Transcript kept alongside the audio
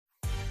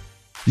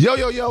Yo,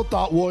 yo, yo,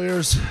 Thought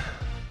Warriors.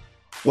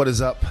 What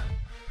is up?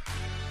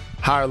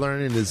 Higher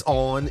Learning is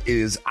on. It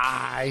is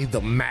I,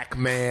 the Mac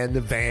Man,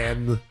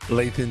 Van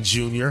Lathan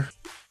Jr.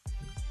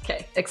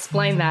 Okay,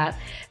 explain that.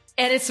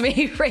 And it's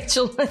me,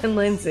 Rachel and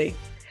Lindsay.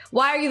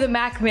 Why are you the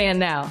Mac Man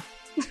now?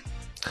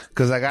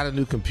 Because I got a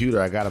new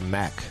computer. I got a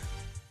Mac.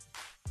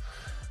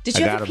 Did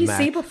you have a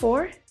PC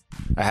before?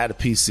 I had a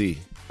PC.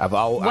 I've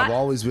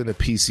always been a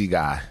PC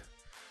guy.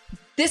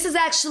 This is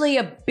actually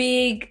a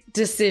big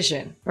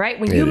decision, right?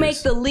 When you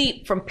make the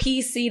leap from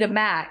PC to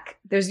Mac,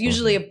 there's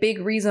usually a big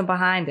reason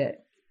behind it.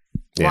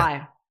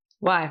 Yeah.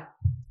 Why?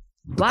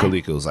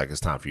 Kalika was like, it's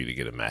time for you to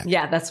get a Mac.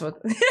 Yeah, that's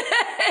what...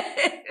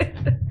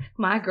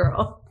 My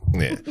girl.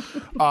 Yeah.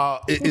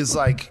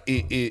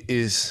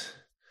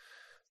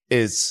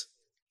 It's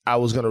I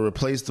was going to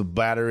replace the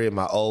battery in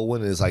my old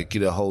one. It's like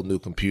get a whole new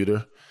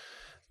computer.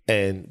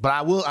 But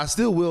I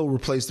still will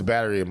replace the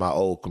battery in my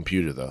old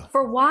computer though.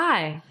 For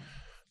why?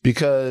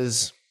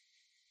 Because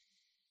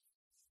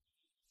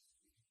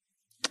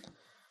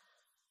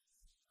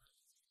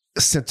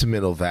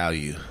sentimental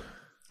value.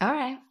 All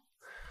right.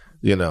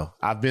 You know,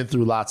 I've been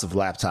through lots of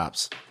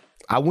laptops.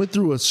 I went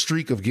through a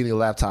streak of getting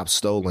laptops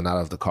stolen out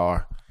of the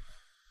car.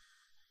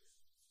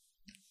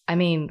 I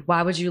mean,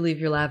 why would you leave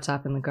your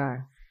laptop in the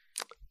car?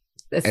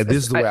 And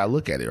this is the way I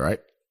look at it, right?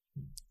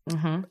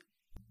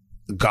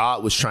 Mm-hmm.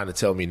 God was trying to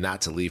tell me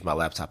not to leave my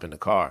laptop in the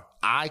car.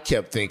 I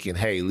kept thinking,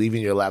 hey,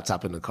 leaving your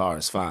laptop in the car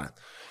is fine.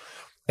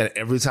 And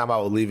every time I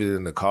would leave it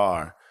in the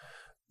car,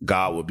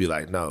 God would be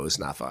like, no, it's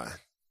not fine.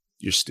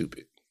 You're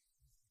stupid.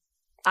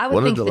 I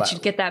would think that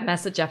you'd get that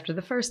message after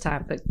the first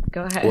time, but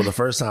go ahead. Well, the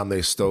first time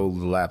they stole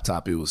the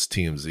laptop, it was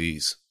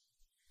TMZ's.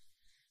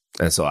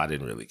 And so I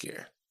didn't really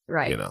care.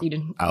 Right. You know, you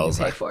didn't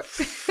pay for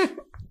it.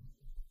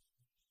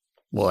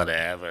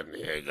 Whatever,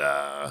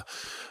 nigga.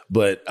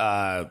 But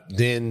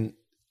then,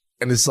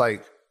 and it's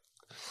like,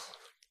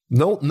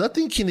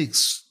 nothing can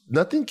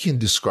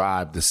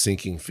describe the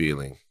sinking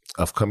feeling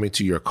of coming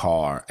to your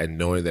car and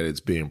knowing that it's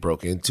being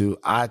broke into.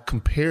 I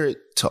compare it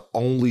to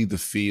only the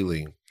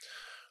feeling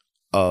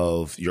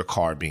of your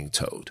car being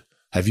towed.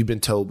 Have you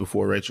been towed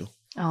before, Rachel?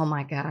 Oh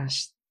my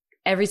gosh.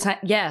 Every time.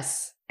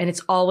 Yes. And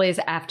it's always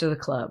after the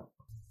club.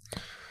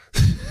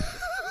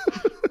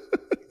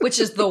 Which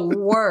is the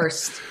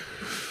worst.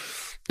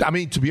 I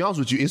mean, to be honest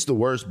with you, it's the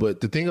worst.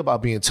 But the thing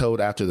about being towed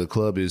after the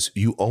club is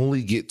you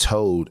only get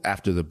towed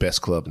after the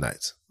best club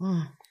nights.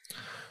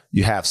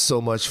 You have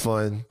so much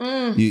fun.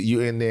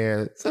 You're in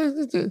there.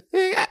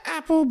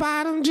 Apple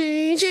bottom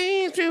jeans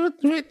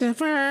with the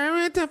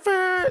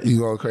fur. You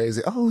going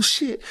crazy. Oh,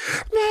 shit.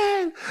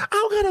 Man,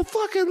 I'm going to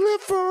fucking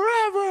live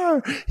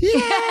forever.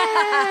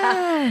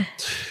 Yeah.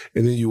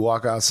 And then you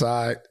walk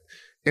outside.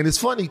 And it's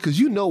funny because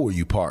you know where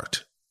you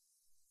parked.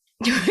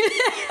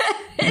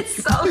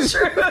 It's so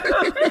true.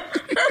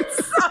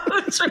 It's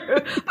so true.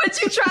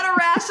 But you try to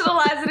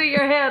rationalize it in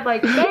your head,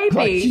 like, maybe.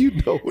 Like, you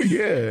know,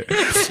 yeah.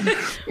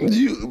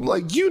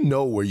 you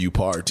know where you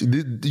parked.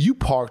 You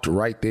parked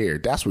right there.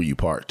 That's where you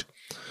parked.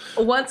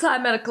 One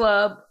time at a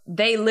club,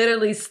 they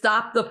literally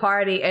stopped the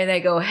party and they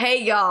go,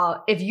 hey,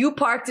 y'all, if you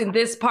parked in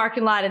this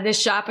parking lot in this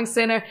shopping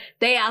center,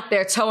 they out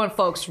there towing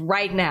folks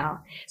right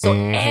now. So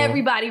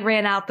everybody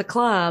ran out the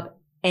club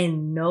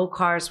and no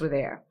cars were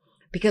there.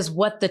 Because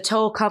what the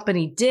tow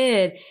company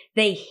did,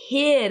 they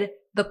hid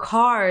the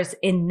cars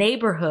in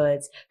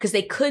neighborhoods because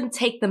they couldn't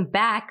take them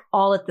back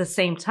all at the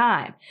same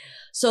time.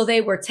 So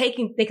they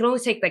could only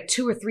take like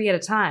 2 or 3 at a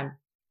time.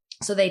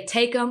 So they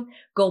take them,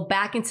 go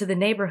back into the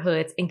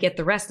neighborhoods and get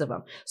the rest of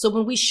them. So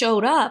when we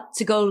showed up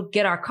to go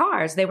get our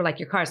cars, they were like,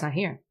 your car's not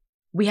here.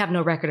 We have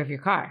no record of your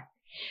car.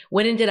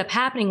 What ended up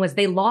happening was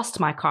they lost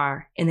my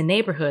car in the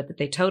neighborhood that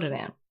they towed it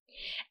in.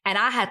 And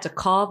I had to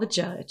call the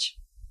judge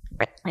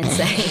and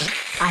say,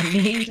 I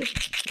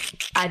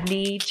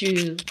need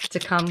you to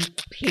come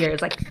here.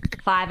 It's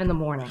like 5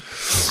 a.m.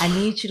 I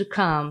need you to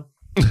come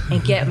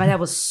and get my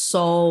dad was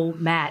so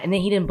mad. And then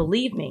he didn't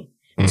believe me.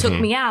 Took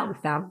me out. We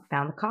found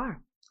the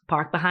car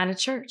parked behind a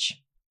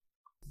church.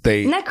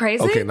 Isn't that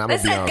crazy? Okay, now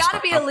This has got to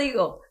be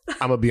illegal.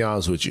 I'm going to be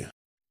honest with you.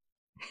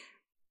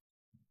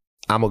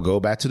 I'm going to go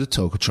back to the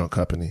tow truck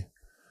company.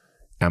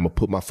 I'm going to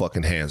put my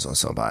fucking hands on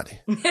somebody.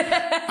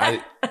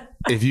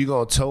 If you're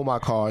going to tow my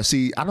car,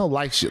 see, I don't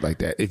like shit like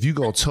that. If you're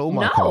going to tow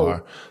my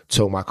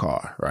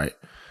car, right?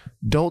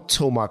 Don't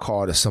tow my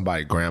car to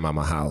somebody grandma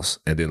my house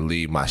and then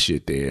leave my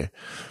shit there.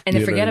 And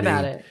then forget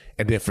about it.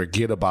 And then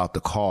forget about the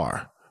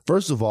car.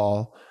 First of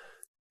all,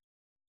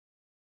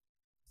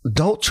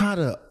 don't try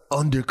to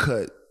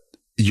undercut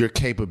your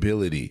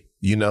capability.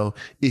 You know,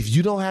 if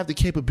you don't have the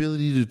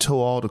capability to tow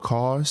all the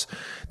cars,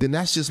 then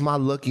that's just my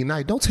lucky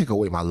night. Don't take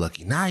away my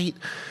lucky night.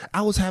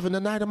 I was having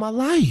the night of my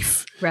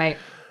life. Right.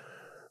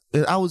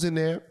 And I was in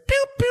there.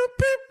 Pew, pew,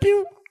 pew,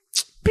 pew.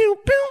 Pew,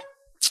 pew.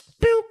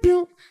 Pew,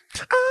 pew.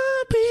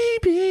 Ah,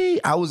 baby.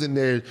 I was in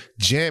there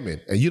jamming.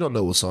 And you don't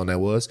know what song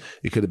that was.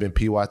 It could have been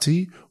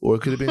PYT or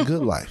it could have been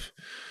Good Life.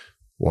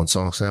 One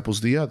song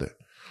samples the other.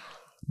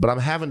 but I'm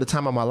having the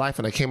time of my life,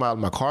 and I came out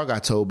and my car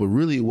got towed, but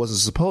really it wasn't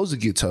supposed to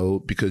get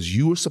towed because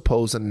you were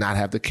supposed to not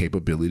have the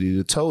capability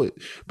to tow it.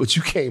 But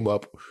you came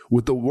up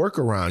with the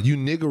workaround. You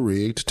nigger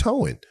rigged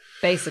towing.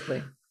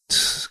 Basically.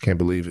 Can't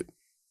believe it.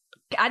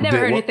 I never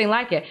heard anything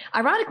like it.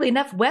 Ironically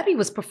enough, Webby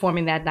was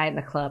performing that night in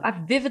the club. I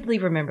vividly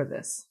remember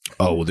this.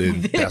 Oh, well,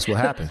 then that's what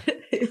happened.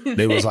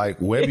 They was like,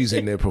 Webby's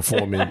in there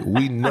performing.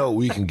 We know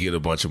we can get a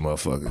bunch of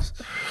motherfuckers.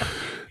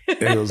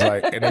 And it was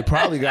like, and they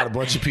probably got a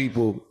bunch of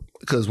people,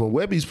 because when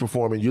Webby's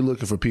performing, you're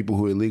looking for people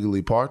who are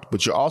illegally parked,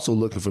 but you're also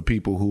looking for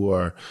people who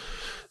are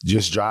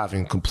just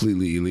driving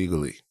completely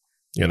illegally,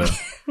 you know?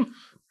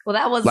 Well,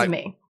 that wasn't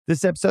me.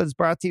 This episode is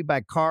brought to you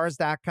by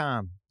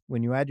Cars.com.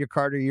 When you add your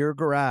car to your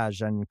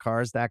garage on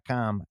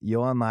Cars.com,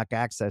 you'll unlock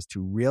access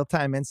to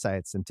real-time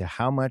insights into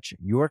how much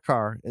your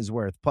car is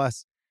worth.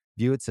 Plus,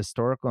 view its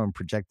historical and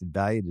projected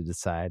value to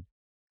decide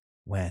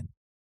when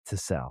to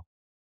sell.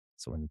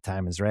 So when the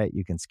time is right,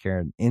 you can secure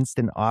an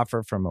instant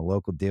offer from a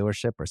local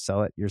dealership or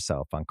sell it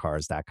yourself on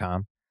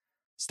Cars.com.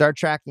 Start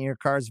tracking your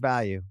car's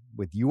value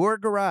with your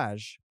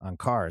garage on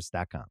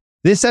Cars.com.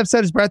 This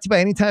episode is brought to you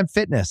by Anytime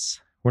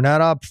Fitness. We're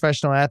not all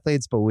professional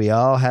athletes, but we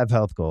all have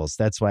health goals.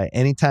 That's why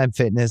Anytime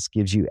Fitness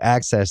gives you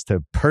access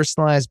to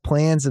personalized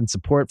plans and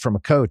support from a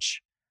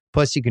coach.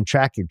 Plus, you can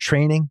track your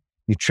training,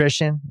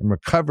 nutrition, and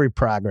recovery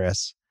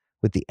progress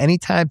with the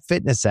Anytime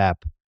Fitness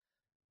app,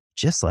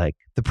 just like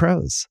the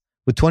pros.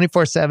 With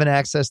 24/7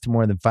 access to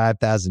more than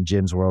 5,000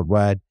 gyms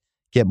worldwide,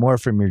 get more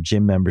from your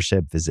gym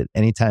membership. Visit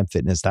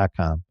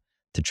anytimefitness.com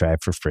to try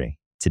it for free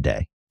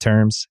today.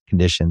 Terms,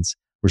 conditions,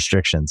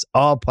 restrictions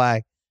all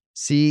apply.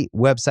 See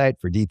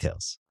website for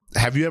details.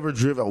 Have you ever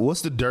driven?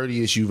 What's the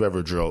dirtiest you've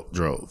ever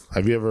drove?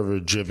 Have you ever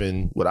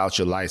driven without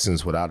your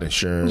license, without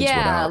insurance?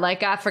 Yeah,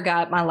 like I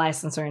forgot my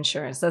license or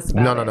insurance. That's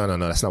about No.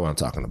 That's not what I'm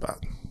talking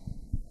about.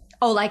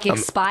 Oh, like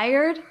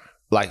expired?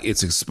 Like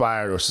it's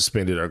expired or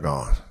suspended or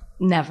gone.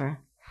 Never.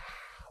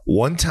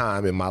 One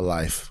time in my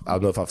life, I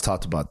don't know if I've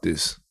talked about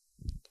this,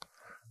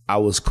 I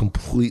was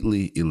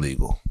completely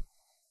illegal.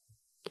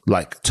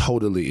 Like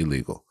totally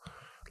illegal.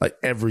 Like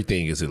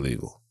everything is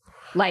illegal.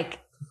 Like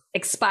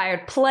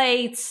expired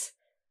plates,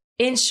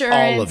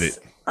 insurance. All of it.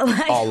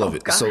 Like, all of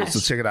it. Gosh. So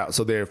check it out.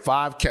 So there are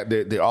five,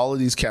 there are all of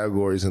these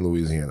categories in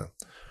Louisiana.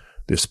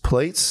 There's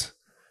plates,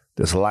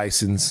 there's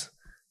license,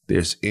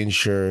 there's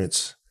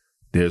insurance,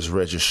 there's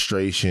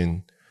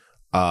registration,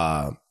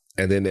 and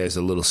then there's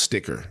a little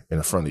sticker in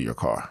the front of your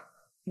car.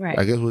 Right.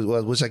 I guess,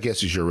 which I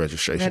guess is your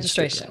registration.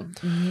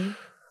 Mm-hmm.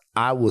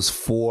 I was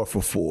 4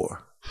 for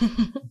 4.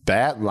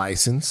 Bad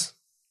license.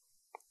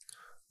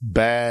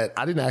 Bad.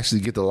 I didn't actually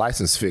get the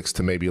license fixed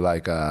to maybe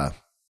like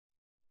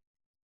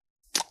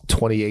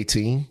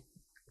 2018.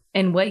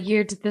 And what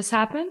year did this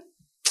happen?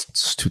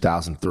 It's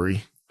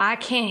 2003. I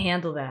can't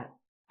handle that.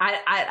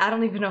 I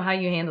don't even know how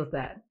you handled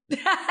that.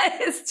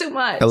 It's too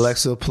much.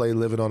 Alexa, play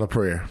Living on a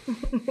Prayer.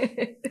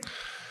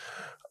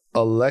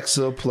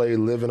 Alexa, play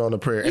Living on a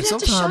Prayer. You and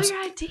have sometimes to show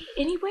your ID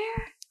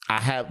anywhere? I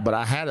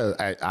had an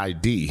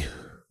ID.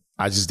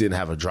 I just didn't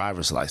have a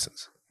driver's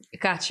license.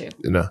 Got you.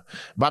 You know.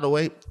 By the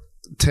way,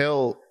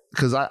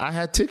 because I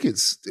had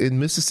tickets in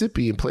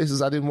Mississippi in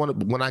places I didn't want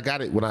to. When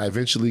I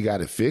eventually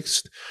got it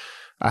fixed,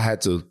 I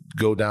had to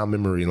go down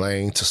memory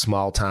lane to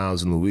small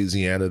towns in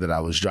Louisiana that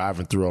I was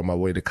driving through on my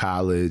way to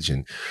college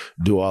and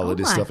do all of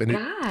this stuff. And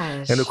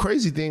the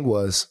crazy thing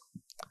was,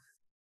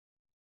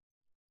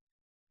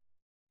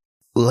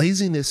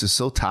 laziness is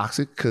so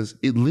toxic because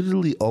it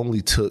literally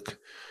only took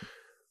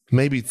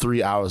maybe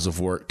 3 hours of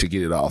work to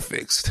get it all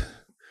fixed.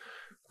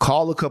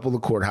 Call a couple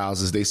of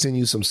courthouses. They send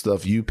you some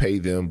stuff. You pay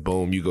them.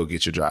 Boom. You go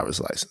get your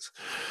driver's license.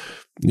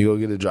 You go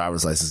get a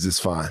driver's license. It's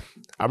fine.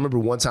 I remember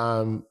one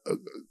time,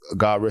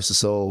 God rest his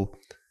soul,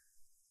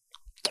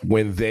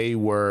 when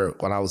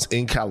I was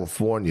in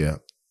California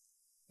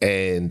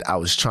and I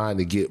was trying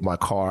to get my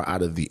car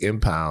out of the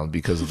impound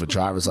because of a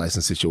driver's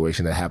license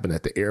situation that happened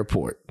at the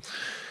airport.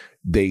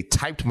 They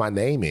typed my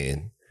name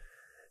in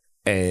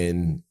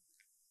and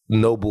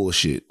no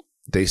bullshit.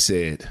 They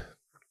said,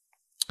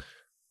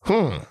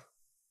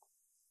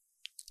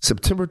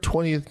 September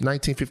 20th,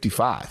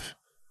 1955.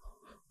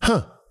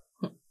 Huh.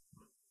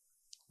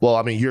 Well,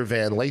 I mean, you're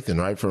Van Lathan,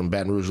 right? From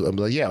Baton Rouge. I'm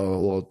like, yeah,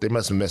 well, they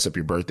must have messed up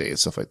your birthday and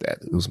stuff like that.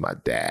 It was my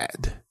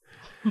dad.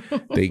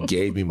 They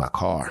gave me my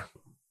car.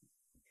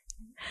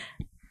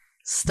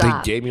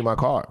 Stop. They gave me my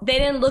car. They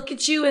didn't look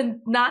at you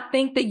and not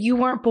think that you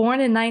weren't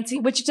born in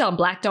 19... What you tell them?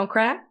 Black don't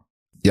crack?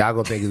 Y'all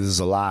gonna think this is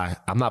a lie.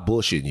 I'm not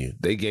bullshitting you.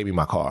 They gave me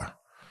my car.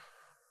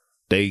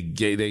 They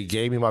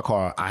gave me my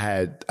car. I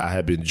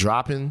had been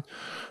dropping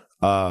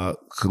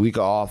Kalika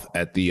off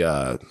at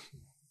the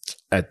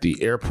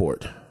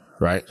airport,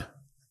 right?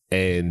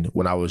 And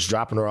when I was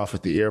dropping her off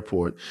at the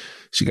airport,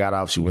 she got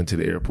off, she went to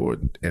the airport,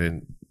 and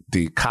then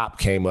the cop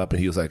came up and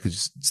he was like, could you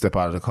step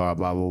out of the car,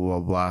 blah, blah, blah,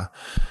 blah.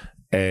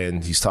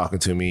 And he's talking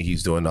to me,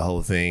 he's doing the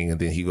whole thing. And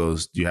then he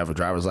goes, do you have a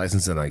driver's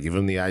license? And I give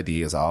him the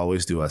ID, as I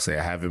always do. I say,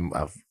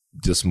 I've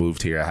just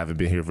moved here. I haven't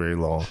been here very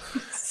long.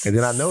 And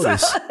then I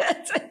noticed,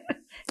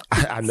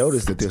 I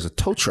noticed that there's a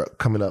tow truck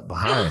coming up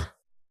behind.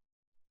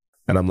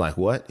 And I'm like,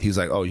 what? He's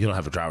like, oh, you don't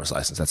have a driver's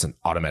license. That's an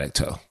automatic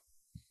tow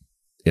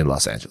in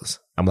Los Angeles.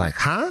 I'm like,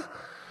 huh?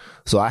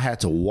 So I had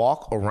to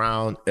walk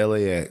around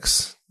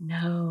LAX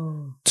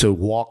to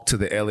walk to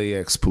the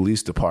LAX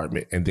police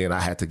department. And then I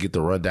had to get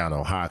the rundown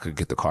on how I could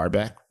get the car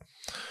back.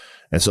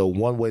 And so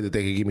one way that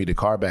they could give me the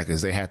car back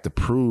is they had to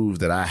prove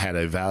that I had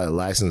a valid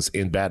license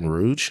in Baton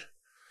Rouge.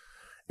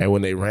 And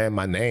when they ran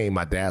my name,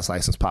 my dad's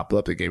license popped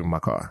up. They gave me my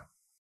car.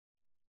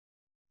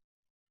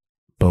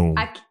 Boom.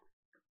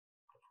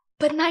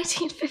 But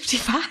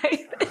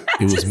 1955.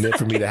 It was meant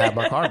for me to have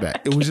my car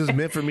back. It was just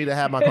meant for me to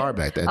have my car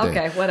back that day.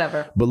 Okay,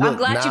 whatever. But look, I'm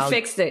glad now, you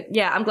fixed it.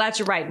 Yeah, I'm glad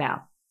you're right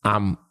now.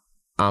 I'm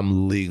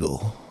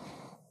legal.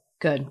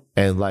 Good.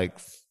 And like,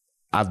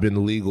 I've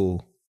been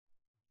legal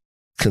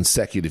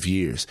consecutive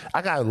years.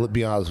 I gotta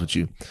be honest with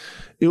you.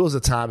 It was a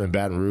time in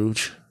Baton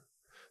Rouge,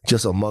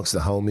 just amongst the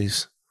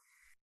homies.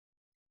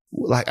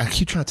 Like, I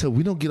keep trying to tell,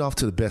 we don't get off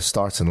to the best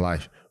starts in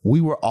life.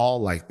 We were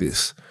all like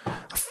this.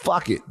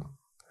 Fuck it.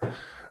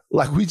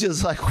 Like, we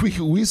just like we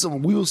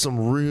were some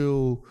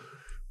real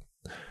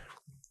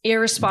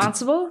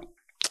irresponsible.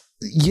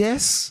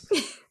 Yes.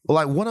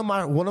 Like one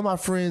of my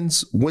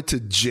friends went to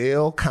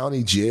jail,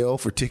 county jail,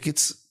 for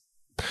tickets,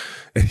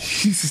 and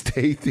he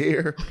stayed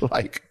there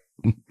like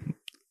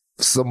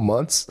some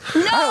months.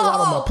 No, I had a lot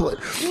on my plate.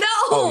 No,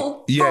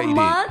 oh, yeah, for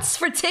months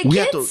for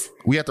tickets.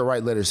 We have to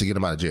write letters to get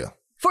him out of jail.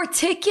 For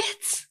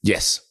tickets?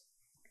 Yes.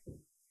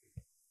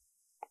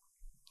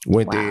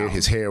 Went there,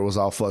 his hair was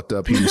all fucked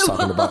up. He was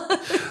talking about,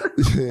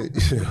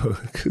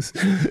 because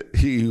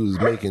he was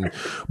making.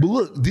 But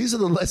look, these are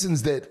the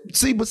lessons that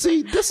see.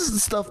 This is the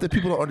stuff that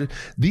people don't understand.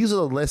 These are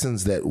the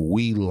lessons that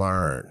we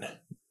learn.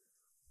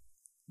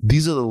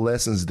 These are the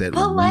lessons that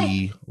we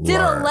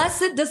learn.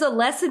 Does a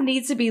lesson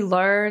need to be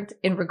learned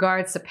in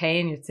regards to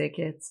paying your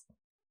tickets?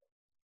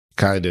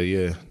 Kinda,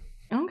 yeah.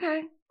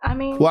 Okay, I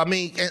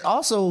mean, and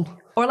also,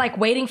 or like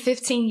waiting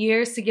 15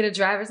 years to get a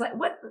driver's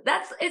license.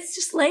 It's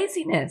just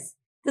laziness.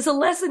 Does a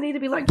lesson need to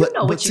be learned? You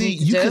know what you need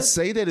to do. You could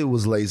say that it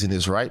was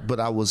laziness, right? But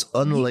I was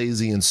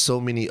unlazy in so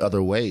many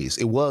other ways.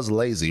 It was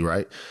lazy,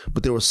 right?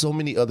 But there were so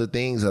many other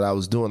things that I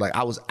was doing. Like,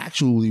 I was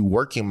actually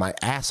working my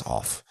ass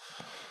off.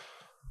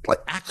 Like,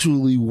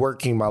 actually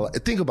working my life.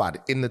 Think about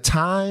it. In the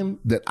time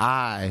that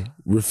I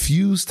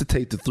refused to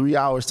take the 3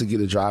 hours to get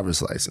a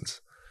driver's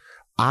license,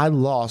 I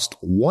lost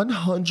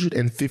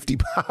 150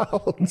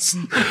 pounds.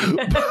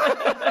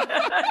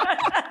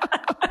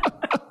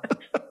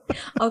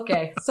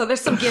 Okay, so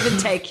there's some give and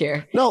take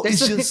here. No,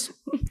 it's just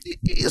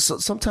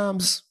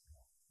sometimes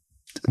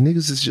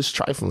niggas is just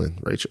trifling,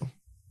 Rachel,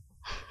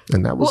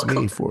 and that was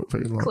me for a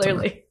very long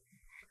time.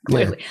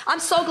 Clearly, yeah. I'm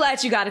so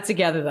glad you got it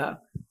together, though.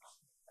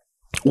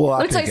 Well,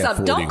 let me tell you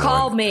something. Don't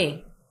call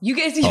me. You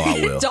guys, I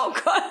will.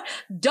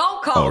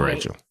 Don't call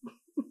me.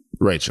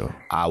 Rachel,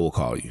 I will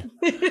call you.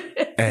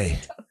 Hey,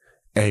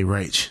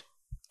 Rach,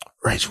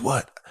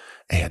 what?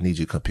 Hey, I need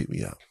you to come pick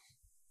me up.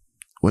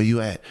 Where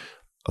you at?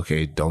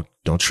 Okay, don't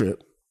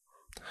trip.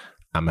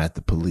 I'm at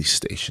the police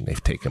station.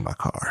 They've taken my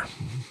car.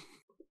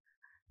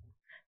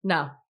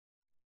 No.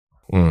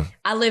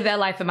 I lived that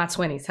life in my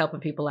 20s, helping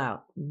people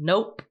out.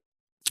 Nope.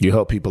 You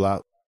help people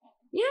out?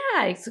 Yeah.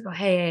 I used to go,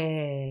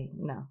 hey,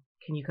 no.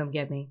 Can you come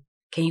get me?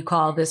 Can you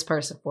call this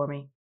person for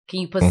me?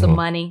 Can you put some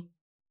money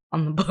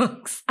on the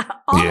books?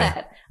 All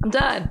that. I'm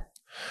done.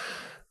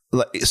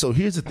 So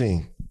here's the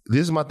thing.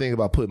 This is my thing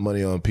about putting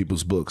money on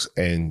people's books.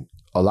 And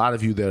a lot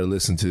of you that are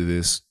listening to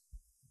this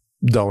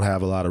don't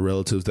have a lot of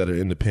relatives that are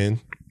in the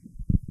pen.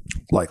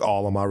 Like,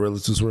 all of my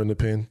relatives were in the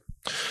pen.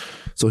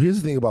 So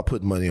here's the thing about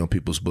putting money on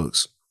people's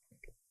books.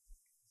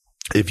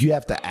 If you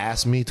have to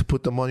ask me to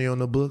put the money on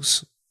the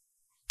books,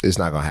 it's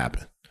not going to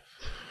happen.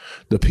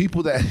 The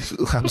people that,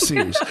 I'm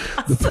serious.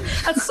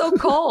 That's so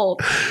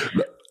cold.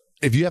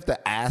 If you have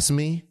to ask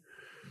me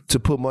to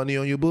put money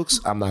on your books,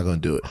 I'm not going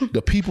to do it.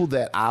 The people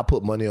that I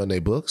put money on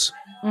their books,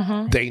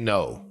 they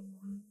know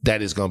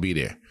that it's going to be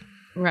there.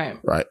 Right.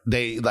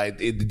 They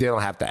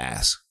don't have to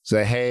ask.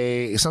 Say,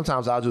 hey,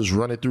 sometimes I'll just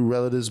run it through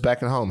relatives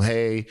back at home.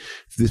 Hey,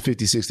 this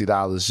 $50,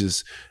 $60,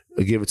 just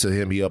give it to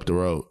him. He up the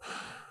road.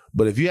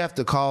 But if you have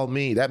to call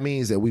me, that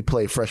means that we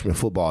play freshman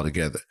football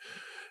together.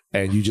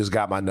 And you just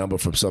got my number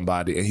from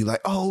somebody. And you're like,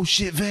 oh,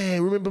 shit,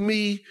 Van, remember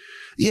me?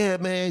 Yeah,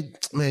 man,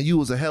 you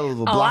was a hell of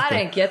a blocker. Oh, I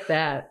didn't get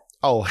that.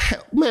 Oh,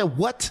 hell, man,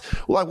 what?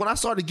 Like, when I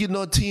started getting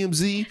on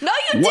TMZ. No,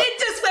 you didn't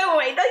just,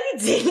 wait. No, you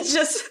didn't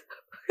just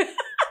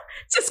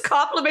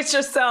compliment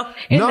yourself.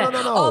 No.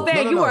 Oh,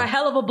 man, you were a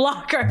hell of a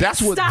blocker.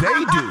 That's what they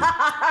do.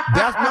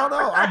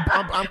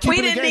 I'm keeping it gangster.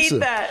 We didn't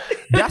need that.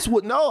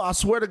 I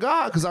swear to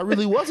God, because I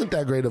really wasn't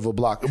that great of a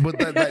blocker. But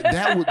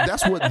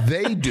that's what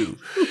they do.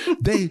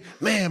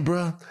 Man,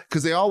 bro,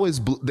 because they always,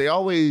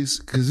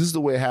 because this is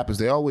the way it happens.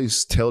 They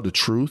always tell the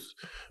truth,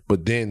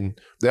 but then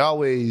they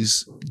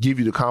always give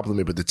you the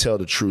compliment, but they tell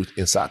the truth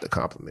inside the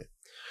compliment.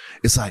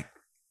 It's like,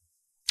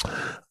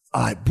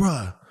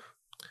 bruh,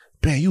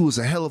 man, you was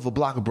a hell of a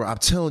blocker, bro. I'm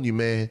telling you,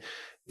 man,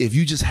 if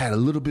you just had a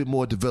little bit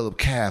more developed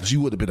calves, you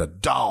would have been a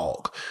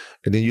dog.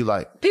 And then you're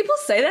like... People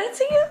say that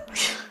to you?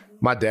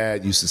 My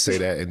dad used to say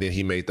that, and then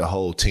he made the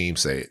whole team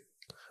say it.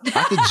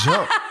 I could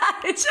jump.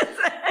 It's just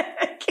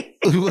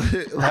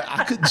Like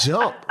I could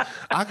jump.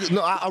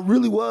 I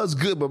really was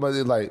good, but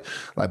like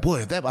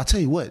boy, I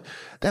tell you what,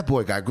 that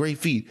boy got great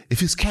feet. If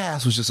his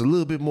calves was just a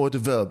little bit more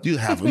developed, you'd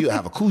have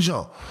a cool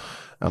jump.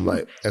 I'm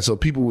like, and so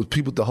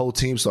the whole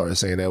team started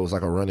saying that. It was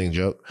like a running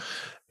joke.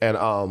 And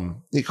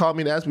he called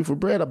me and asked me for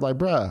bread. I'm like,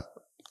 bruh,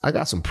 I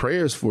got some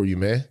prayers for you,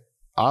 man.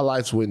 Our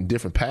lives went in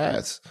different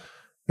paths,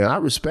 and I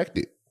respect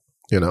it,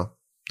 you know.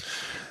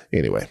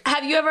 Anyway.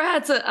 Have you ever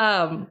had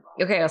to,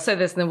 okay, I'll say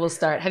this and then we'll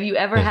start. Have you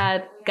ever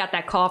got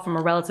that call from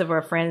a relative or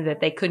a friend that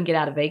they couldn't get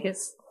out of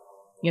Vegas?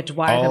 You had to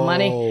wire them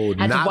money?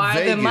 Had to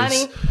wire them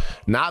money?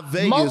 Not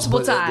Vegas.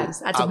 Multiple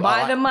times. I had to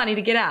wire them money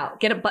to get out.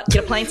 Get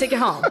a plane ticket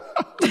home.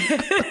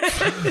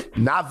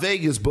 Not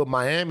Vegas, but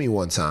Miami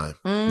one time.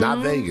 Mm-hmm. Not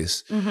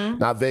Vegas. Mm-hmm.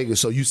 Not Vegas.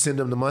 So you send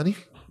them the money?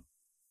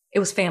 It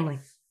was family.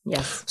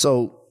 Yes.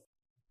 So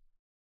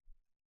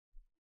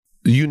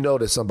you know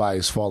that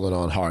somebody's falling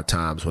on hard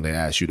times when they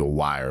ask you to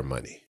wire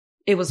money.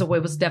 It was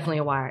definitely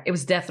a wire. It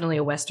was definitely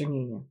a Western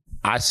Union.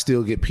 I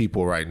still get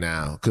people right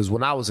now, because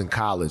when I was in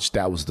college,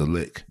 that was the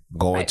lick.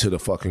 Going to the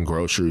fucking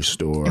grocery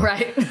store.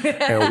 Right.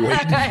 And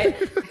waiting. Right.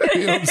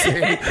 You know what I'm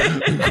saying?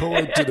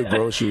 Going to the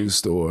grocery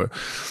store.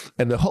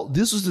 And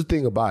this was the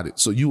thing about it.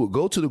 So you would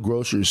go to the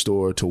grocery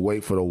store to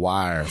wait for the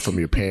wire from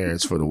your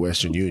parents for the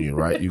Western Union,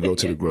 right? You go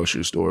to the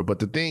grocery store. But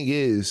the thing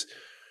is,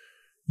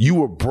 you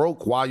were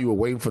broke while you were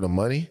waiting for the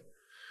money.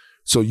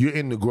 So you're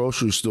in the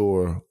grocery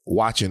store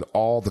watching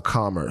all the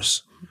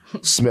commerce,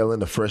 smelling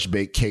the fresh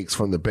baked cakes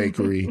from the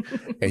bakery.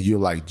 And you're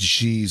like,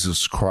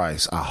 Jesus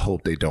Christ, I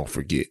hope they don't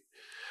forget.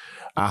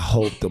 I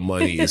hope the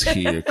money is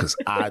here because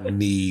I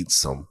need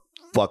some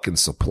fucking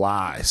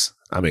supplies.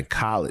 I'm in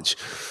college.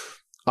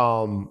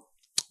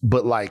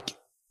 But like,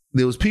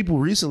 there was people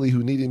recently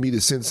who needed me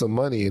to send some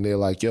money and they're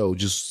like, yo,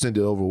 just send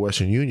it over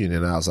Western Union.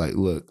 And I was like,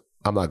 look,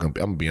 I'm going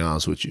to be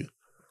honest with you.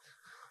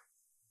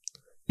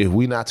 If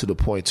we not to the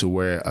point to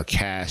where a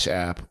Cash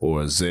App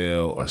or a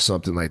Zelle or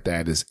something like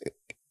that is,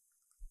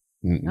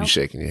 you're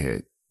shaking your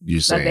head. You're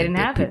saying they didn't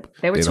have it.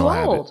 They were too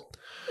old.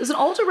 It was an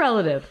older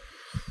relative.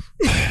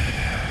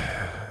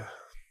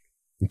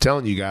 I'm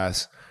telling you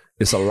guys,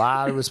 it's a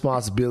lot of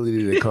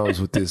responsibility that comes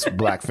with this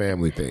black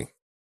family thing.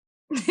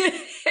 It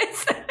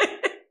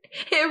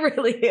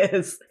really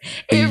is.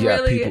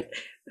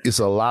 It's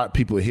a lot of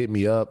people hit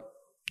me up.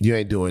 You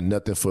ain't doing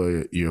nothing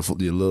for your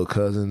little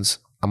cousins.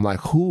 I'm like,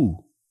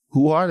 who?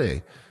 Who are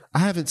they? I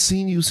haven't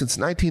seen you since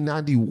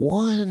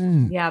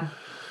 1991. Yeah.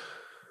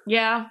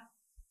 Yeah.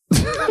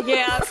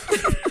 Yeah.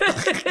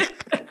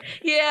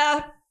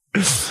 Yeah.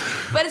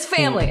 But it's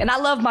family, and I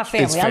love my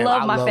family. I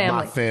love my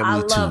family. I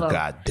love too.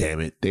 God damn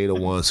it. They're the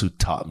ones who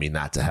taught me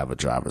not to have a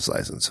driver's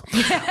license.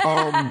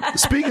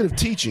 Speaking of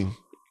teaching,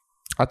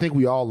 I think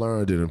we all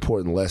learned an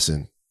important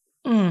lesson.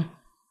 And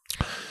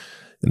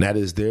that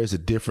is, there's a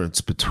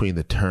difference between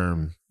the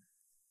term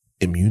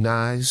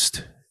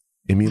immunized,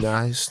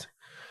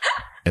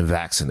 and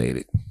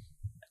vaccinated.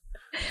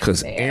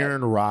 Because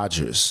Aaron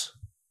Rodgers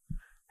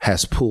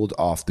has pulled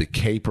off the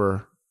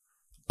caper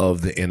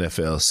of the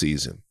NFL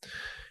season.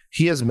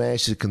 He has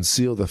managed to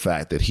conceal the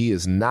fact that he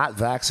is not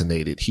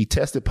vaccinated. He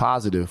tested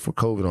positive for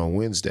COVID on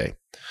Wednesday.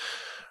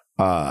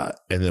 And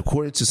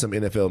according to some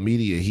NFL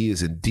media, he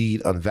is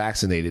indeed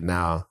unvaccinated.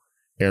 Now,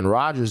 Aaron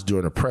Rodgers,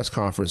 during a press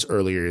conference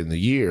earlier in the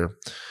year,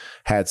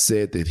 had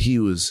said that he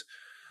was,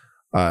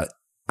 I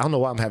don't know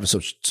why I'm having so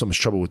much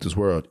trouble with this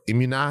word,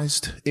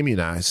 immunized,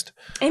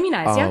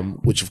 yeah.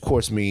 Which of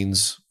course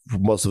means,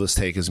 most of us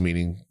take as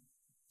meaning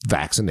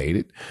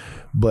vaccinated.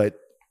 But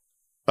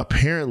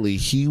apparently,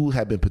 he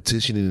had been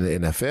petitioning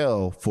the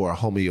NFL for a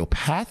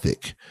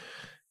homeopathic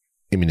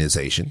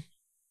immunization.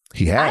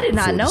 He had. I did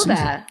not know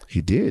that.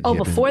 He did. Oh,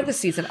 before the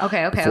season.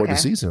 Okay. Before the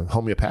season,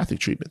 homeopathic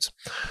treatments.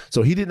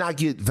 So he did not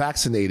get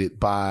vaccinated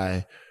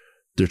by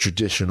the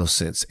traditional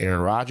sense.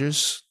 Aaron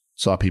Rodgers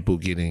saw people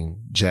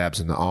getting jabs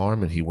in the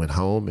arm, and he went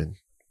home and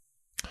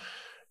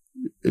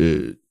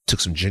took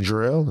some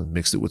ginger ale and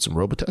mixed it with some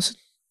Robitussin,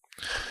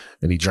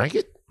 and he drank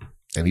it,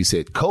 and he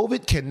said,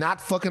 "COVID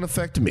cannot fucking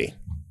affect me."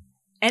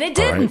 And it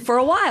didn't for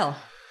a while.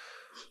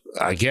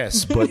 I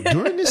guess. But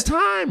during this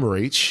time,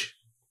 Rach,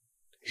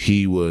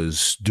 he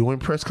was doing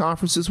press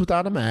conferences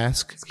without a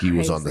mask. He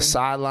was on the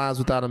sidelines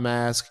without a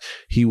mask.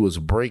 He was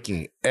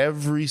breaking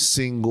every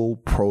single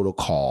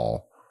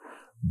protocol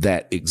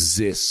that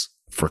exists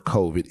for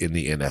COVID in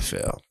the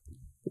NFL.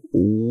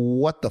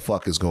 What the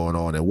fuck is going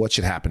on, and what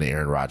should happen to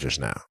Aaron Rodgers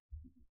now?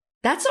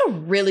 That's a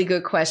really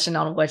good question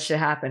on what should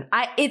happen.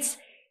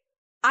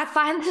 I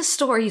find this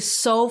story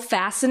so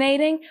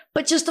fascinating,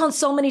 but just on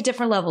so many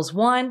different levels.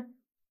 One,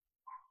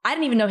 I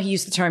didn't even know he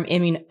used the term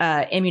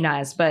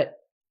immunized, but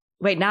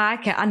wait, now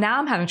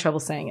I'm having trouble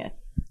saying it.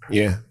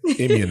 Yeah,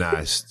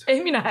 immunized.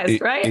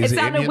 Immunized, right? It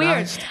sounded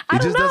weird. I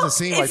don't know. Doesn't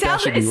seem like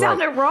that should be right. It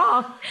sounded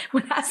wrong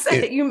when I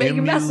said it. You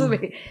mess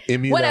with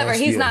me. Whatever.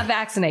 He's not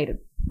vaccinated.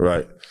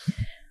 Right.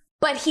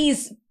 But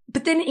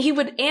then he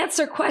would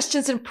answer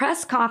questions in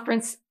press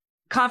conference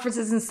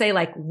conferences and say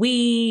like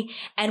we,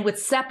 and would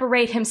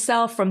separate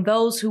himself from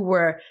those who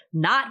were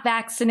not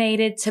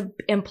vaccinated to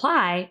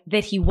imply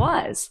that he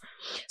was.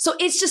 So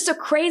it's just a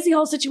crazy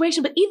whole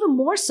situation. But even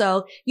more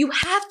so, you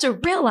have to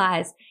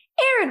realize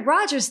Aaron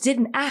Rodgers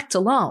didn't act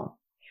alone.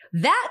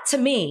 That to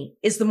me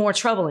is the more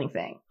troubling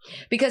thing,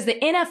 because the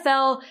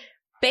NFL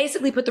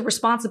basically put the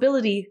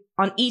responsibility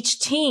on each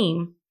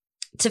team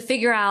to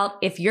figure out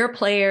if your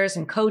players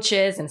and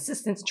coaches and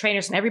assistants and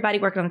trainers and everybody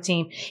working on the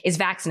team is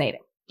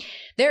vaccinated.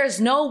 There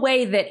is no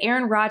way that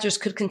Aaron Rodgers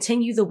could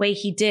continue the way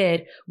he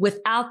did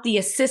without the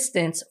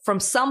assistance from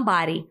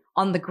somebody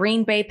on the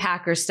Green Bay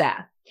Packers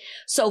staff.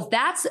 So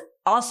that's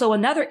also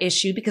another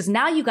issue, because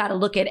now you got to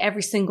look at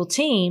every single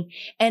team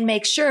and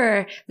make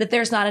sure that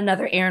there's not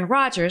another Aaron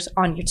Rodgers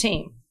on your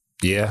team.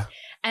 Yeah.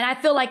 And I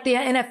feel like the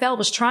NFL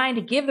was trying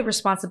to give the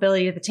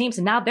responsibility to the teams,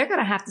 and now they're going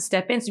to have to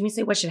step in. So when you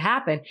say what should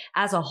happen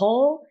as a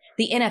whole,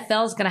 the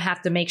NFL is going to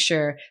have to make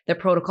sure that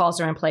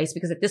protocols are in place,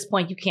 because at this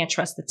point you can't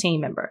trust the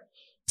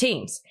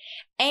teams.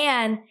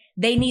 And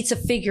they need to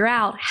figure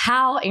out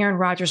how Aaron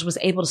Rodgers was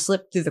able to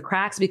slip through the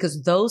cracks,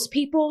 because those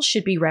people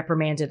should be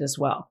reprimanded as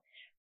well,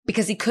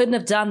 because he couldn't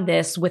have done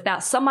this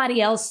without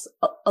somebody else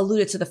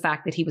alluded to the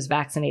fact that he was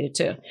vaccinated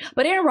too.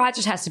 But Aaron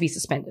Rodgers has to be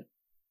suspended.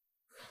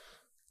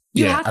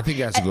 I think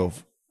it has to go.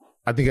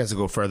 I think it has to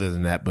go further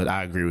than that, but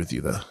I agree with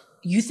you though.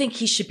 You think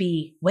he should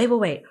be,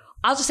 wait.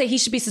 I'll just say he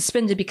should be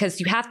suspended, because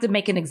you have to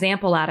make an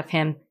example out of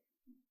him,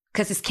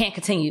 because this can't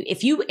continue.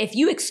 If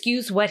you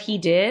excuse what he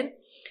did,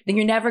 then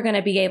you're never going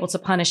to be able to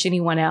punish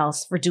anyone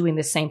else for doing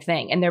the same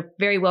thing. And there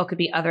very well could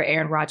be other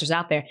Aaron Rodgers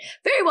out there.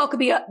 Very well could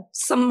be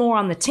some more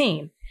on the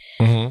team.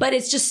 Mm-hmm. But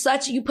it's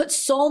just you put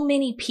so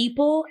many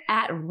people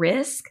at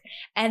risk,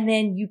 and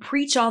then you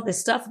preach all this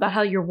stuff about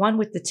how you're one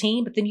with the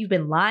team, but then you've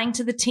been lying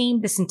to the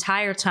team this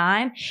entire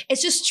time.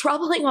 It's just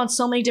troubling on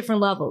so many different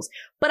levels.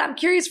 But I'm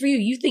curious for you.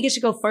 You think it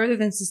should go further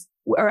than,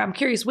 or I'm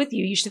curious with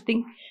you. You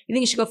think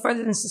it should go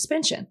further than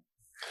suspension?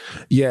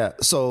 Yeah.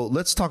 So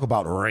let's talk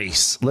about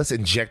race. Let's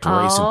inject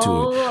race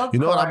into it. You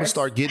know what I'm going to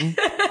start getting?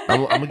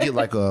 I'm going to get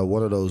like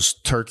one of those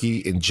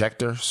turkey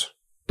injectors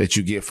that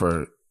you get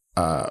for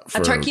a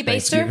turkey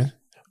baster?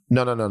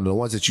 No. The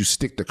ones that you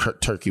stick the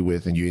turkey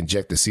with and you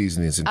inject the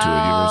seasonings into it. You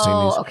ever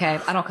seen these? Okay.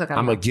 I don't cook.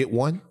 I'm going to get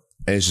one,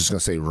 and it's just going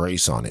to say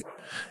race on it.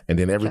 And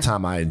then every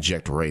time I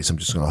inject race, I'm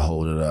just going to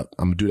hold it up.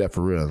 I'm going to do that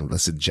for real.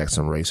 Let's inject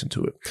some race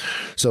into it.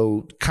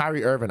 So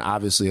Kyrie Irving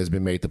obviously has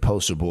been made the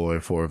poster boy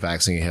for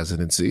vaccine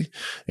hesitancy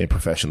in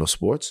professional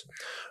sports.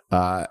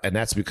 And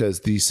that's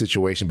because the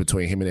situation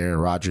between him and Aaron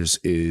Rodgers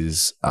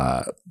is,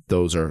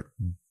 those are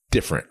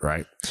different,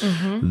 right?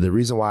 Mm-hmm. The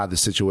reason why the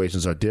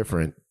situations are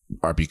different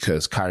are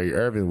because Kyrie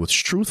Irving was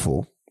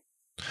truthful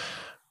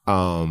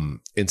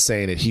in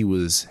saying that he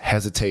was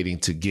hesitating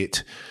to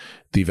get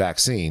the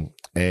vaccine,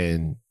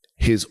 and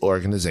his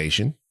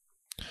organization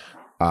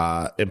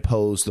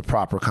imposed the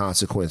proper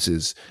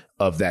consequences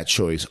of that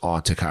choice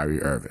onto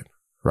Kyrie Irving,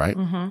 right?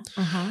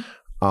 Mm-hmm.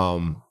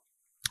 Mm-hmm.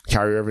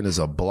 Kyrie Irving is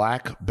a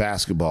black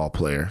basketball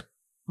player,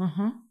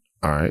 mm-hmm.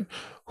 all right,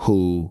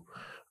 who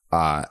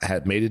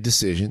had made a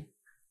decision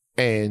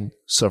and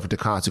suffered the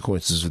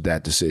consequences of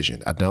that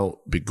decision. I don't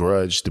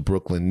begrudge the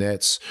Brooklyn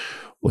Nets.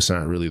 Well, it's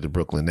not really the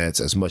Brooklyn Nets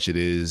as much as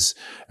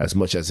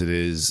it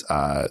is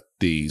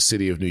the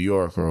city of New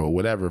York or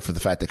whatever, for the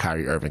fact that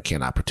Kyrie Irving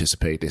cannot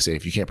participate. They say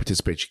if you can't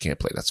participate, you can't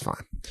play. That's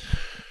fine.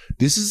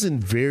 This is a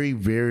very,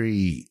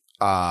 very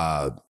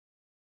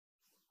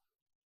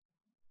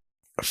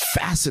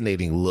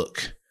fascinating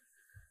look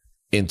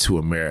into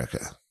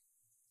America.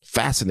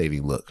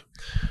 Fascinating look,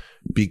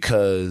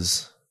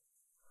 because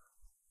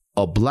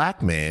a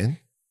black man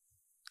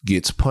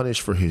gets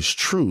punished for his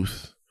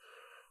truth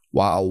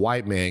while a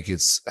white man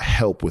gets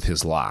help with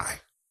his lie.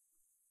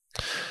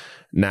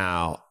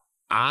 Now,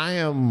 I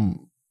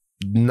am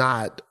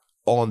not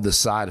on the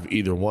side of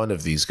either one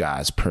of these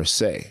guys per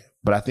se,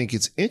 but I think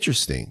it's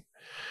interesting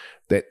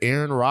that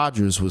Aaron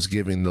Rodgers was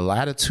given the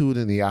latitude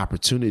and the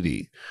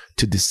opportunity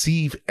to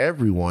deceive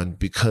everyone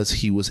because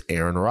he was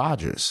Aaron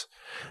Rodgers.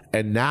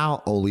 And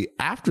now only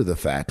after the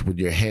fact, when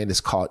your hand is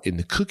caught in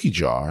the cookie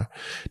jar,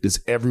 does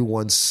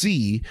everyone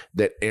see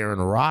that Aaron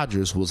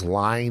Rodgers was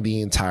lying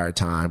the entire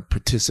time,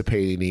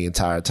 participating the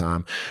entire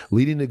time,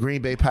 leading the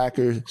Green Bay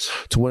Packers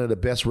to one of the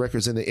best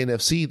records in the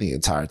NFC the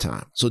entire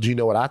time. So do you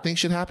know what I think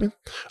should happen?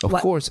 Of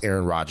course,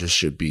 Aaron Rodgers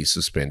should be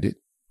suspended.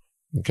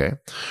 Okay.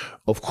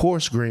 Of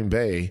course, Green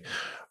Bay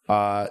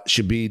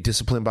should be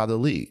disciplined by the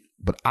league.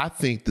 But I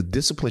think the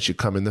discipline should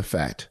come in the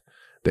fact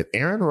that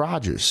Aaron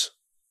Rodgers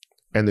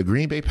and the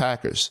Green Bay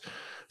Packers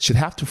should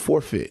have to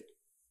forfeit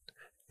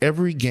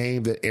every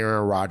game that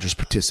Aaron Rodgers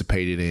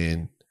participated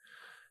in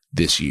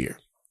this year.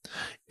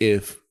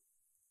 If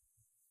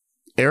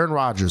Aaron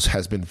Rodgers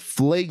has been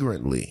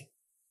flagrantly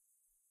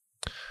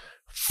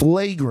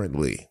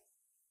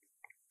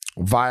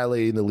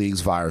violating the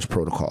league's virus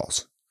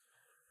protocols,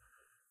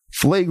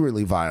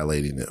 flagrantly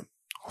violating them,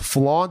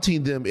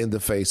 flaunting them in the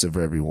face of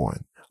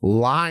everyone,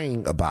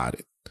 lying about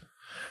it,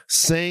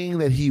 saying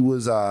that he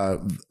was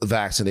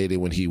vaccinated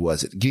when he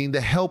wasn't, getting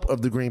the help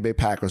of the Green Bay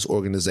Packers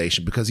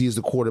organization because he is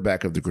the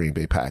quarterback of the Green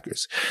Bay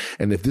Packers.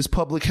 And if this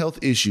public health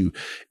issue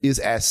is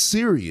as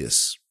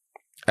serious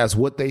as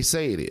what they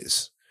say it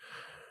is,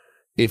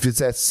 if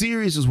it's as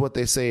serious as what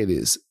they say it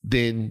is,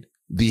 then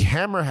the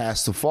hammer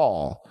has to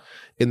fall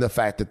in the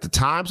fact that the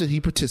times that he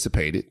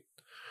participated,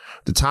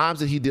 the times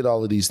that he did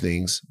all of these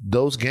things,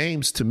 those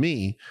games, to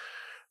me,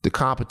 the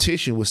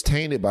competition was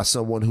tainted by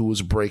someone who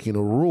was breaking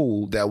a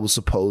rule that was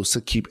supposed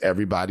to keep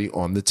everybody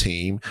on the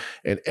team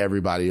and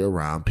everybody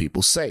around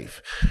people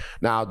safe.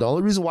 Now, the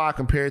only reason why I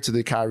compare it to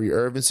the Kyrie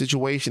Irving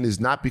situation is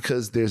not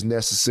because there's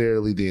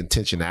necessarily the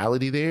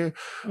intentionality there,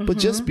 but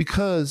just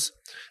because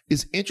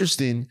it's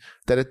interesting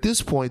that at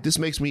this point, this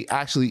makes me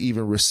actually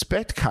even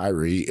respect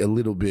Kyrie a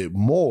little bit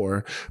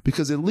more,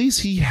 because at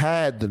least he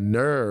had the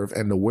nerve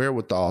and the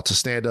wherewithal to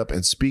stand up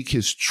and speak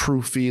his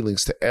true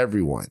feelings to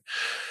everyone.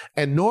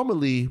 And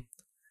normally,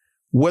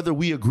 whether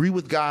we agree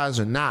with guys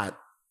or not,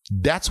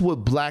 that's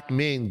what black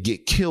men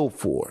get killed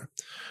for.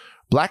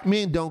 Black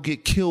men don't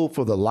get killed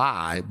for the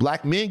lie.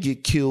 Black men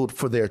get killed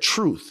for their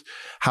truth.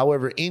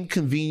 However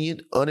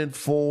inconvenient,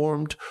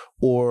 uninformed,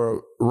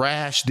 or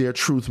rash their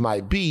truth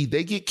might be,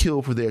 they get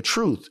killed for their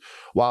truth.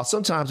 While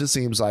sometimes it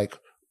seems like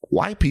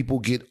white people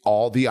get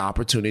all the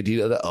opportunity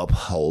to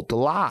uphold the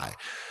lie.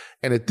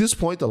 And at this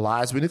point, the lie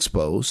has been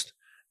exposed.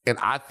 And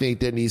I think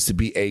there needs to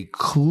be a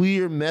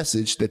clear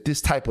message that this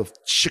type of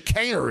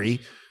chicanery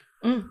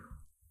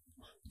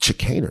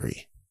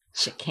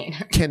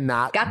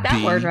cannot Got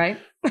that word right.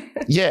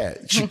 Yeah,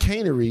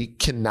 chicanery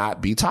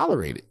cannot be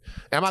tolerated.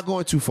 Am I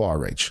going too far,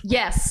 Rach?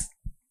 Yes.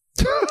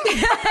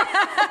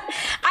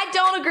 I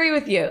don't agree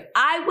with you.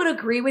 I would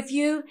agree with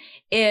you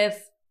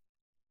if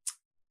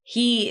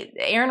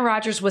Aaron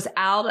Rodgers was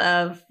out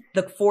of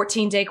the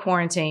 14-day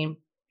quarantine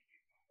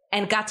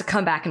and got to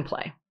come back and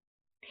play.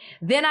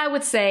 Then I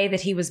would say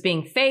that he was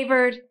being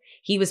favored,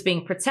 he was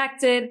being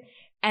protected,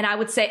 and I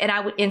would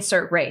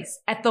insert race.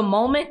 At the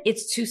moment,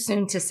 it's too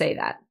soon to say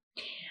that.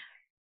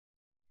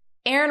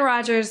 Aaron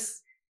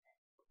Rodgers,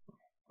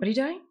 what are you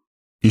doing?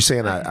 You're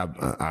saying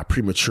I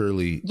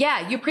prematurely.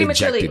 Yeah, you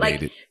prematurely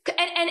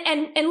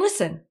and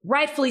listen,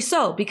 rightfully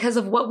so, because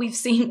of what we've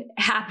seen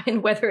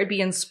happen, whether it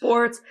be in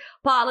sports,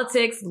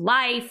 politics,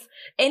 life,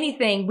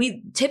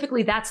 anything.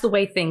 Typically that's the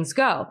way things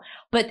go.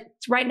 But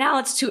right now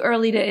it's too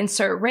early to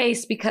insert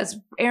race because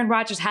Aaron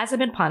Rodgers hasn't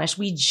been punished.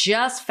 We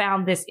just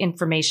found this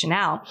information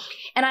out.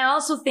 And I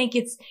also think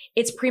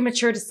it's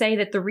premature to say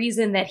that the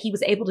reason that he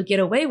was able to get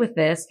away with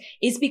this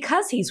is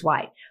because he's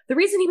white. The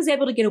reason he was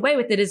able to get away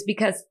with it is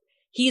because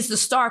he's the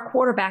star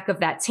quarterback of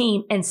that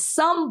team, and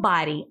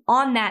somebody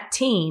on that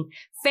team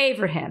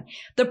favored him.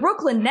 The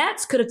Brooklyn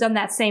Nets could have done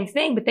that same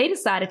thing, but they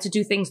decided to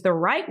do things the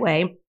right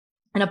way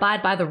and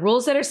abide by the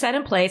rules that are set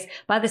in place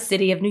by the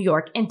city of New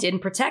York and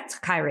didn't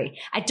protect Kyrie.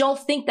 I don't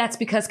think that's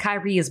because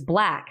Kyrie is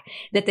black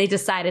that they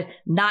decided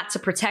not to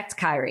protect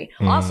Kyrie.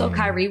 Also,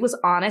 Kyrie was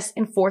honest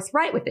and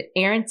forthright with it.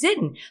 Aaron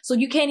didn't. So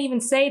you can't even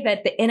say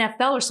that the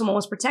NFL or someone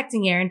was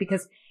protecting Aaron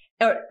because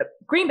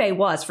Green Bay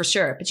was for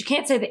sure, but you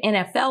can't say the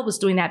NFL was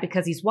doing that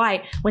because he's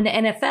white when the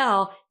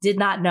NFL did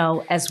not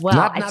know as well.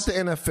 Not the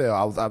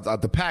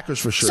NFL, the Packers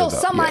for sure. So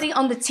somebody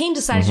on the team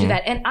decided to do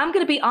that. And I'm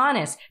going to be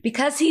honest,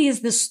 because he is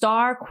the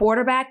star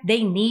quarterback,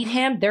 they need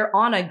him. They're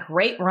on a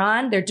great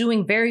run. They're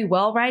doing very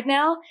well right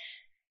now.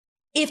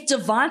 If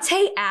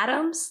Devontae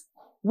Adams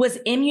was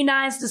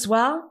immunized as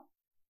well,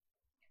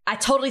 I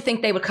totally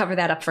think they would cover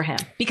that up for him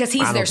because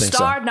he's their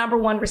star number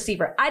one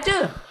receiver. I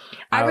do.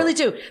 I really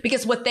do.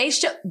 Because what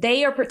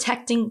they are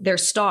protecting their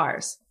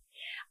stars.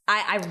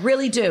 I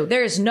really do.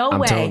 There is no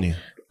way. Telling you.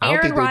 I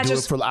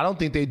don't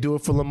think they do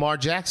it for Lamar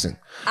Jackson.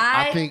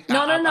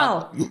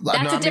 No.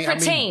 That's a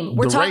different team.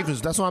 The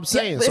Ravens, that's what I'm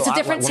saying. It's a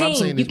different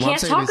team. You can't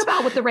talk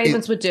about what the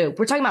Ravens would do.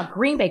 We're talking about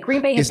Green Bay.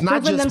 Green Bay has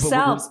proven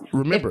themselves.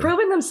 They've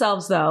proven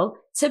themselves, though,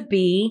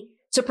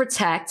 to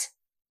protect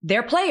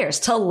their players,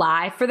 to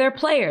lie for their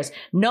players.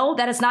 No,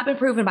 that has not been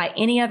proven by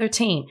any other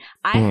team.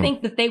 I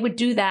think that they would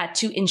do that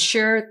to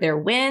ensure their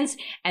wins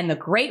and the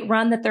great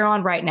run that they're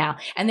on right now.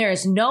 And there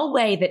is no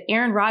way that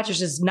Aaron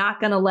Rodgers is not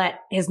going to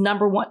let his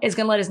number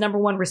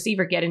one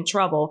receiver get in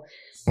trouble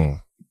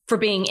for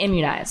being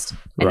immunized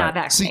and not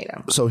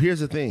vaccinated. So here's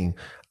the thing.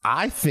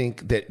 I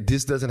think that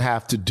this doesn't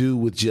have to do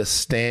with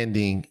just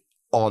standing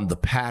on the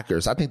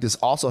Packers. I think this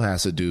also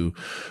has to do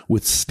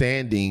with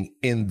standing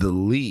in the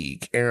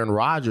league. Aaron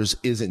Rodgers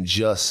isn't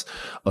just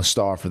a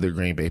star for the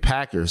Green Bay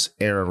Packers.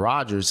 Aaron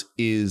Rodgers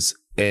is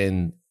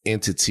an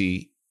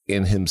entity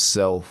in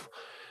himself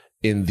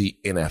in the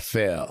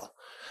NFL.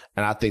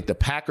 And I think the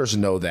Packers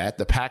know that.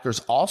 The Packers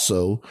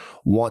also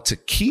want to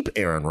keep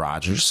Aaron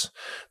Rodgers.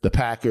 The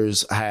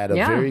Packers had a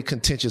very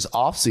contentious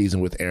offseason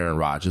with Aaron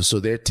Rodgers.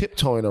 So they're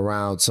tiptoeing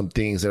around some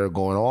things that are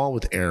going on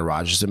with Aaron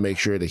Rodgers to make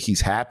sure that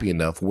he's happy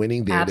enough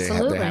winning there.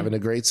 They're having a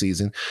great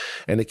season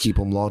and to keep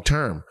him long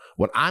term.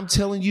 What I'm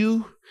telling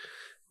you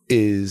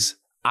is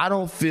I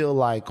don't feel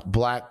like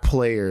black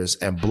players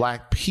and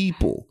black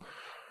people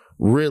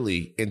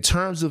really, in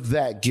terms of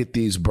that, get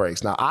these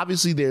breaks. Now,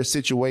 obviously, there are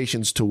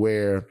situations to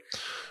where,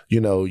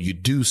 you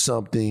do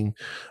something,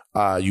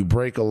 you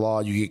break a law,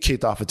 you get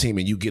kicked off a team,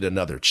 and you get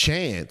another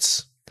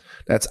chance.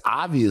 That's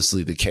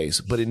obviously the case.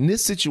 But in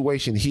this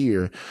situation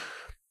here,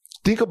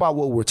 think about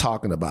what we're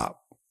talking about.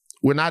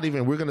 We're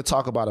going to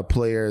talk about a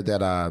player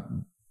that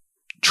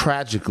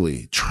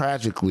tragically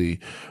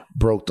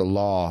broke the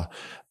law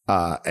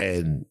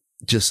and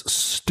just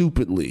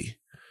stupidly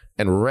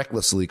and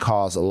recklessly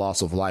caused a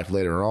loss of life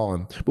later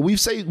on. But we've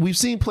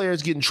seen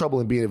players get in trouble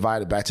and being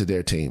invited back to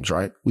their teams,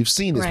 right? We've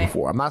seen this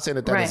before. I'm not saying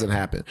that doesn't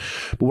happen.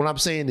 But what I'm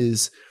saying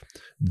is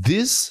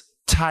this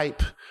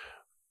type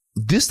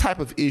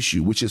of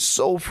issue, which is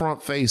so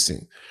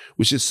front-facing,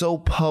 which is so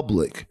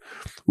public,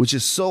 which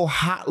is so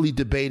hotly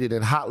debated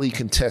and hotly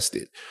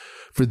contested,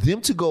 for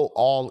them to go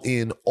all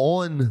in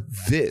on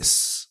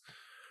this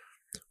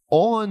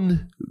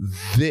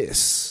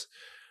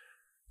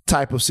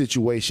type of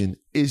situation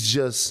is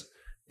just,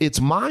 it's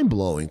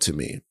mind-blowing to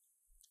me.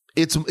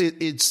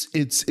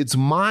 It's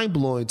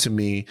mind-blowing to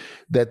me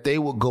that they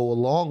would go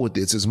along with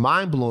this. It's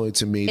mind-blowing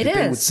to me that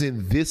they would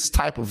send this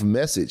type of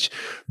message.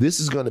 This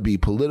is going to be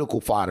political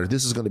fodder.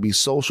 This is going to be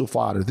social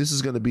fodder.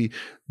 This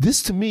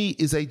to me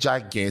is a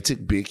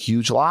gigantic, big,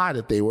 huge lie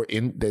that they were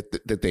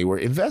that they were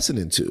invested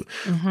into.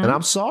 Mm-hmm. And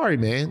I'm sorry,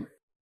 man.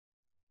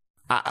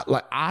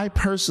 I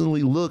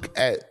personally look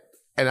at,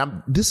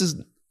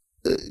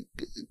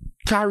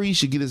 Kyrie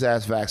should get his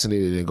ass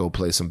vaccinated and go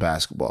play some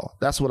basketball.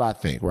 That's what I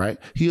think, right?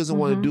 He doesn't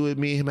want to do it.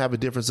 Me and him have a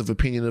difference of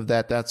opinion of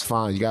that. That's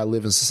fine. You got to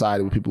live in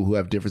society with people who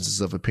have differences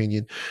of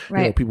opinion.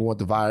 Right. People want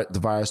the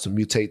virus to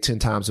mutate 10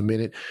 times a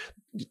minute.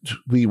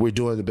 We're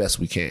doing the best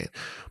we can.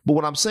 But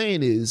what I'm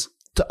saying is,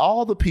 to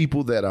all the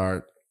people that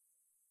are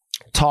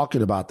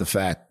talking about the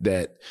fact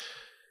that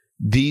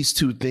these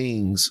two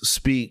things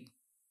speak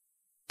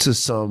to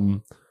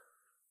some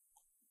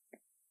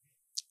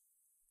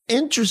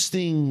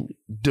interesting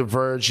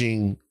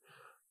diverging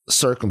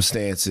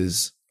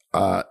circumstances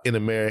in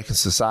American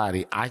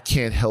society, I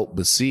can't help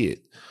but see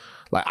it.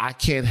 Like, I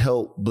can't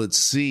help but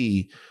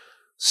see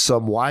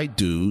some white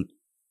dude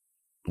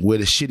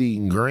with a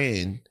shit-eating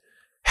grin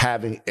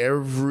having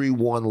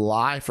everyone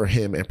lie for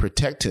him and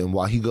protect him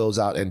while he goes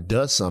out and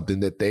does something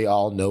that they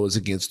all know is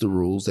against the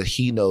rules, that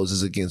he knows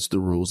is against the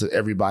rules, that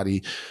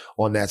everybody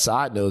on that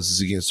side knows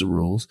is against the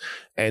rules.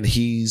 And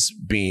he's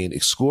being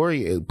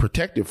excoriated,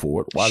 protected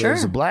for it, while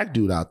there's a black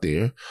dude out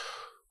there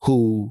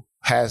who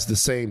has the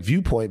same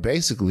viewpoint,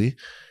 basically,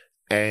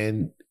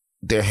 and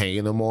they're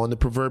hanging him on the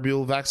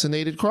proverbial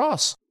vaccinated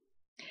cross.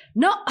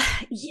 No,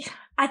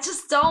 I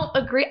just don't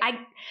agree.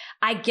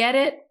 I get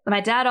it. My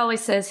dad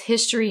always says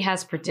history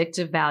has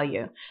predictive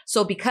value.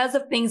 So because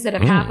of things that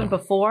have happened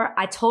before,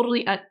 I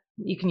totally,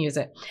 you can use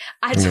it.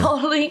 I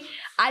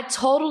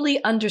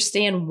totally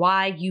understand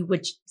why you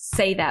would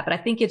say that, but I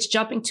think it's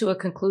jumping to a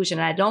conclusion.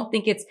 And I don't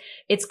think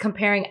it's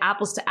comparing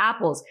apples to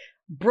apples.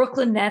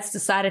 Brooklyn Nets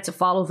decided to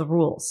follow the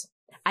rules.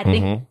 I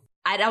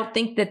don't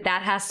think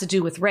that has to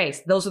do with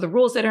race. Those are the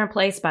rules that are in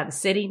place by the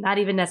city, not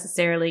even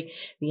necessarily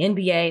the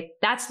NBA.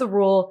 That's the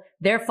rule.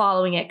 They're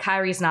following it.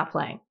 Kyrie's not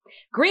playing.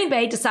 Green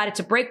Bay decided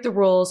to break the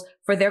rules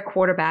for their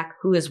quarterback,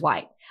 who is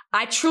white.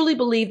 I truly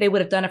believe they would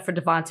have done it for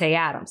Devontae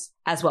Adams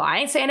as well. I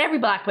ain't saying every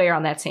black player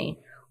on that team,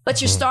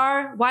 but your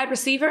star wide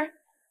receiver,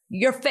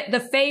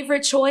 the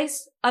favorite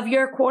choice of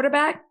your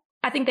quarterback,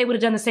 I think they would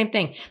have done the same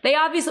thing. They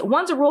obviously,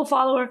 one's a rule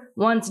follower,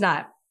 one's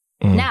not.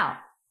 Now,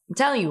 I'm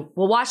telling you,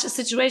 we'll watch the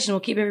situation. We'll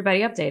keep everybody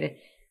updated.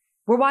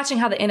 We're watching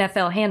how the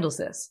NFL handles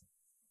this.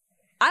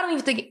 I don't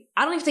even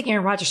think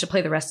Aaron Rodgers should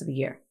play the rest of the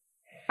year.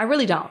 I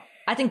really don't.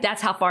 I think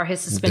that's how far his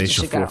suspension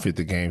should go. They should forfeit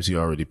the games he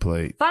already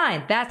played.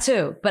 Fine, that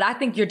too. But I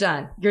think you're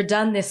done. You're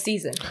done this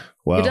season.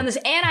 Wow. You're done this.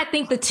 And I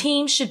think the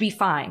team should be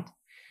fined.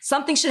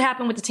 Something should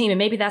happen with the team, and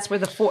maybe that's where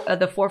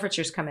the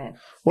forfeitures come in.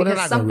 Well, they're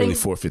not going to really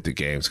forfeit the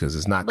games because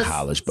it's not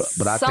college. But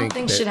I think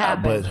something should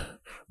happen.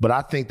 But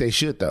I think they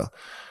should, though.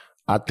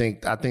 I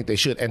think they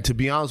should. And to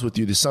be honest with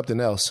you, there's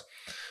something else.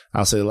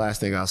 I'll say the last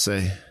thing I'll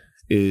say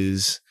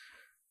is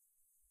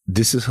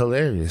this is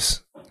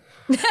hilarious.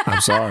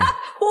 I'm sorry.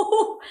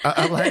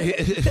 Like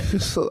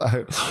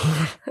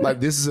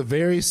this is a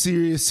very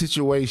serious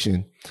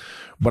situation,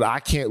 but I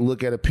can't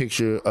look at a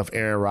picture of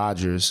Aaron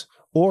Rodgers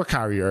or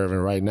Kyrie Irving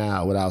right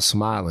now without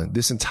smiling.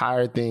 This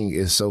entire thing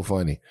is so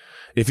funny.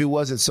 If it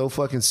wasn't so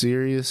fucking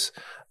serious,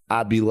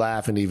 I'd be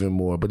laughing even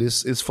more, but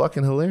it's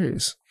fucking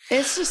hilarious.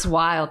 It's just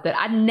wild that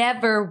I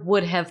never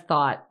would have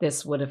thought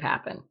this would have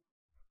happened.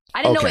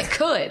 I didn't know it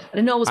could. I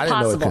didn't know it was possible.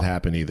 I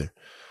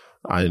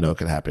didn't know it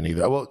could happen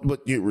either. Well,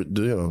 but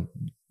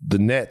the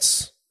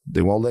Nets,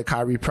 they won't let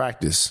Kyrie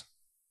practice,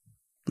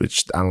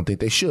 which I don't think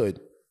they should.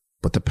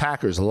 But the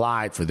Packers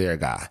lied for their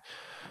guy.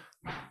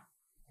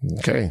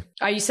 Okay.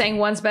 Are you saying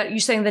one's better? You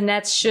saying the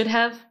Nets should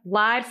have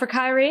lied for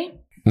Kyrie?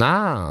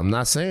 Nah, I'm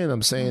not saying.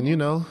 I'm saying,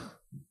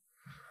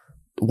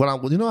 what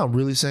I'm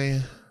really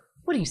saying?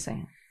 What are you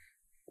saying?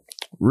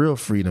 Real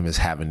freedom is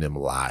having them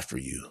lie for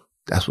you.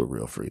 That's what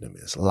real freedom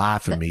is. Lie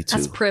for me too.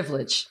 That's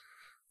privilege.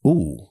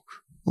 Ooh,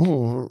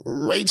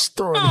 Rates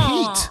throwing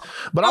heat.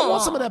 But I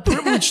want some of that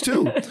privilege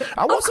too.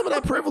 I want some of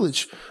that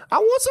privilege.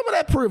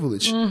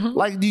 Mm-hmm.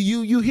 Like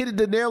you hit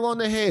the nail on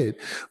the head.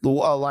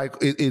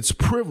 It's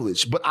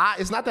privilege. But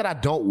it's not that I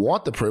don't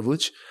want the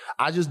privilege.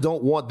 I just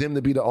don't want them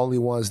to be the only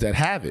ones that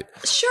have it.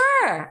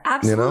 Sure.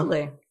 Absolutely.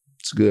 You know?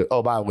 It's good.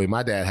 Oh, by the way,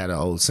 my dad had an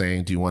old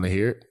saying. Do you want to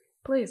hear it?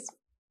 Please.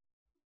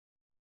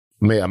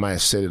 I might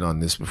have said it on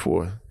this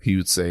before. He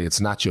would say, "It's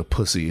not your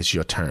pussy, it's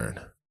your turn."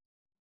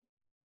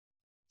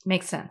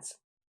 Makes sense.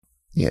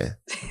 Yeah.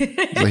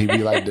 So he'd be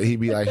like,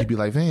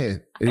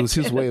 "Man," it was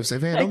his way of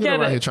saying, "Man, don't get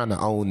around here trying to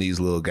own these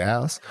little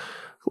gals.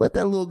 Let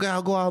that little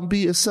gal go out and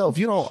be herself.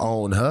 You don't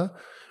own her.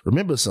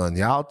 Remember,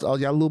 son, all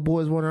y'all little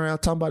boys running around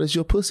talking about it's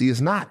your pussy.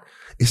 It's not.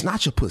 It's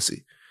not your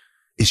pussy.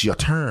 It's your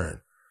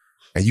turn.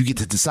 And you get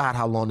to decide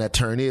how long that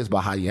turn is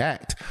by how you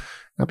act."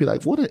 I'd be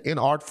like, what an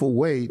inartful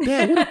way.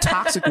 Damn, what a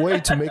toxic way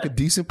to make a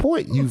decent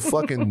point, you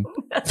fucking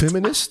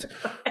feminist.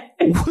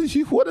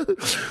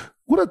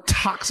 What a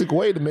toxic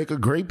way to make a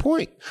great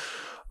point.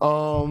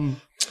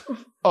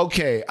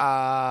 Okay,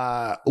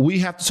 we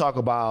have to talk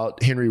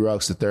about Henry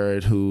Ruggs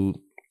III, who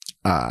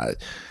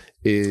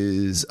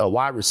was a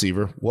wide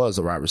receiver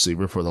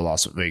for the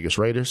Las Vegas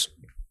Raiders,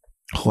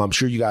 who I'm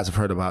sure you guys have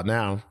heard about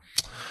now,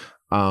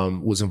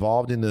 was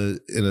involved in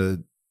a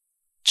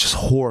just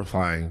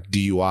horrifying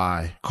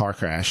DUI car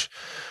crash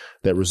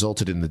that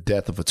resulted in the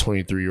death of a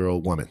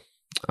 23-year-old woman.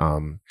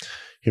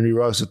 Henry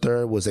Ruggs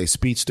III was a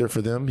speedster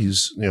for them.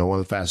 He's one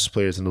of the fastest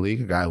players in the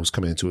league, a guy who was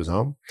coming into his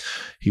own.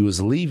 He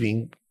was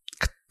leaving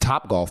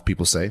Topgolf,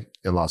 people say,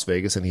 in Las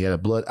Vegas, and he had a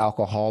blood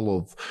alcohol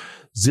of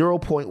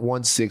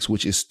 0.16,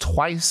 which is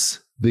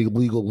twice the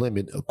legal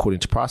limit, according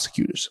to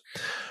prosecutors.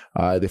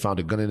 They found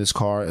a gun in his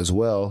car as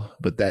well,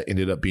 but that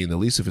ended up being the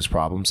least of his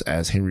problems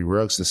as Henry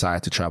Ruggs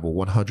decided to travel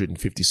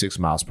 156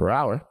 miles per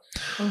hour.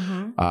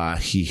 Mm-hmm.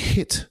 He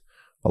hit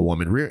a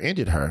woman,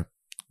 rear-ended her,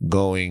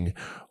 going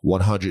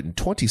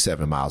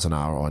 127 miles an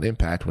hour on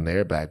impact when the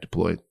airbag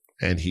deployed,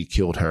 and he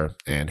killed her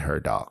and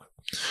her dog.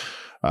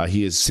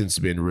 He has since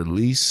been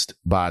released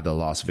by the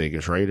Las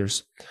Vegas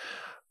Raiders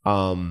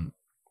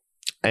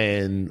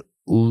and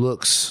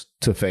looks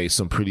to face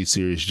some pretty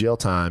serious jail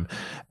time,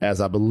 as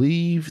I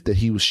believe that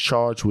he was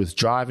charged with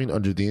driving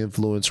under the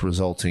influence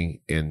resulting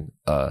in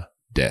a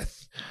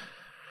death.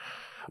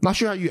 I'm not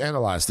sure how you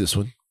analyze this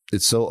one.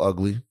 It's so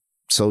ugly,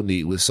 so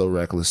needless, so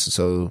reckless,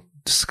 so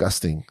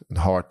disgusting and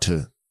hard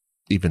to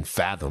even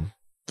fathom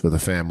for the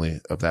family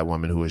of that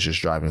woman who was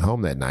just driving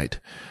home that night.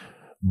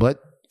 But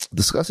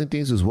discussing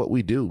things is what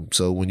we do.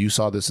 So when you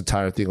saw this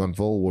entire thing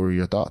unfold, what were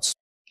your thoughts?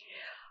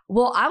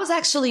 Well, I was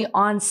actually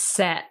on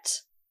set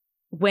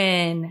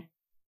when,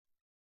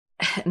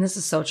 and this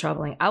is so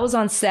troubling, I was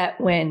on set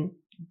when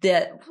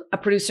a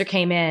producer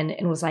came in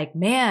and was like,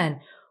 "Man,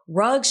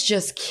 Ruggs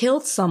just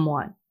killed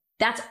someone."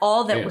 That's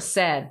all that was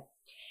said.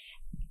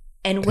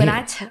 And when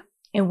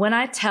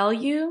I tell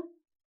you,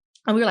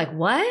 and we were like,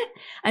 "What?"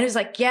 And it was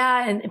like,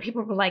 "Yeah." And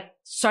people were like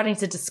starting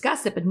to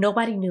discuss it, but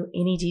nobody knew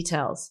any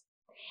details.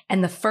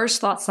 And the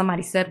first thought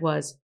somebody said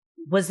was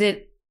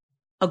it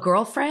a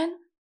girlfriend?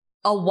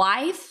 A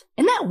wife?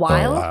 Isn't that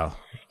wild? Oh, wow.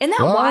 Isn't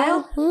that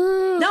wild?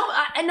 No,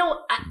 I know.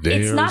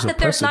 It's not that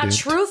there's not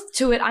truth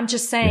to it. I'm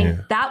just saying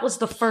that was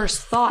the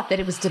first thought, that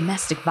it was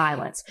domestic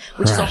violence,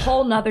 which is a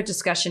whole nother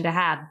discussion to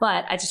have.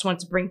 But I just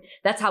wanted to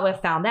that's how I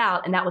found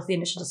out. And that was the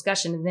initial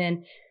discussion. And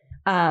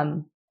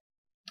then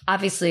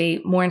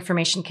obviously more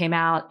information came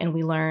out and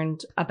we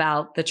learned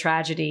about the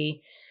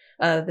tragedy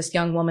of this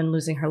young woman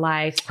losing her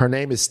life. Her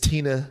name is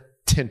Tina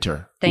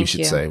Tintor. We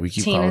should say. We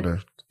keep calling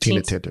her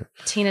Tina Tintor.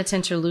 Tina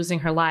Tintor losing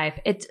her life.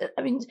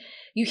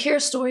 You hear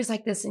stories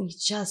like this and you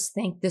just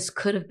think this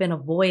could have been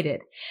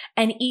avoided.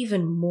 And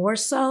even more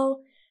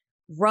so,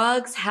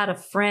 Ruggs had a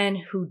friend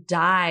who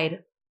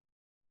died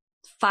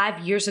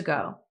 5 years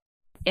ago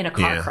in a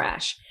car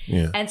crash.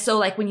 Yeah. And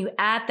so when you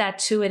add that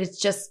to it, it's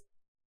just,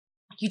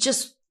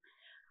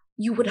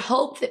 you would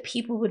hope that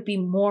people would be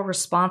more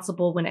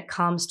responsible when it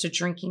comes to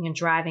drinking and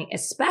driving,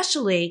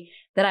 especially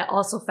that I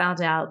also found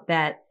out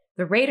that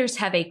the Raiders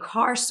have a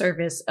car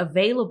service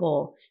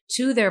available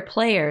to their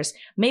players,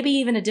 maybe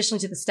even additionally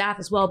to the staff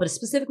as well, but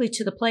specifically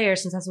to the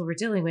players, since that's what we're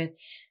dealing with,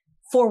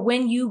 for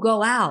when you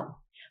go out.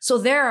 So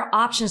there are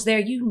options there.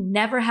 You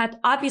never had,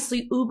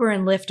 obviously Uber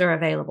and Lyft are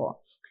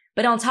available,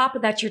 but on top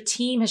of that, your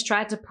team has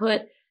tried to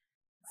put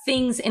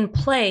things in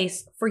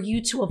place for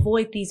you to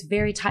avoid these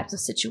very types of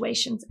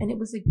situations, and it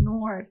was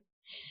ignored.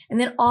 And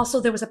then also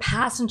there was a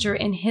passenger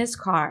in his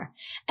car,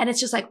 and it's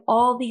just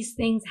all these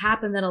things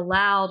happened that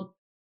allowed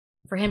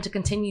for him to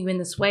continue in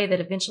this way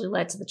that eventually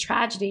led to the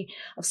tragedy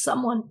of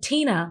someone,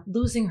 Tina,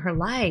 losing her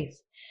life.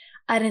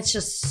 And it's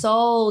just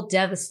so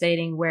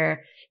devastating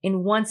where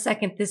in 1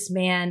 second, this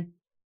man,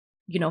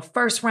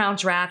 first round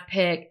draft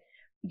pick,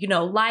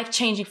 life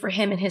changing for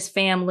him and his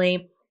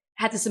family,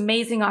 had this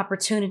amazing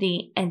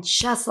opportunity. And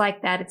just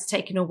like that, it's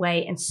taken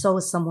away. And so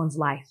is someone's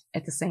life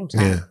at the same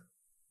time.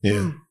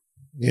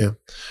 Yeah.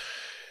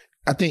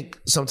 I think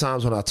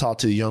sometimes when I talk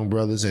to the young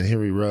brothers, and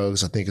Henry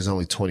Ruggs, I think is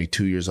only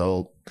 22 years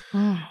old.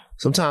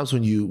 Sometimes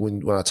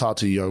when I talk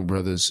to young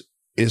brothers,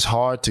 it's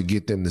hard to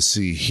get them to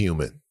see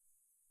human.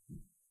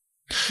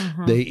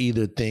 Mm-hmm. They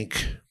either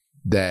think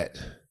that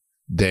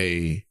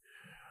they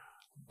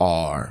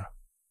are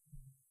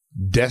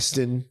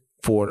destined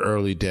for an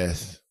early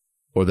death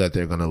or that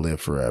they're going to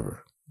live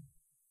forever.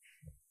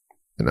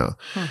 You know,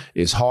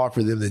 it's hard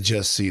for them to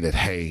just see that,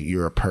 hey,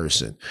 you're a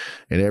person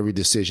and every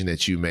decision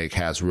that you make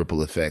has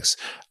ripple effects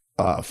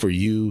for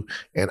you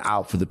and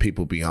out for the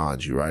people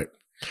beyond you, right?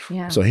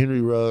 Yeah. So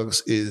Henry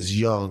Ruggs is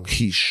young.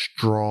 He's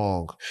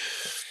strong.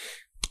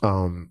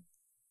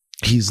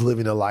 He's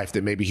living a life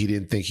that maybe he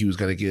didn't think he was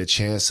going to get a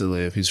chance to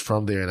live. He's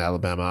from there in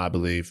Alabama, I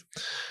believe.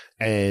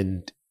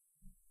 And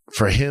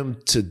for him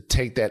to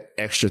take that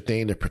extra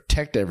thing to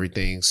protect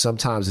everything,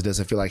 sometimes it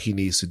doesn't feel like he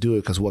needs to do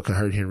it because what could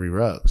hurt Henry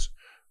Ruggs,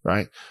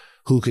 right?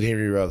 Who could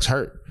Henry Ruggs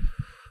hurt?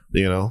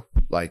 You know,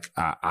 like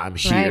I'm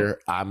here. Right.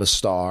 I'm a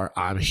star.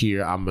 I'm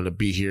here. I'm going to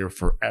be here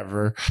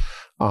forever.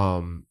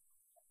 Or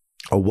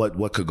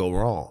what could go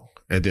wrong?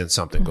 And then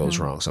something goes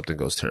wrong. Something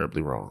goes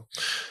terribly wrong.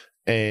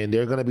 And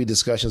there are going to be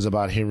discussions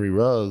about Henry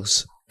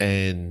Ruggs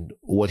and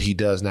what he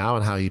does now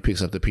and how he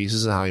picks up the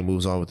pieces and how he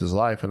moves on with his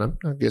life. And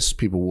I guess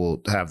people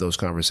will have those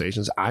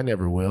conversations. I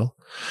never will.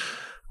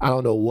 I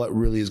don't know what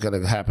really is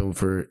going to happen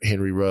for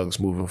Henry Ruggs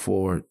moving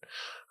forward.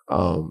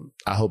 I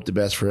hope the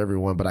best for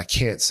everyone, but I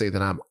can't say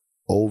that I'm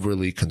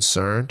overly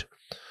concerned.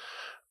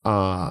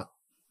 I'm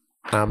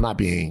not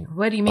being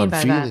What do you mean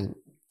unfeeling. by that?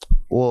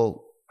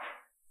 Well,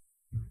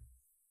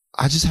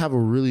 I just have a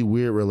really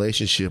weird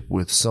relationship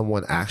with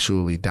someone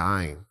actually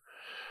dying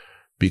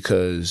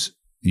because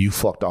you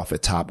fucked off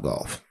at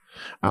Topgolf.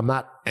 I'm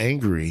not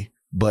angry,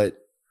 but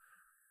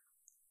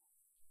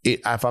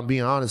if I'm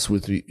being honest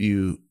with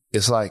you,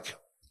 it's like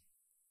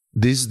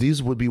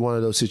these would be one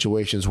of those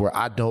situations where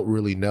I don't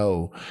really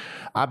know.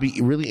 I'd be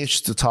really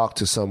interested to talk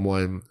to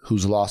someone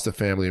who's lost a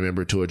family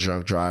member to a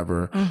drunk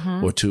driver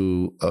or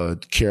to a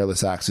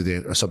careless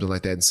accident or something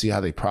like that and see how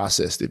they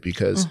processed it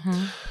because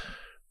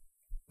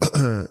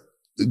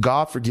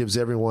God forgives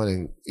everyone,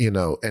 and you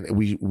know, and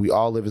we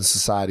all live in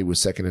society with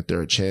second and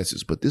third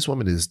chances. But this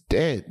woman is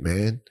dead,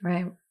 man,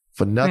 right?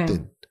 For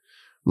nothing,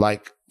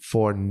 like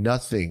for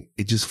nothing.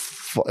 It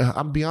just,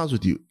 I'm be honest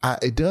with you,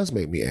 it does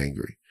make me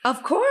angry.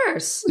 Of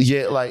course,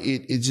 yeah. Like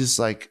it's just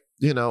like,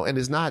 you know, and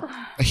it's not.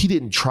 He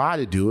didn't try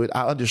to do it.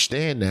 I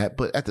understand that,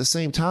 but at the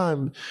same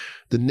time,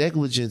 the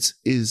negligence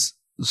is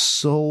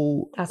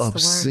so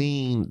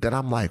obscene that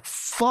I'm like,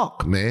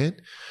 fuck, man.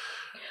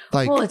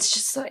 Like, well, it's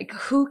just like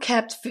who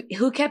kept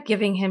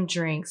giving him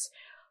drinks?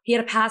 He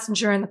had a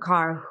passenger in the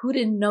car who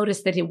didn't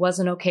notice that it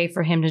wasn't okay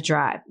for him to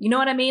drive. You know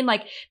what I mean?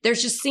 Like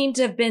there's just seemed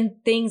to have been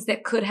things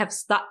that could have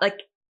stopped, like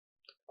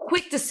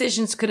quick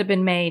decisions could have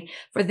been made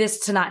for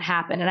this to not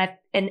happen.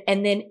 And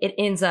then it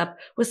ends up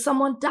with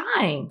someone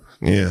dying.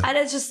 Yeah. And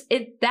it's just,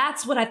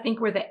 that's what I think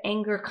where the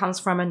anger comes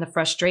from and the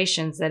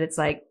frustrations, that it's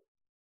like,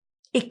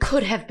 it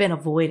could have been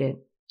avoided.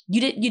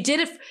 You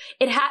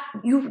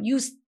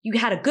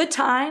had a good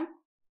time.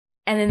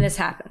 And then this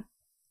happened.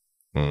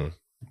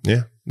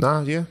 Yeah.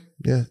 Nah, yeah.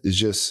 It's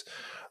just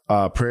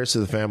prayers to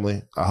the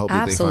family. I hope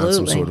that they find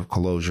some sort of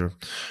closure.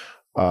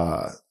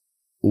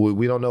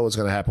 We don't know what's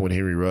going to happen with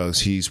Henry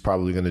Ruggs. He's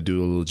probably going to do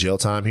a little jail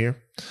time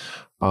here.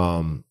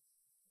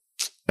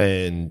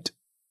 And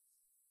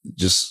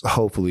just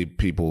hopefully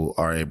people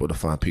are able to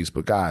find peace.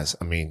 But guys,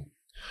 I mean,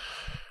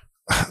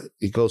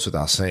 it goes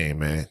without saying,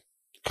 man.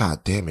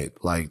 God damn it.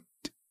 Like,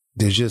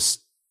 there's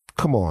just,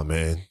 come on,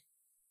 man.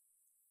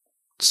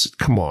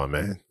 Come on,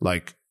 man.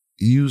 Like,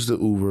 use the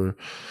Uber.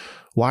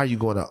 Why are you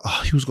going to,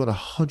 he was going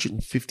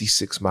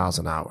 156 miles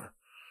an hour.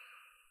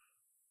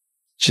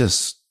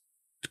 Just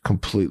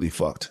completely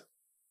fucked.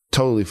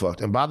 Totally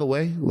fucked. And by the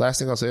way, last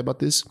thing I'll say about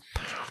this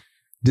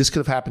could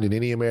have happened in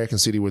any American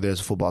city where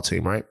there's a football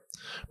team, right?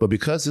 But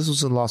because this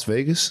was in Las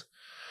Vegas,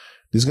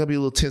 this is going to be a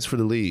little tense for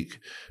the league,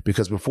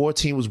 because before a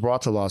team was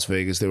brought to Las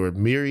Vegas, there were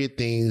myriad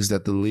things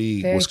that the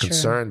league was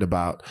concerned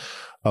about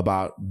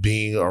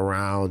being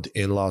around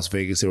in Las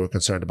Vegas. They were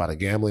concerned about a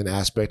gambling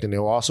aspect, and they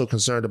were also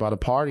concerned about a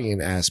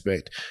partying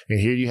aspect.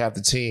 And here you have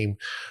the team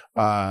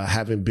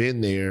having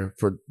been there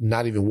for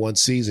not even one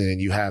season,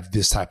 and you have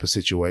this type of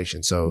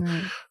situation. So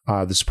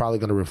this is probably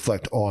going to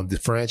reflect on the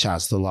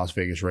franchise, the Las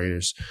Vegas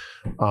Raiders,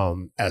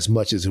 as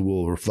much as it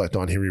will reflect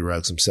on Henry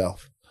Ruggs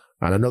himself.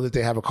 And I know that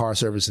they have a car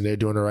service and they're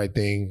doing the right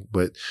thing,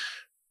 but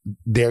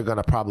they're going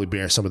to probably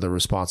bear some of the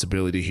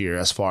responsibility here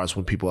as far as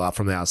when people out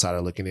from the outside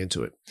are looking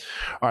into it.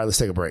 All right, let's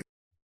take a break.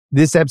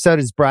 This episode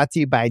is brought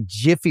to you by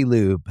Jiffy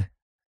Lube.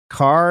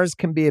 Cars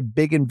can be a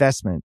big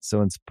investment,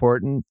 so it's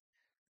important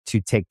to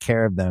take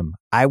care of them.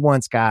 I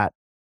once got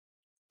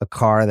a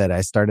car that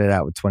I started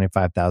out with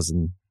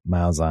 25,000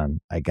 miles on.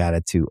 I got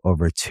it to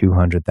over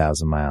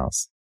 200,000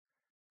 miles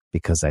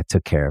because I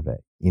took care of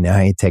it. You know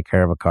how you take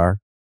care of a car?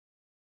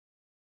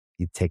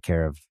 You take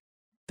care of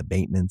the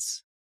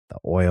maintenance, the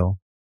oil,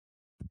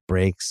 the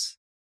brakes,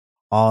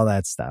 all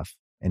that stuff.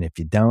 And if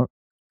you don't,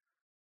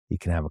 you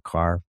can have a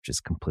car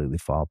just completely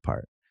fall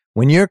apart.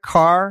 When your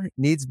car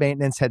needs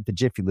maintenance, head to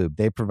Jiffy Lube.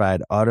 They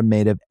provide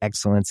automotive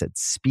excellence at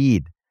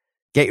speed.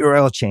 Get your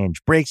oil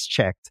change, brakes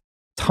checked,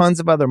 tons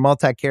of other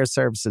multi-care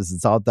services.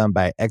 It's all done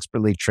by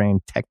expertly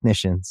trained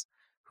technicians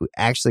who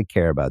actually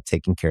care about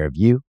taking care of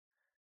you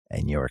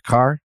and your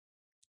car.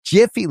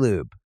 Jiffy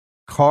Lube,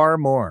 car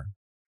more.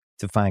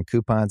 To find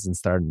coupons and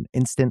start an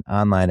instant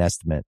online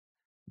estimate,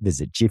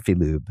 visit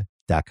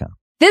jiffylube.com.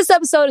 This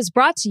episode is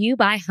brought to you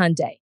by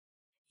Hyundai.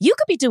 You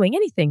could be doing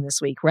anything this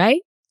week,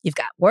 right? You've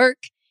got work,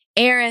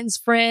 errands,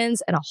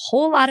 friends, and a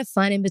whole lot of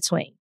fun in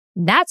between.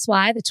 That's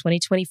why the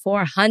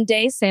 2024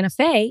 Hyundai Santa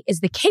Fe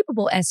is the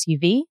capable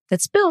SUV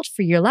that's built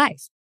for your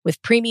life.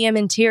 With premium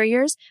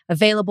interiors,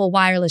 available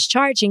wireless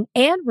charging,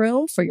 and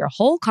room for your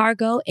whole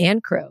cargo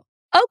and crew.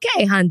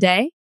 Okay,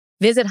 Hyundai.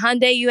 Visit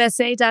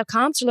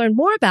HyundaiUSA.com to learn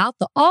more about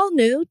the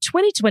all-new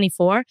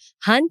 2024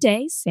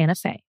 Hyundai Santa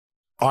Fe.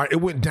 All right, it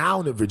went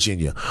down in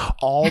Virginia,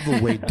 all the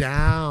way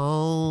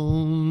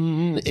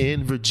down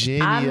in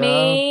Virginia. I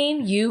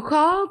mean, you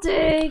called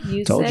it.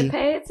 You Told said you.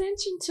 pay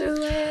attention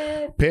to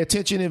it. Pay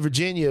attention in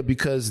Virginia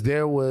because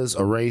there was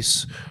a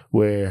race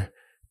where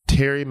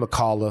Terry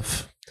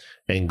McAuliffe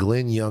and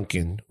Glenn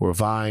Youngkin were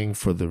vying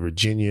for the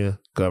Virginia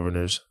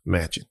governor's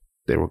mansion.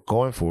 They were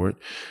going for it.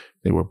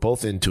 They were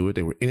both into it.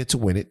 They were in it to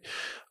win it.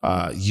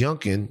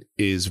 Youngkin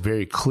is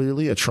very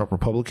clearly a Trump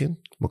Republican.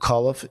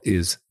 McAuliffe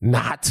is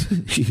not.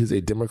 He is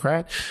a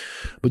Democrat.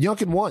 But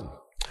Youngkin won.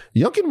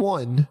 Youngkin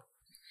won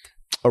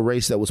a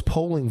race that was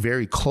polling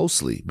very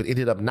closely, but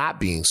ended up not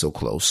being so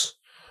close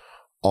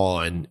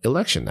on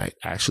election night.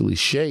 Actually,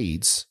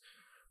 shades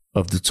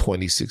of the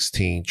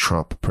 2016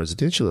 Trump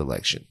presidential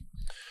election.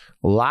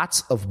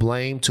 Lots of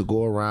blame to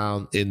go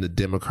around in the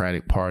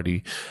Democratic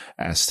Party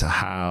as to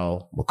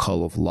how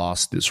McAuliffe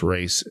lost this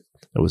race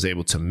and was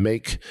able to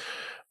make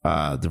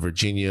the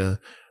Virginia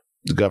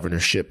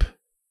governorship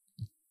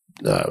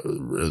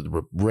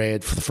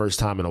red for the first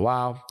time in a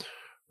while.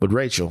 But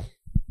Rachel,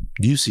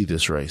 you see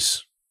this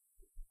race.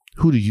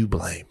 Who do you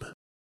blame?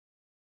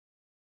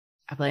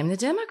 I blame the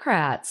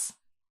Democrats.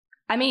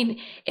 I mean,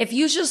 if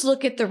you just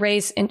look at the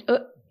race, and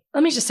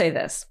let me just say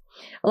this.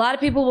 A lot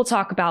of people will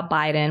talk about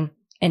Biden.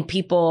 And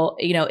people,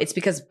 it's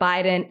because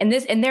Biden,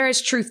 and there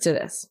is truth to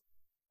this,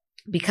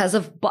 because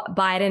of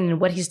Biden and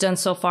what he's done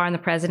so far in the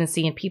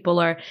presidency, and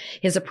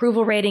his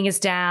approval rating is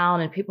down,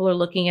 and people are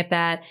looking at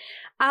that.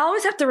 I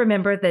always have to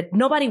remember that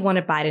nobody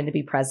wanted Biden to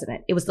be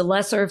president. It was the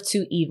lesser of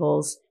two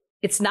evils.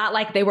 It's not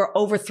like they were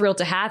over thrilled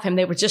to have him.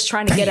 They were just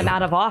trying to get him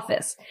out of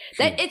office.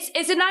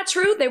 Is it not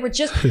true? They were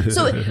just,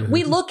 so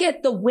we look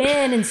at the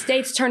win and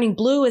states turning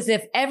blue as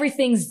if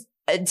everything's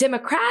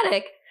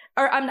Democratic,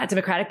 or I'm not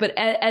Democratic, but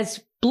as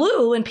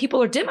blue, and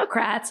people are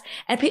Democrats,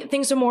 and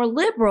things are more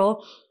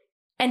liberal,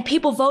 and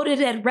people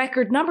voted at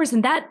record numbers,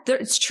 and that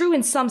it's true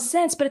in some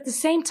sense. But at the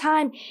same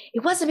time,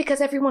 it wasn't because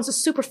everyone's a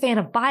super fan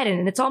of Biden,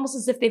 and it's almost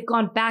as if they've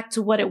gone back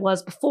to what it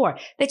was before.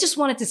 They just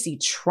wanted to see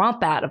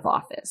Trump out of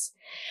office.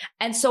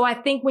 And so I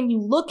think when you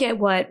look at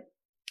what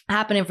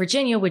happened in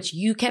Virginia, which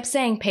you kept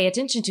saying, pay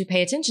attention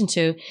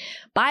to,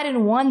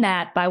 Biden won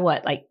that by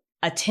what, like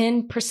a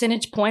 10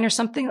 percentage point or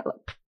something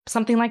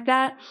like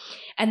that.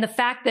 And the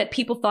fact that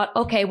people thought,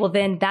 okay, well,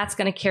 then that's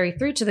going to carry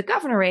through to the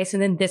governor race.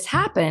 And then this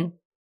happened.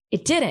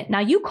 It didn't. Now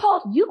you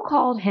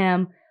called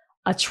him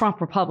a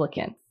Trump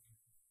Republican.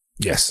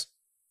 Yes.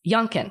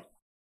 Youngkin.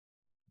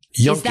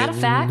 Is that a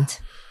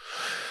fact?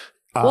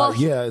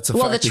 Yeah, it's a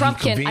fact. Well, the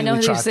Trumpkin. I know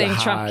you're saying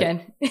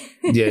Trumpkin.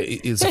 Yeah,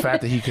 it's a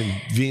fact that he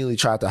conveniently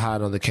tried to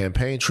hide on the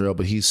campaign trail,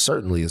 but he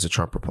certainly is a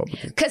Trump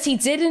Republican. Because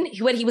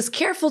what he was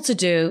careful to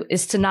do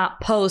is to not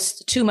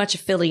post too much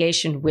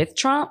affiliation with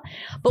Trump.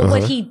 But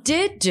what he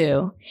did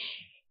do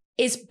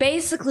is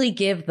basically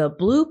give the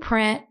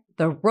blueprint,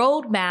 the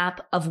roadmap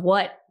of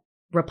what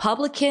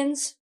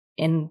Republicans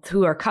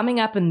who are coming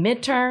up in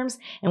midterms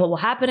and what will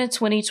happen in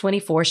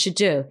 2024 should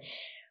do.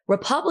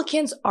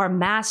 Republicans are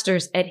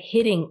masters at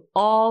hitting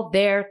all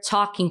their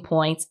talking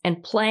points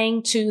and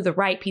playing to the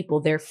right people,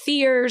 their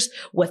fears,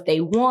 what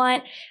they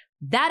want.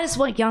 That is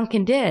what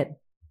Youngkin did.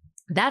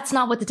 That's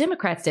not what the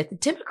Democrats did. The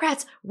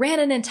Democrats ran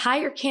an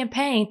entire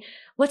campaign.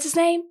 What's his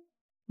name?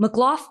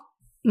 McAuliffe.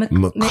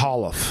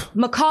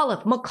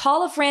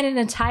 McAuliffe ran an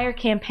entire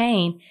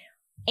campaign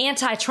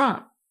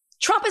anti-Trump.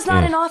 Trump is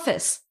not in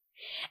office.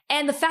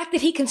 And the fact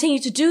that he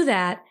continued to do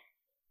that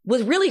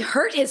would really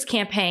hurt his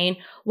campaign,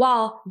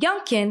 while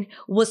Youngkin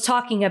was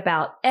talking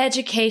about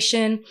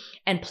education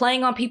and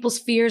playing on people's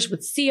fears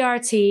with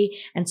CRT,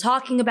 and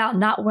talking about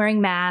not wearing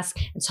masks,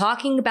 and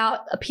talking about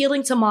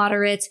appealing to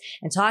moderates,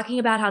 and talking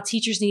about how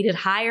teachers needed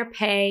higher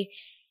pay.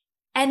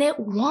 And it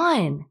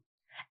won.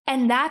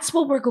 And that's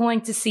what we're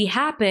going to see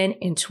happen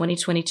in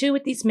 2022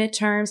 with these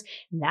midterms.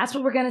 And that's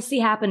what we're going to see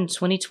happen in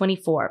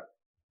 2024.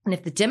 And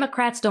if the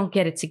Democrats don't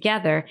get it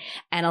together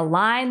and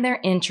align their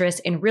interests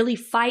and really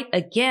fight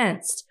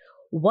against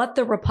what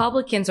the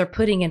Republicans are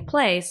putting in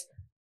place,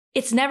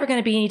 it's never going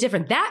to be any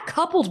different. That,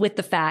 coupled with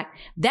the fact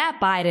that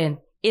Biden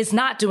is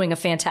not doing a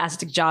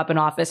fantastic job in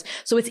office.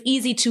 So it's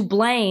easy to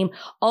blame,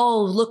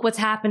 oh, look what's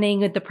happening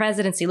with the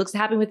presidency. Look what's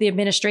happening with the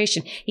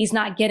administration. He's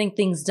not getting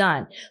things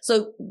done.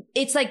 So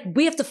it's like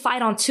we have to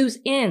fight on two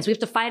ends. We have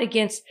to fight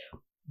against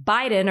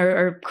Biden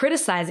or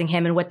criticizing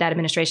him and what that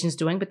administration is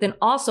doing, but then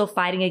also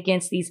fighting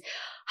against these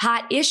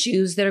hot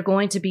issues that are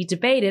going to be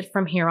debated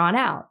from here on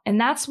out. And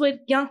that's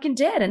what Youngkin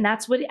did. And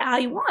that's how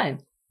he won.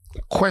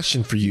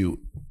 Question for you.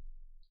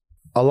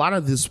 A lot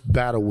of this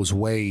battle was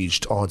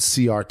waged on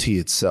CRT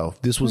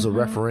itself. This was a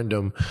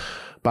referendum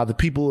by the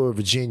people of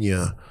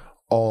Virginia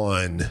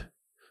on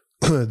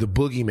the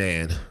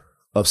boogeyman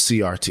of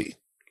CRT.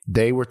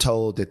 They were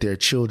told that their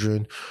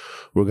children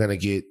were going to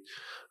get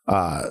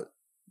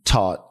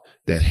taught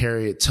that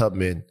Harriet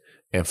Tubman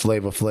and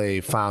Flavor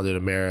Flav founded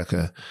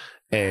America,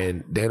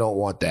 and they don't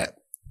want that.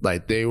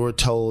 Like, they were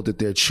told that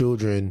their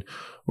children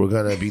were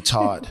going to be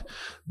taught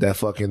that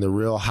fucking the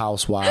Real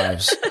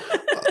Housewives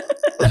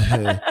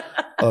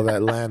of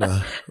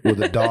Atlanta were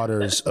the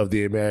daughters of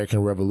the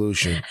American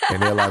Revolution.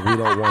 And they're like, we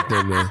don't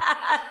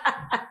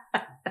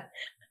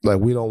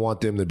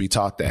want them to be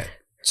taught that.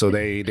 So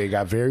they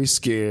got very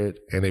scared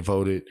and they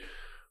voted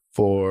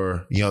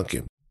for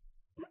Youngkin.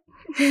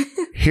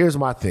 Here's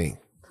my thing.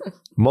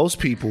 Most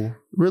people,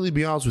 really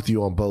be honest with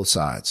you, on both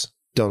sides,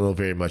 don't know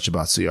very much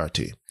about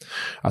CRT.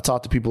 I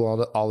talk to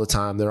people all the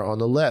time that are on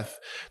the left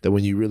that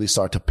when you really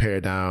start to pare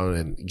down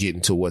and get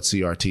into what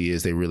CRT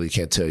is, they really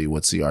can't tell you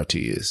what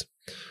CRT is.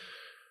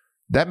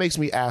 That makes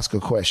me ask a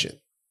question.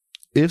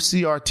 If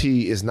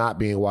CRT is not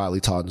being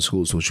widely taught in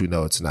schools, which we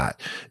know it's not,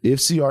 if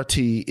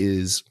CRT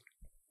is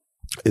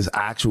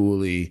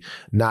actually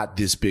not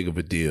this big of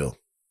a deal,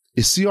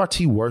 is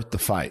CRT worth the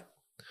fight?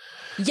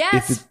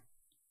 Yes.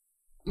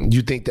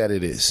 You think that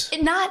it is?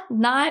 Not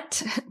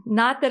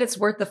that it's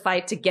worth the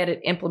fight to get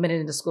it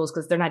implemented into schools,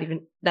 because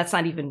that's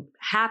not even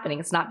happening.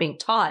 It's not being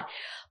taught.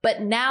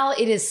 But now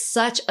it is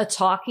such a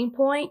talking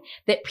point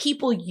that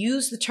people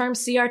use the term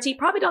CRT,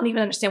 probably don't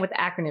even understand what the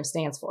acronym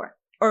stands for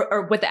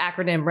or what the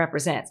acronym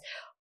represents.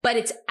 But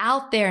it's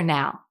out there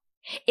now.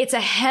 It's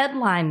a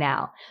headline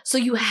now. So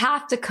you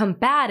have to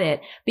combat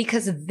it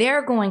because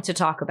they're going to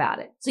talk about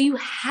it. So you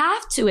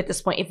have to, at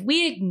this point, if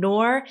we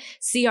ignore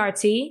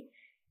CRT,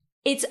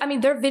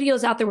 there are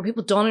videos out there where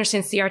people don't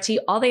understand CRT.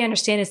 All they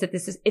understand is that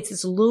it's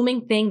this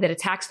looming thing that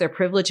attacks their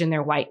privilege and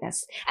their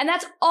whiteness. And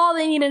that's all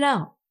they need to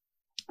know.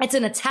 It's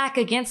an attack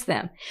against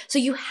them. So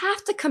you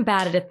have to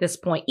combat it at this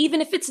point. Even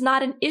if it's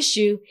not an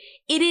issue,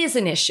 it is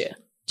an issue.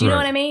 Do you know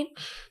what I mean?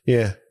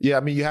 Yeah. Yeah. I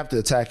mean, you have to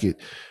attack it.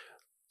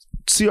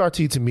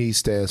 CRT to me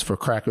stands for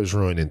crackers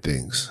ruining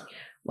things.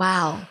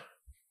 Wow.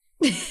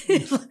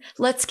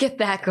 Let's get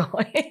that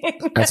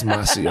going. That's my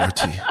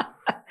CRT.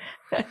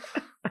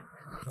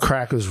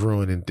 Crackers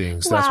ruining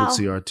things. That's what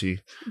CRT.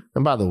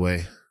 And by the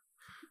way,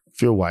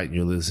 if you're white and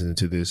you're listening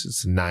to this,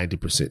 it's a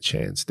 90%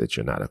 chance that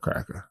you're not a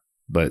cracker.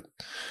 But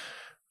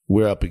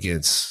we're up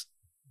against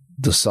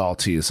the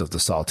saltiest of the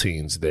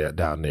saltines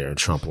down there in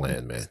Trump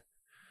land, man.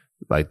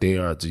 Like, they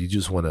are, you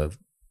just want to,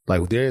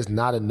 like, there's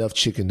not enough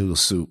chicken noodle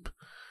soup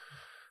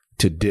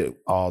to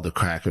dip all the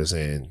crackers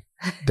in.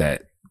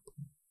 That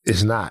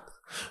it's not.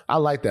 I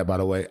like that, by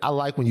the way. I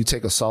like when you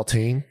take a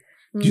saltine,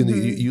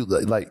 you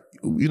like,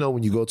 you know,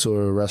 when you go to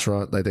a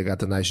restaurant, like they got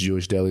the nice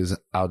Jewish delis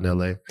out in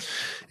LA,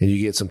 and you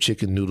get some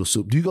chicken noodle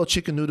soup. Do you go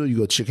chicken noodle or you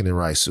go chicken and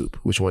rice soup?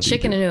 Which one do you do?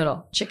 Chicken and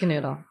noodle. Chicken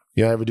noodle.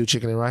 You ever do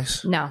chicken and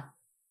rice? No.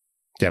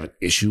 Do you have an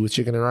issue with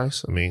chicken and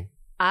rice? I mean,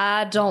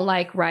 I don't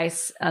like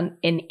rice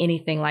in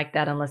anything like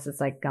that unless it's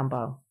like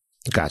gumbo.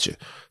 Gotcha.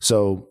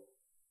 So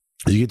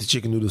you get the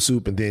chicken noodle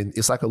soup, and then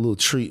it's like a little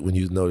treat when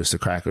you notice the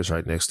crackers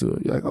right next to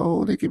it. You're like,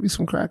 oh, they give me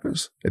some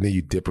crackers. And then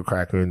you dip a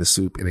cracker in the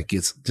soup, and it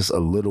gets just a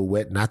little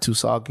wet, not too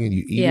soggy, and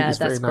you eat it. It's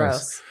that's very gross.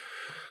 Nice.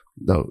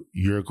 No,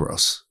 you're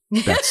gross.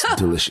 That's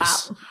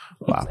delicious.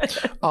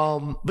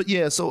 Wow. But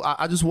yeah, so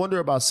I just wonder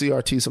about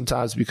CRT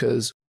sometimes,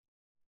 because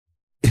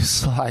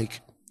it's like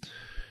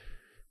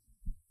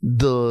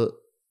the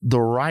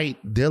right,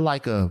 they're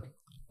like a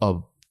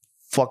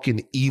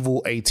fucking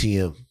evil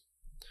ATM.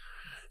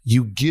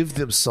 You give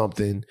them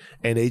something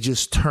and they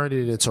just turn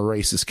it into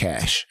racist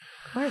cash.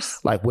 Of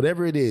course. Like,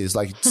 whatever it is,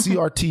 like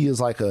CRT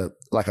is like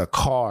a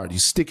card. You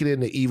stick it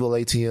in the evil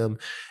ATM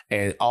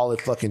and all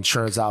it fucking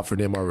churns out for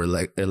them are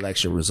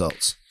election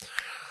results.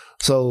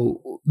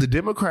 So the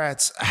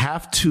Democrats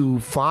have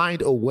to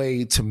find a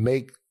way to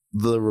make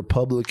the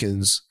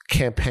Republicans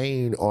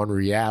campaign on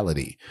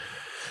reality.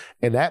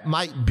 And that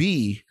might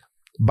be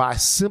by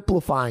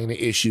simplifying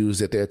the issues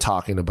that they're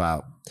talking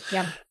about.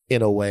 Yeah.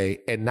 In a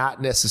way, and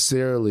not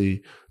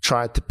necessarily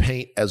trying to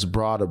paint as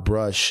broad a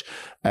brush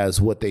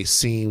as what they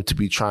seem to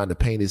be trying to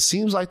paint. It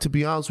seems like, to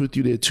be honest with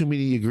you, there are too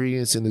many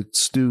ingredients in the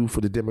stew for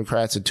the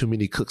Democrats and too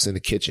many cooks in the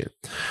kitchen.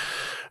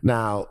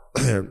 Now,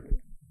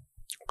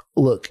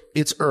 look,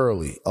 it's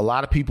early. A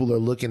lot of people are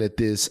looking at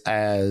this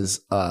as,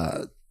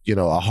 a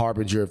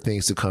harbinger of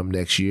things to come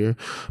next year.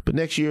 But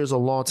next year is a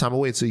long time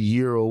away. It's a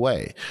year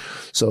away.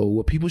 So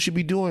what people should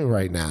be doing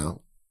right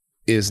now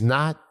is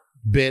not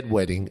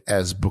bedwetting,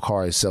 as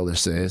Bakari Seller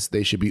says.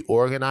 They should be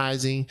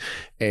organizing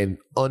and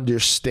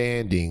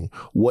understanding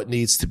what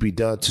needs to be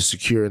done to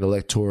secure an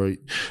electoral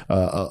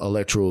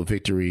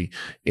victory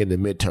in the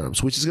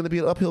midterms, which is going to be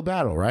an uphill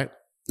battle, right?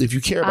 If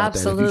you care about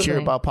that, if you care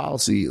about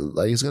policy,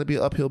 like, it's going to be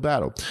an uphill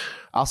battle.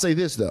 I'll say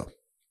this, though.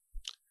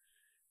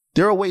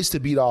 there are ways to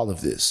beat all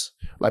of this.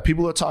 Like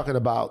people are talking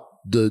about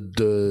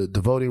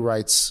the voting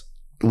rights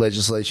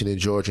legislation in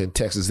Georgia and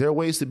Texas. There are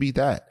ways to beat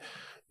that.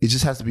 It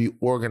just has to be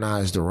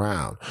organized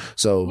around.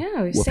 So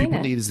what people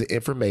need is the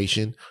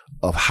information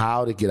of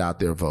how to get out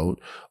their vote,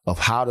 of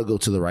how to go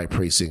to the right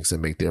precincts and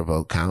make their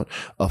vote count,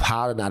 of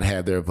how to not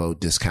have their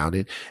vote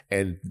discounted.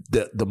 And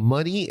the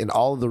money and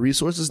all of the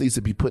resources needs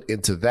to be put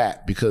into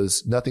that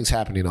because nothing's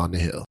happening on the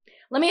Hill.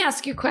 Let me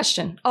ask you a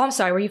question. Oh, I'm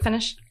sorry. Were you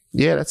finished?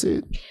 Yeah, that's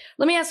it.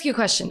 Let me ask you a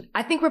question.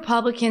 I think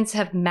Republicans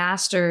have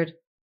mastered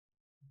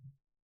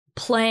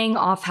playing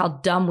off how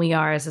dumb we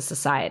are as a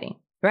society,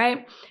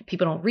 right?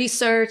 People don't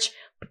research.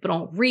 People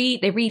don't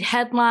read. They read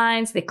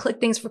headlines. They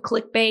click things for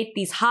clickbait,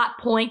 these hot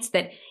points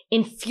that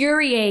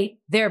infuriate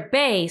their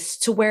base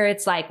to where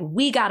it's like,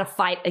 we got to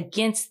fight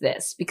against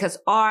this because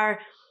our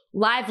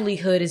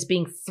livelihood is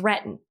being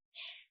threatened.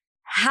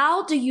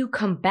 How do you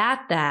combat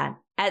that?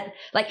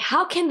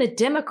 How can the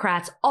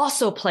Democrats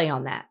also play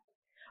on that?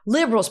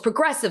 Liberals,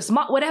 progressives,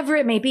 whatever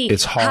it may be.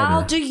 It's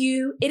harder.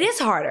 It is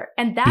harder.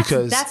 And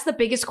that's the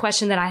biggest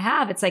question that I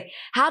have. It's like,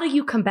 how do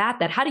you combat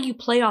that? How do you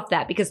play off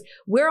that? Because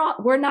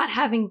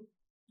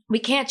we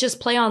can't just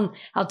play on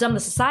how dumb the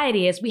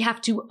society is. We have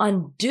to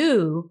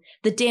undo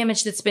the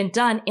damage that's been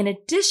done in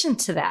addition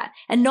to that.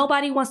 And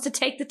nobody wants to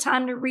take the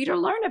time to read or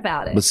learn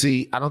about it. But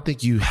see, I don't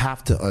think you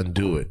have to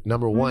undo it.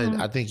 Number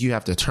one, I think you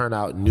have to turn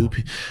out new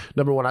people.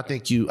 Number one, I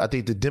think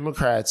the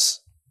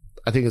Democrats,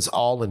 I think it's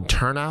all in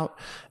turnout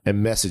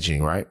and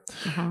messaging, right?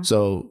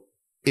 So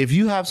if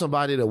you have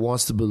somebody that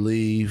wants to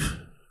believe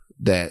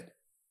that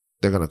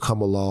they're going to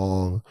come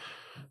along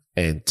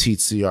and teach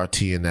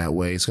CRT in that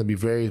way, it's going to be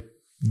very,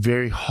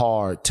 very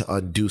hard to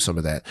undo some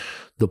of that.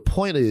 The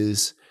point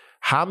is,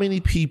 how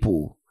many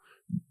people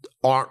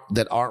aren't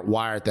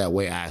wired that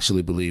way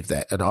actually believe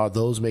that? And are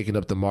those making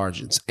up the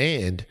margins?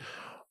 And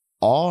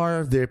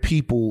are there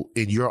people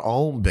in your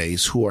own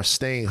base who are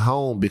staying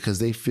home because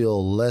they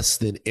feel less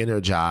than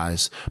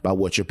energized by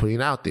what you're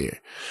putting out there?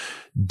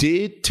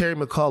 Did Terry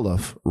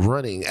McAuliffe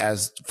running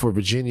for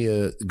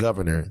Virginia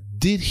governor,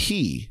 did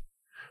he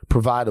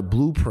provide a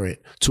blueprint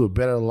to a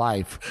better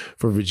life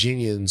for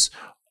Virginians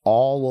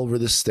all over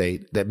the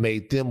state that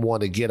made them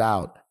want to get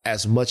out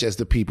as much as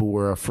the people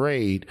were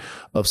afraid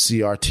of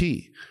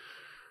CRT?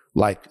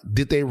 Like,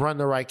 did they run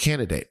the right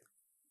candidate?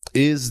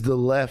 Is the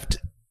left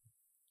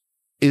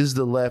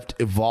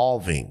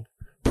evolving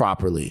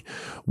properly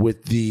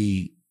with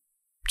the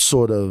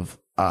sort of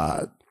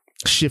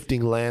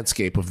shifting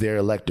landscape of their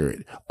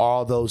electorate?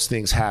 Are those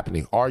things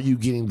happening? Are you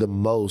getting the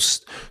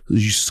most? Are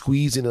you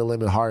squeezing the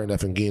lemon hard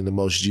enough and getting the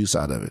most juice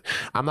out of it?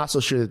 I'm not so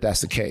sure that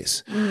that's the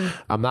case.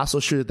 I'm not so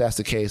sure that that's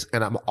the case.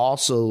 And I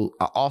also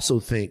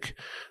think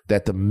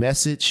that the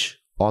message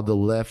on the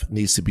left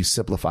needs to be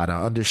simplified.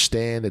 I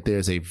understand that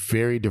there's a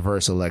very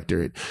diverse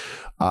electorate,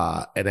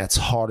 and that's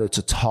harder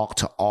to talk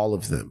to all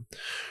of them.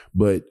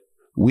 But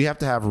we have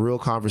to have real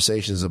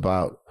conversations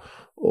about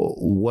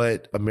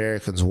what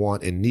Americans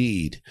want and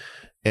need.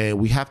 And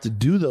we have to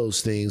do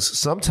those things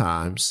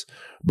sometimes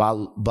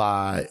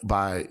by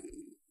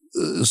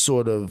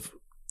sort of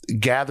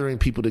gathering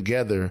people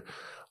together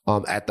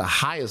at the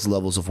highest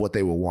levels of what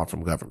they will want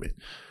from government.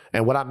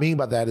 And what I mean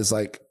by that is,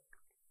 like,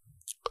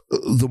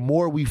 the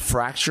more we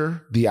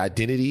fracture the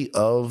identity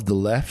of the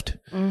left,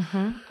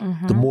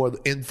 the more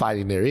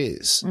infighting there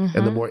is.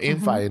 And the more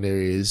infighting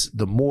there is,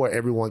 the more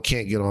everyone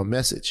can't get on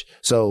message.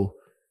 So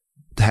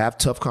have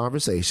tough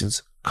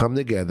conversations, come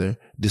together,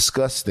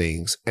 discuss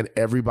things, and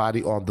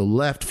everybody on the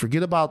left,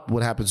 forget about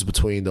what happens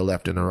between the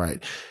left and the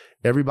right.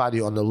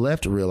 Everybody on the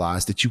left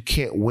realize that you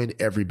can't win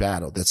every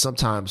battle, that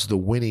sometimes the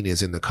winning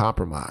is in the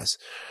compromise.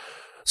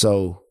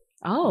 So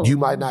you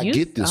might not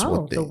get this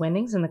one thing. The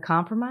winning's in the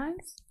compromise?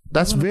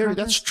 That's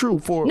true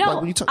for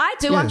when you talk. I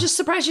do. Yeah. I'm just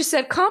surprised you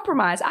said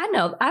compromise. I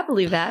know, I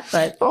believe that,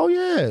 but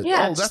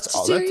that's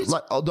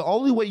like the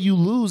only way you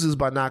lose is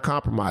by not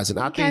compromising.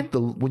 I think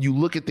when you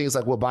look at things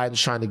like what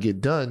Biden's trying to get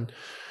done,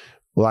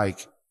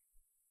 like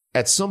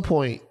at some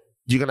point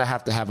you're gonna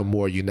have to have a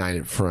more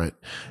united front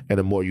and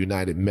a more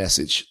united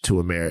message to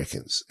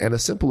Americans, and a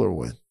simpler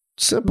one,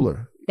 it's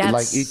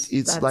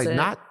like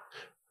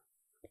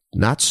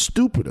not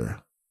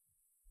stupider,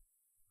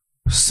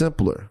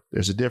 simpler.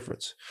 There's a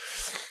difference.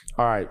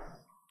 All right.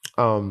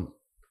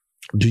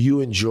 Do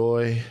you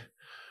enjoy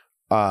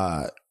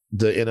the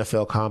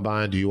NFL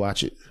Combine? Do you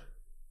watch it?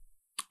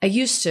 I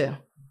used to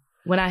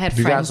when I had friends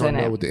in it. If you guys don't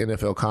know what the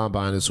NFL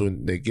Combine is,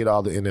 when they get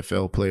all the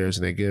NFL players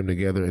and they get them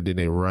together and then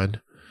they run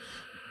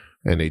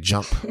and they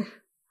jump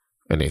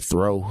and they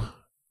throw.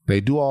 They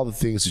do all the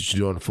things that you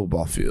do on the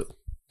football field.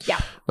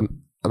 Yeah.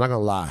 I'm not going to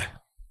lie.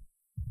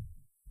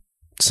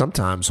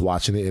 Sometimes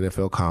watching the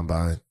NFL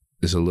Combine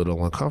is a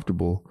little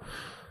uncomfortable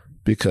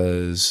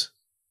because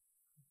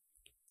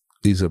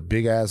these are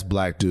big ass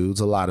black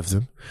dudes, a lot of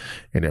them,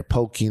 and they're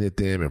poking at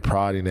them and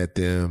prodding at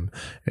them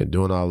and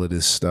doing all of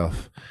this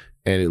stuff.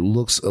 And it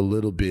looks a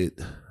little bit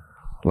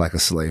like a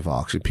slave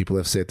auction. People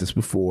have said this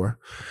before.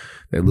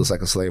 It looks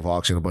like a slave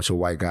auction, a bunch of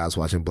white guys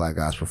watching black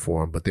guys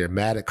perform. But they're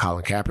mad at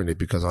Colin Kaepernick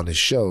because on his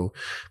show,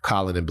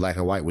 Colin in Black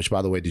and White, which,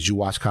 by the way, did you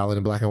watch Colin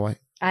in Black and White?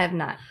 I have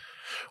not.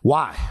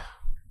 Why?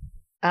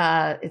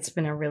 It's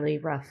been a really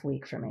rough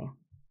week for me.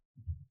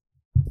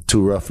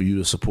 Too rough for you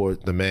to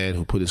support the man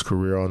who put his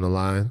career on the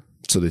line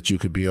so that you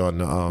could be on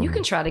the... you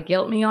can try to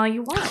guilt me all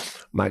you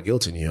want. I'm not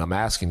guilting you. I'm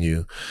asking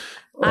you.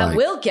 I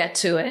will get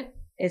to it.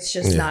 It's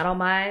just not on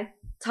my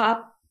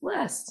top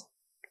list.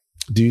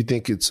 Do you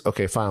think it's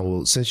okay? Fine.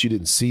 Well, since you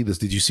didn't see this,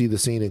 did you see the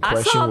scene in question?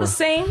 I saw the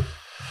scene.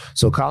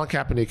 So Colin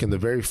Kaepernick in the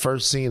very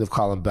first scene of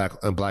Colin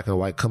in Black and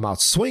White come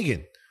out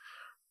swinging,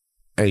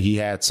 and he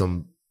had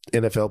some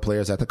NFL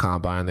players at the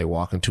combine. They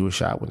walk into a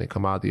shot. When they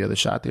come out the other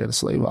shot, they're in a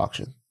slave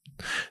auction.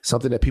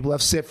 Something that people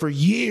have said for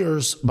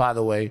years. By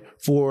the way,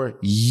 for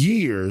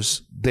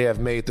years they have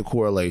made the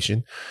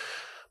correlation,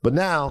 but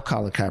now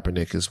Colin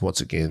Kaepernick is once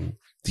again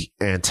the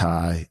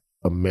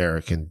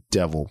anti-American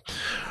devil.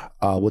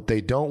 What they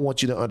don't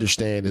want you to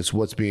understand is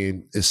what's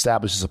being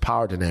established as a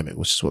power dynamic,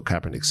 which is what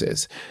Kaepernick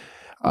says.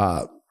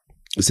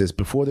 It says,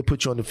 before they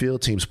put you on the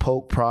field, teams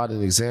poke, prod,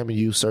 and examine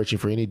you, searching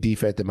for any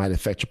defect that might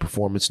affect your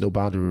performance. No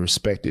boundary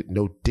respected,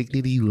 no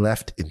dignity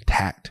left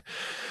intact.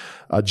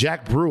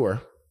 Jack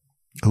Brewer,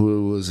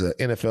 who was an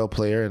NFL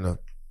player and a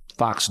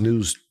Fox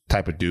News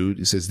type of dude,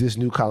 he says, this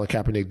new Colin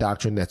Kaepernick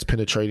doctrine that's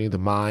penetrating the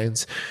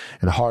minds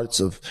and hearts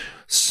of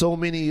so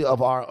many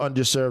of our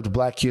underserved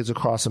black kids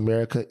across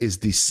America is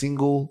the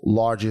single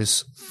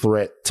largest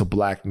threat to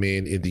black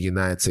men in the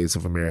United States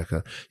of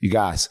America. You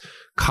guys,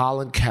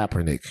 Colin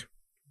Kaepernick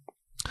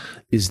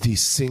is the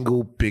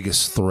single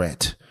biggest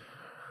threat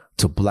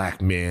to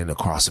black men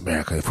across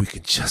America. If we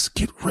can just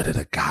get rid of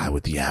the guy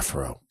with the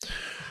afro.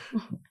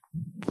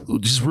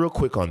 Just real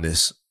quick on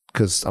this,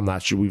 because I'm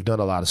not sure, we've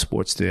done a lot of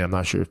sports today. I'm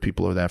not sure if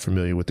people are that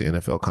familiar with the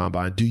NFL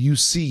Combine. Do you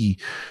see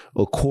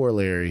a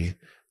corollary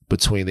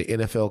between the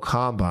NFL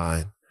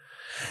Combine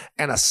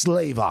and a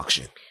slave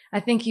auction?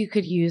 I think you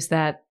could use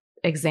that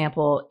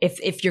example.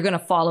 If you're going to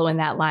follow in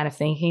that line of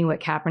thinking,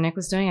 what Kaepernick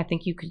was doing, I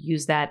think you could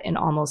use that in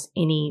almost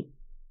any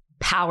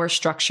power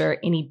structure,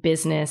 any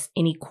business,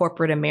 any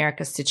corporate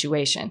America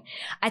situation.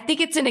 I think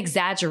it's an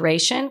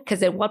exaggeration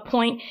because at what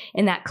point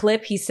in that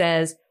clip he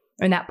says,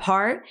 in that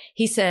part,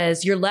 he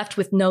says, you're left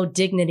with no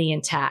dignity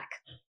intact.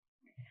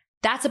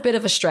 That's a bit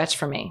of a stretch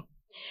for me.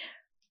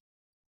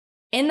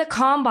 In the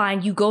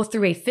combine, you go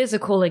through a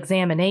physical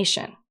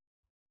examination,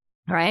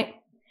 right?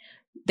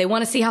 They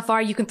want to see how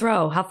far you can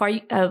throw, how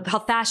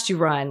fast you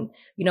run,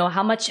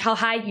 how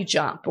high you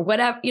jump or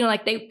whatever,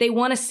 like they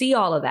want to see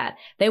all of that.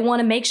 They want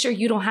to make sure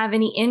you don't have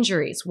any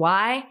injuries.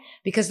 Why?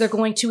 Because they're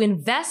going to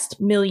invest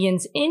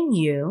millions in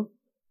you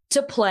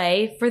to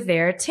play for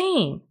their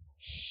team.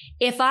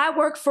 If I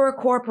work for a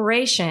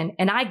corporation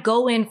and I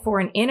go in for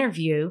an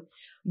interview,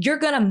 you're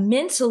going to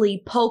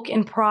mentally poke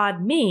and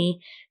prod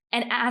me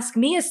and ask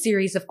me a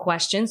series of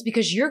questions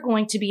because you're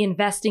going to be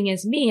investing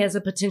as me as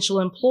a potential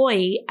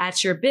employee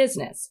at your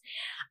business.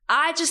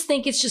 I just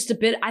think it's just a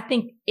bit,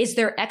 is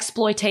there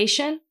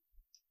exploitation?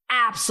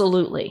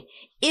 Absolutely.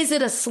 Is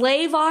it a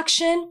slave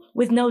auction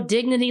with no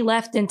dignity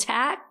left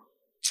intact?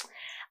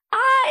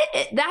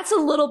 That's a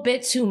little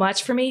bit too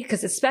much for me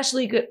because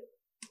especially good.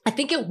 I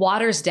think it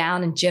waters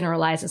down and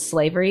generalizes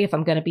slavery, if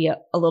I'm going to be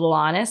a little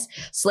honest.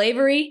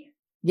 Slavery,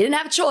 you didn't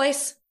have a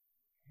choice.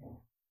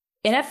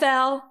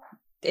 NFL,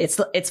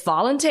 it's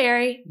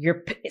voluntary.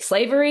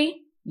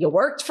 Slavery, you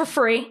worked for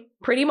free,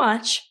 pretty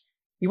much.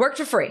 You worked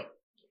for free.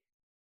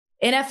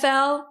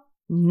 NFL,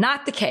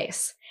 not the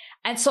case.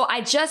 And so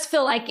I just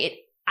feel like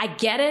I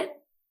get it.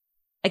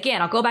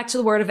 Again, I'll go back to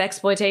the word of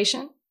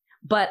exploitation.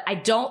 But I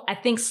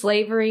think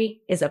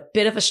slavery is a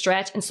bit of a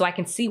stretch. And so I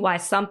can see why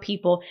some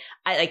people,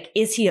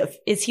 is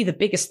he the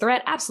biggest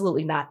threat?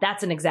 Absolutely not.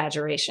 That's an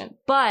exaggeration,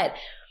 but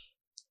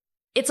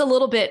it's a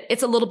little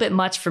bit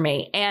much for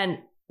me. And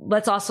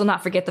let's also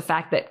not forget the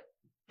fact that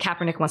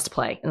Kaepernick wants to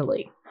play in the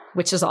league,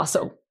 which is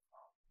also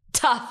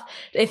tough.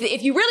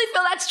 If you really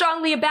feel that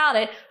strongly about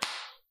it,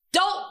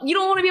 you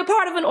don't want to be a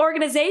part of an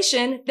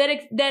organization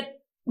that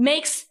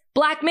makes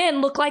Black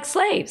men look like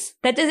slaves.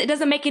 It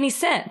doesn't make any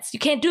sense. You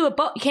can't do it.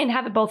 You can't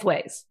have it both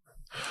ways.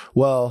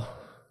 Well,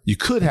 you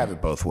could have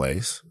it both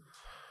ways.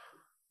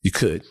 You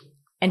could.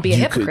 And be a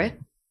hypocrite.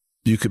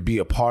 You could be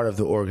a part of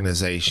the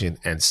organization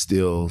and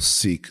still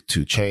seek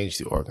to change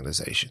the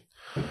organization.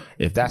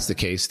 If that's the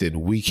case,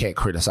 then we can't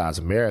criticize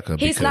America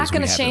because we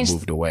haven't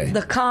moved away.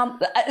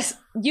 That's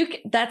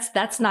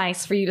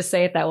nice for you to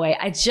say it that way.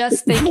 I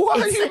just think.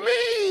 What do you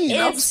mean?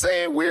 I'm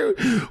saying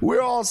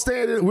we're all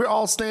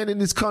standing in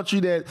this country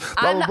that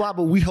blah blah blah,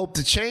 but we hope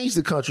to change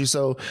the country.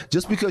 So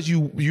just because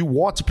you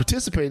want to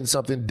participate in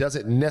something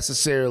doesn't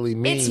necessarily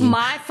mean it's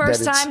my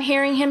first time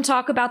hearing him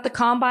talk about the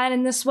combine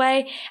in this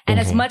way. And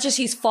as much as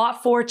he's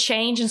fought for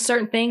change in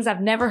certain things,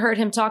 I've never heard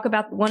him talk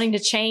about wanting to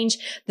change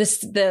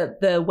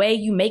the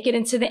way you make it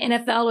into the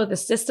NFL or the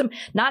system.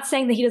 Not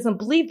saying that he doesn't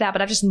believe that,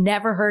 but I've just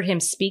never heard him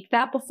speak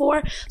that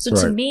before. So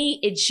to me,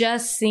 it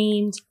just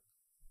seemed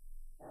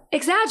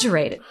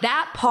exaggerated.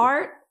 That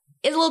part,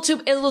 is a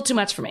little too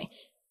much for me.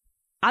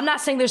 I'm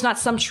not saying there's not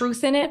some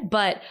truth in it,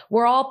 but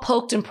we're all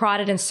poked and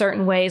prodded in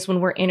certain ways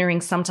when we're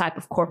entering some type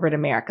of corporate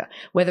America,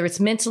 whether it's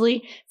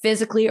mentally,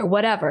 physically, or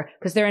whatever,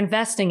 because they're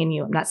investing in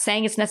you. I'm not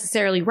saying it's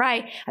necessarily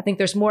right. I think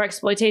there's more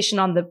exploitation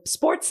on the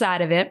sports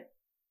side of it,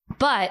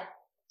 but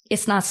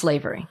it's not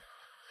slavery.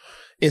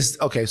 It's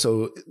okay.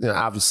 So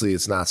obviously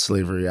it's not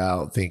slavery. I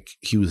don't think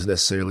he was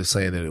necessarily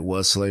saying that it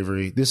was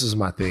slavery. This is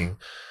my thing.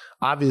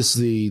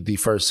 Obviously the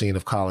first scene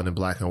of Colin in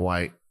black and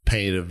white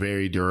painted a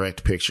very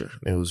direct picture.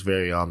 It was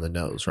very on the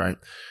nose, right?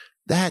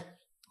 That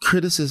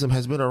criticism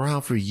has been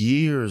around for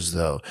years,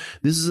 though.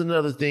 This is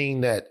another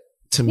thing that,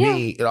 to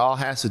me, it all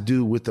has to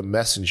do with the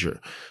messenger.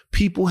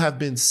 People have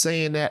been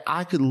saying that.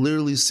 I could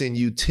literally send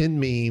you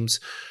 10 memes.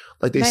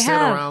 Like they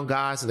stand around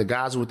guys and the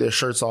guys are with their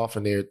shirts off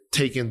and they're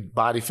taking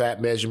body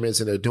fat measurements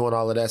and they're doing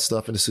all of that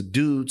stuff. And it's a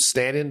dude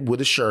standing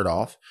with his shirt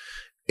off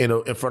in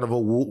front of a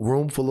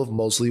room full of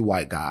mostly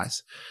white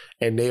guys.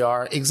 And they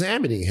are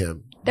examining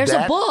him. There's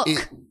a book.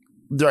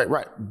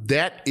 Right.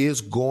 That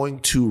is going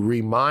to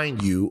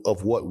remind you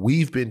of what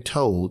we've been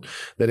told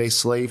that a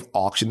slave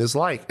auction is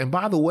like. And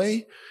by the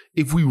way,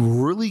 if we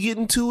really get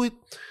into it,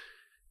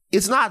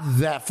 it's not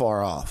that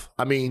far off.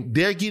 I mean,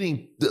 they're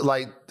getting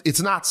like,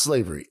 it's not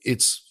slavery.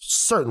 It's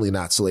certainly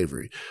not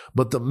slavery.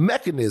 But the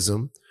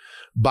mechanism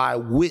by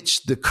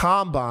which the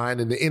combine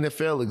and the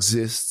NFL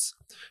exists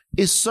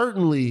is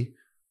certainly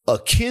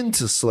akin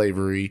to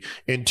slavery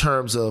in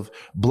terms of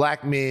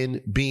black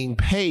men being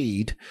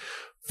paid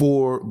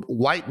for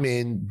white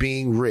men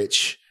being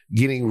rich,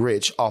 getting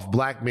rich off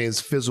black men's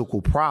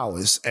physical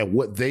prowess and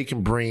what they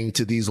can bring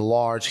to these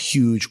large,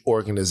 huge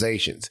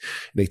organizations.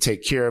 They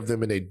take care of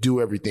them and they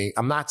do everything.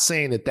 I'm not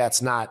saying that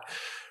that's not,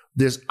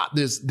 there's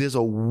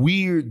a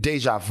weird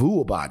deja vu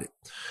about it.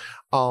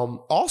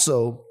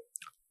 Also,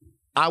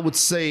 I would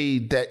say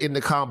that in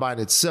the combine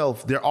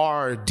itself, there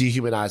are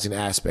dehumanizing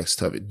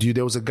aspects of it.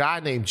 There was a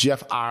guy named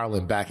Jeff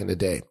Ireland back in the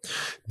day.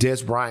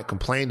 Des Bryant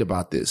complained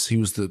about this. He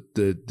was the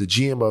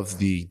GM of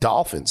the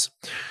Dolphins.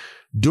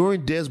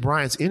 During Des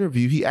Bryant's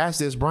interview, he asked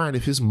Des Bryant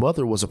if his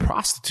mother was a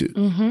prostitute.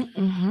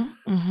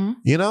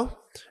 You know?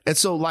 And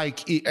so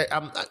like,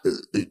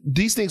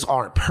 these things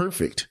aren't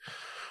perfect.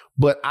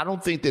 But I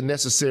don't think that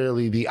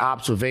necessarily the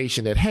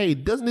observation that, hey,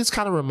 doesn't this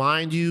kind of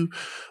remind you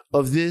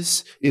of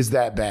this is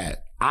that bad?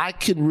 I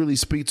couldn't really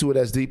speak to it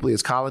as deeply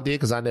as Colin did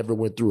because I never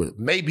went through it.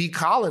 Maybe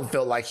Colin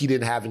felt like he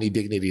didn't have any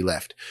dignity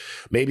left.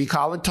 Maybe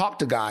Colin talked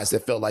to guys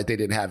that felt like they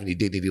didn't have any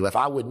dignity left.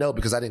 I wouldn't know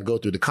because I didn't go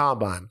through the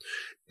combine.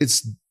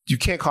 You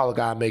can't call a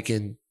guy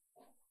making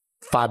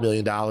 $5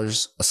 million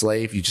a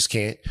slave. You just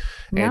can't.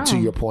 No. And to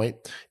your point,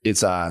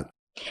 it's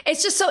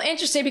just so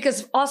interesting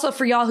because also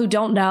for y'all who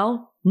don't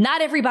know,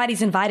 not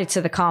everybody's invited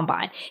to the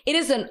combine. It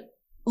isn't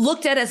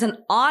looked at as an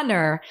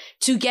honor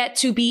to get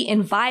to be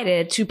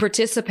invited to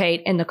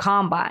participate in the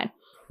combine.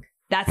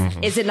 That's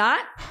is it not?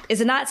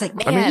 Is it not? It's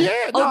like,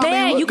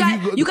 man, you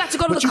got to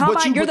go to the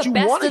combine. You're the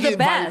best of the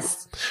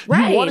best.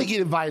 Right. You want to get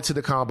invited to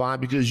the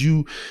combine because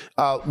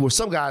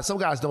some guys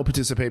don't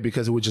participate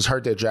because it would just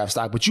hurt their draft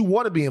stock. But you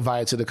want to be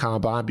invited to the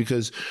combine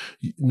because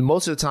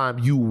most of the time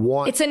you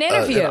want it's an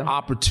interview, an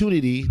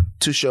opportunity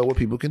to show what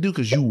people can do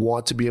because you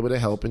want to be able to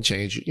help and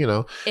change.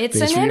 It's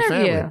an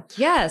interview.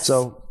 Yes.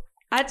 So,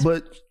 but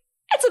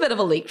it's a bit of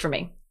a leak for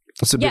me.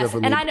 It's a bit of a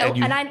leak. And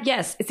I know,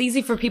 yes, it's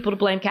easy for people to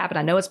blame Cap, and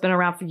I know it's been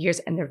around for years,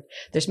 and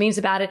there's memes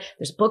about it,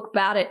 there's a book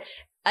about it.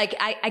 Like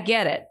I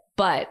get it,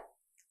 but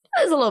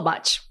it's a little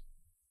much.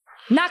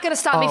 Not going to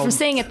stop me from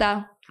seeing it, though.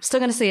 I'm still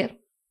going to see it.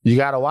 You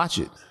got to watch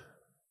it.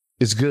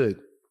 It's good.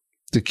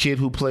 The kid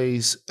who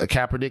plays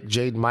Kaepernick,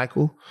 Jaden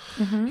Michael,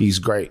 he's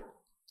great.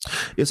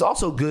 It's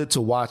also good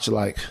to watch.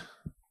 Like,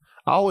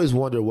 I always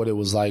wonder what it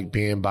was like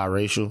being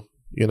biracial.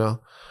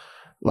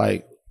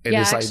 Like, and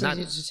yeah, it's like not.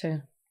 Did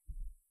too.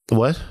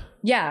 What?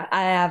 Yeah,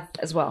 I have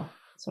as well.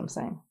 That's what I'm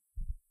saying.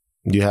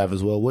 You have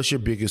as well. What's your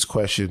biggest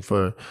question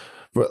for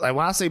like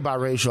when I say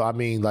biracial, I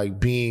mean like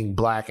being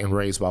black and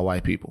raised by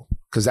white people?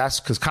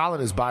 Because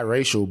Colin is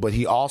biracial, but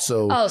he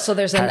also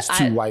has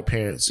two white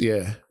parents.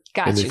 Yeah,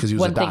 got you.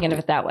 Wasn't thinking of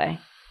it that way.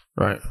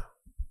 Right.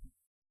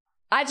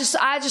 I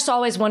just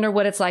always wonder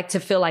what it's like to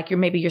feel like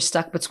you're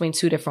stuck between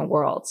two different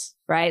worlds,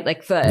 right?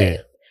 Like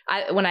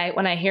when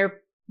I hear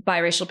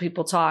biracial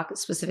people talk,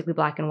 specifically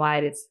black and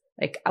white, it's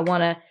like I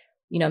want to,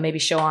 maybe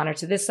show honor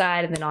to this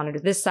side and then honor to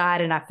this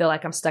side, and I feel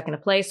like I'm stuck in a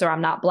place, or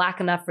I'm not black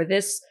enough for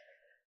this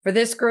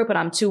group, and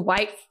I'm too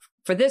white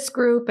for this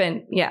group,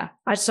 and yeah,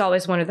 I just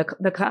always wonder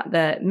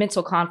the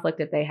mental conflict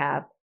that they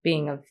have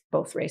being of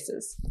both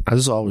races. I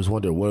just always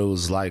wonder what it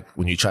was like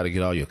when you try to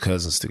get all your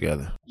cousins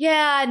together.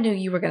 Yeah, I knew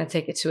you were going to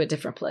take it to a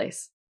different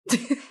place.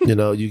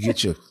 You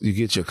get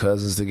your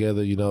cousins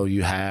together.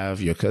 You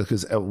have your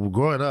cousins. Because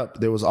growing up,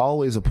 there was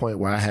always a point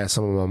where I had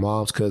some of my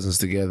mom's cousins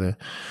together,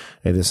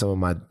 and then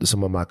some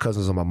of my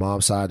cousins on my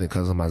mom's side and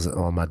cousins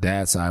on my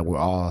dad's side were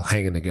all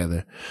hanging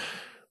together.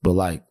 But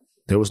like,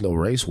 there was no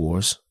race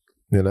wars.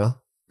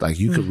 Like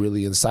you could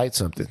really incite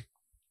something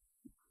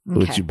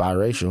with you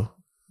biracial.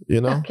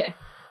 Okay.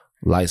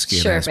 Light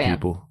skinned ass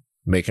people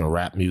making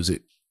rap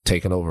music,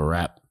 taking over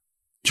rap.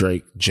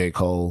 Drake, J.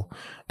 Cole.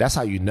 That's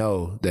how you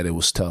know that it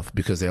was tough,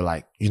 because they're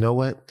like, you know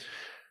what?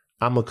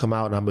 I'm going to come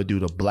out and I'm going to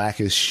do the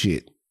blackest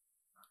shit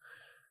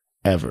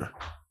ever.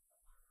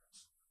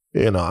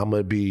 You know, I'm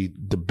going to be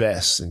the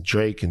best. And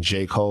Drake and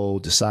J. Cole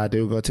decided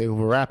they were going to take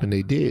over rap, and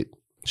they did.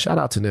 Shout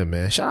out to them,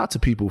 man. Shout out to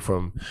people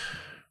from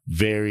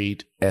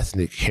varied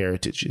ethnic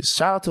heritages.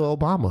 Shout out to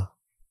Obama,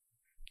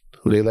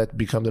 who they let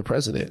become the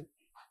president.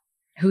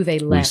 Who they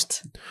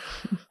let.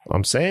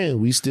 I'm saying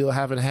we still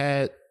haven't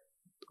had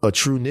a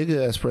true nigga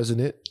as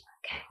president.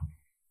 Okay.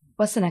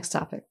 What's the next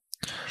topic?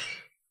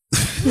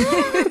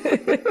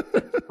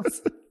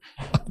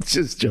 I'm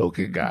just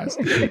joking, guys.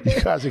 You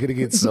guys are gonna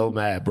get so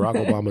mad.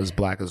 Barack Obama is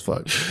black as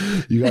fuck.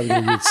 You guys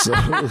are gonna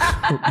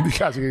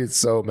get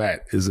so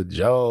mad. It's a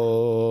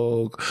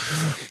joke.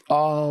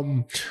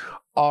 All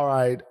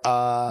right.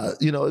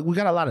 You know, we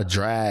got a lot of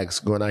drags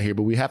going on here,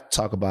 but we have to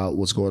talk about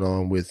what's going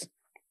on with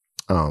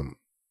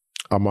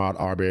Ahmaud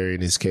Arbery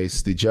in this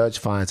case. The judge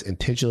finds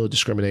intentional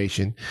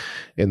discrimination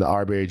in the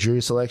Arbery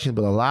jury selection,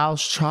 but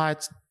allows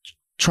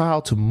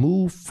trial to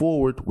move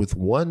forward with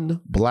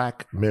one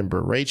black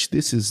member. Rach,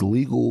 this is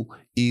legal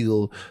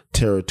eagle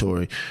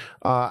territory.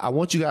 I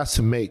want you guys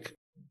to make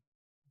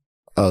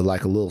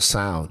like a little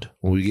sound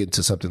when we get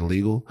into something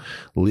legal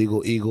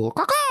eagle,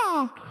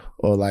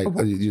 or like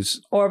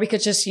just. Or we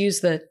could just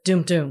use the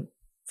doom doom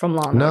from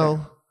Law and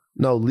Order.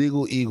 No,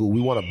 legal eagle. We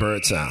want a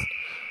bird sound.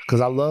 Because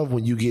I love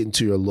when you get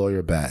into your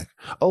lawyer bag.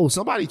 Oh,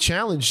 somebody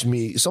challenged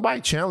me. Somebody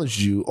challenged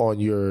you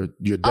on your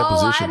deposition.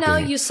 Oh, I know.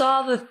 Thing. You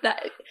saw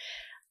that.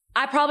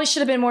 I probably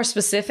should have been more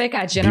specific.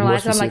 I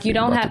generalized. I'm like, you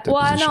don't have. Well,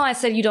 I know. I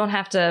said you don't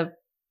have to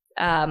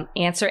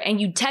answer, and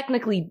you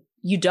technically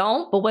you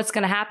don't. But what's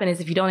going to happen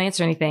is if you don't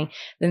answer anything,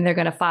 then they're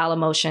going to file a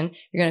motion.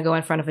 You're going to go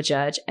in front of a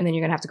judge, and then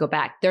you're going to have to go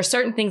back. There are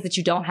certain things that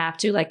you don't have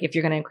to, like if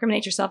you're going to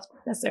incriminate yourself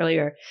necessarily,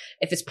 or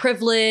if it's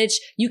privilege,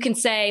 you can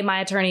say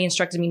my attorney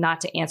instructed me not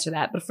to answer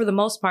that. But for the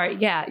most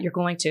part, yeah, you're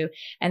going to.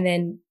 And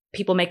then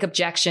people make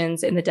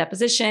objections in the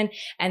deposition,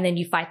 and then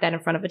you fight that in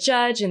front of a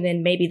judge, and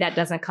then maybe that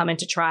doesn't come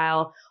into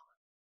trial.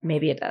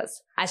 Maybe it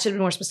does. I should be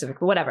more specific,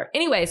 but whatever.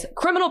 Anyways,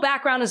 criminal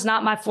background is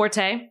not my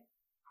forte,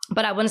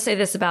 but I want to say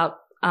this about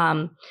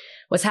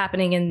what's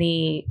happening in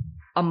the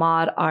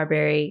Ahmaud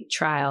Arbery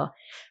trial.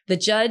 The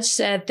judge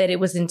said that it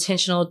was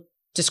intentional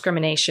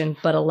discrimination,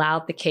 but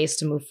allowed the case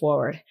to move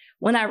forward.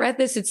 When I read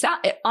this,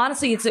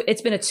 honestly,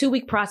 it's been a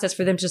 2-week process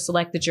for them to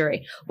select the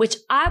jury, which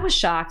I was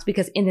shocked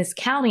because in this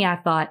county, I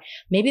thought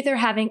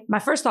my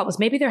first thought was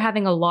maybe they're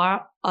having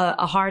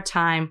a hard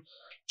time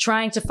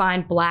trying to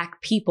find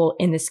black people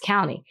in this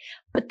county.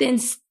 But then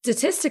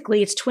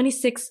statistically, it's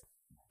 26%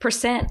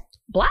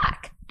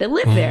 black that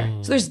live there.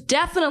 So there's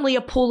definitely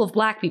a pool of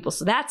black people.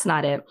 So that's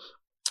not it.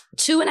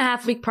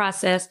 2.5-week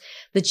process.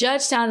 The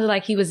judge sounded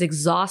like he was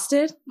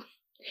exhausted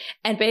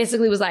and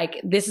basically was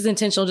like, this is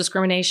intentional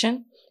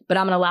discrimination, but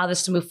I'm going to allow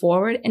this to move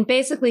forward, and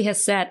basically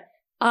has set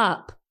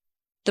up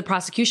the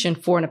prosecution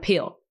for an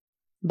appeal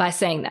by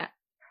saying that,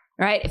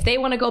 right? If they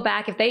want to go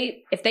back, if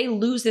they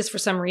lose this for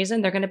some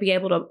reason, they're going to be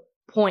able to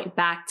point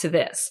back to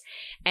this.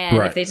 And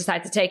right. If they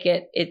decide to take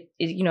it,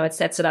 it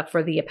sets it up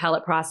for the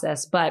appellate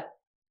process. But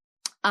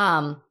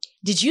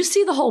did you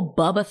see the whole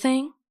Bubba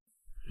thing?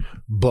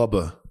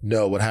 Bubba.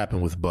 No, what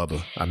happened with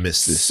Bubba? I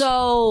missed this.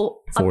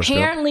 So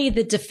apparently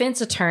the defense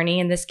attorney,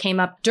 and this came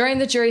up during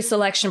the jury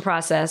selection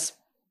process,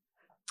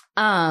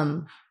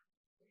 the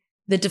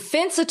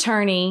defense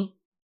attorney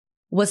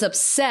was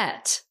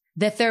upset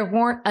that there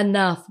weren't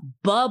enough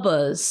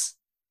Bubbas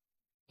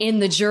in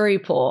the jury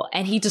pool.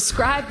 And he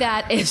described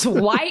that as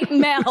white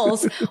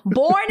males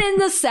born in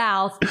the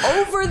South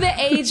over the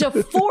age of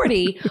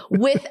 40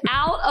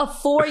 without a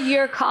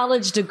 4-year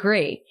college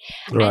degree.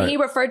 Right. And he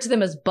referred to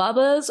them as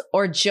Bubbas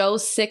or Joe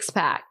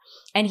Sixpack.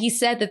 And he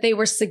said that they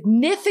were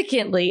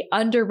significantly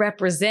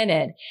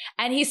underrepresented.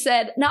 And he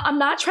said, now, I'm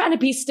not trying to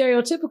be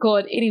stereotypical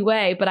in any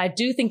way, but I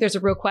do think there's a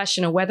real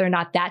question of whether or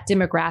not that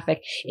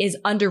demographic is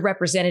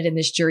underrepresented in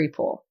this jury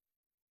pool.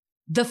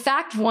 The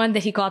fact, one,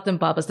 that he called them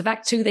Bubbas, the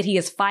fact, two, that he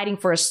is fighting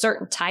for a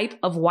certain type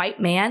of white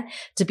man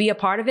to be a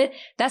part of it,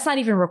 that's not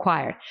even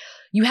required.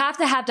 You have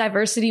to have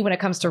diversity when it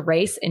comes to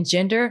race and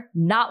gender,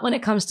 not when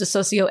it comes to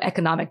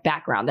socioeconomic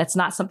background. That's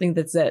not something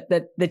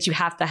that you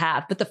have to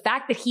have. But the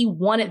fact that he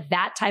wanted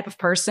that type of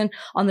person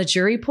on the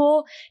jury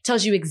pool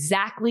tells you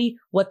exactly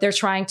what they're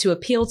trying to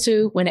appeal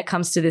to when it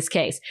comes to this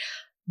case.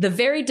 The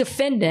very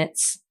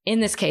defendants in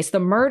this case, the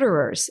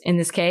murderers in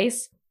this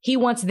case, he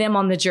wants them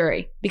on the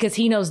jury because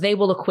he knows they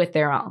will acquit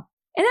their own.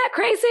 Isn't that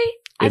crazy?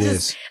 It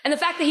is. And the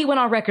fact that he went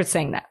on record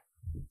saying that.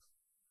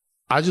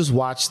 I just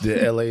watched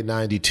the LA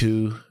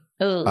 92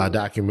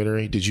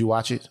 documentary. Did you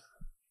watch it?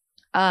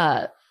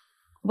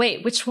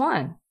 Wait, which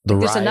one? There's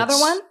riots, another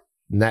one?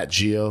 Nat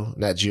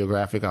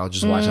Geographic. I'll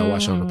just watch. I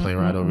watched it on the plane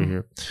ride over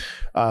here.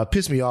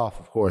 Pissed me off,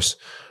 of course.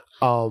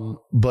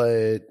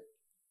 But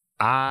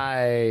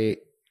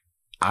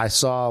I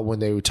saw when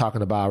they were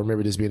talking about, I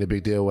remember this being a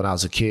big deal when I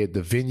was a kid,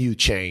 the venue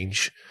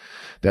change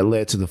that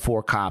led to the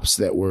 4 cops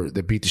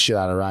that beat the shit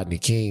out of Rodney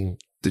King,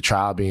 the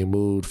trial being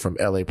moved from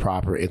LA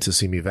proper into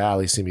Simi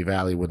Valley,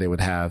 where they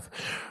would have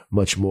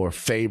much more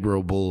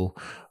favorable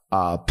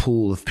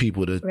pool of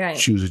people to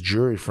choose a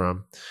jury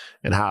from,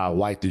 and how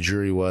white the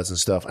jury was and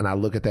stuff. And I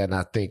look at that and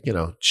I think,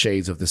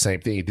 shades of the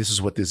same thing. This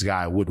is what this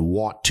guy would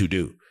want to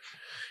do.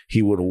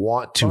 He would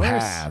want to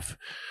have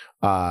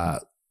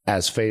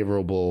as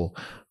favorable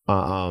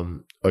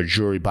a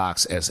jury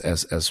box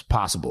as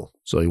possible.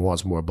 So he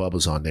wants more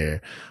Bubbas on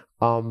there.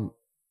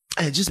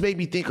 It just made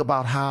me think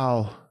about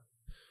how,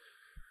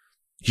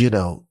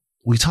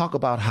 we talk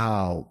about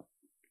how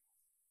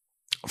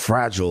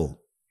fragile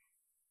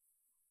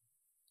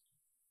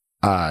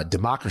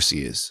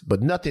democracy is,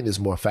 but nothing is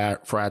more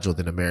fragile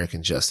than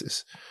American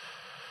justice.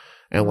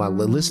 And while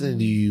listening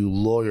to you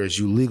lawyers,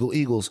 you legal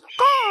eagles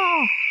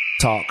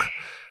talk,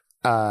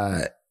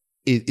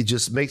 it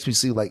just makes me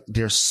see like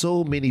there's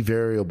so many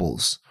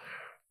variables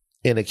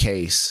in a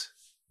case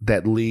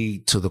that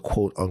lead to the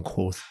quote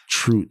unquote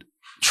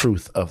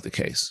truth of the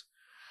case.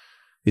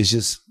 It's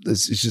just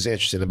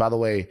interesting. And by the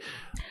way,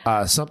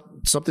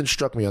 something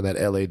struck me on that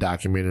LA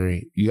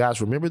documentary. You guys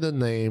remember the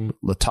name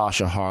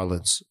Latasha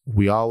Harlins?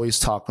 We always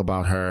talk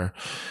about her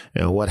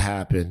and what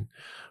happened.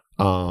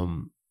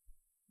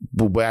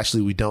 But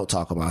actually we don't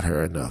talk about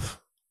her enough.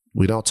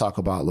 We don't talk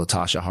about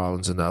Latasha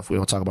Harlins enough. We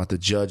don't talk about the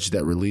judge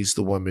that released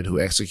the woman who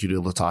executed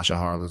Latasha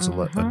Harlins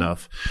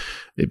enough.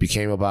 It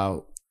became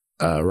about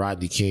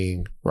Rodney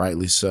King,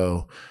 rightly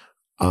so.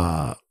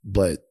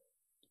 But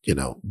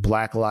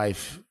Black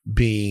life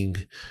being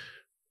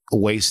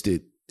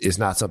wasted is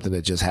not something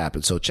that just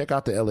happened. So check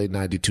out the LA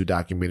 92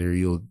 documentary.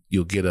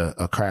 You'll get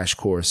a crash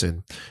course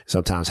in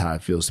sometimes how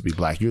it feels to be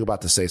Black. You're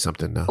about to say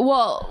something now.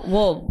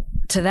 Well,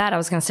 to that, I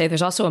was going to say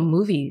there's also a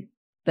movie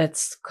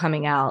that's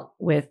coming out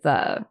with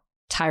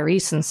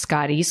Tyrese and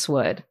Scott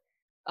Eastwood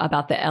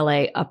about the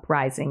LA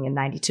uprising in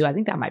 92. I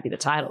think that might be the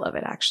title of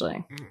it,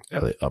 actually.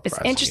 LA uprising. It's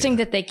interesting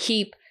that they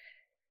keep,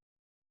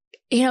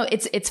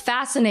 it's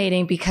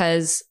fascinating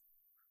because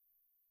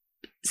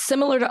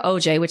similar to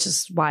OJ, which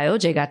is why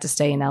OJ got to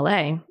stay in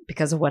LA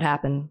because of what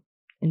happened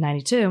in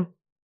 92.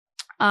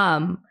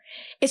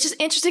 It's just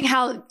interesting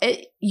how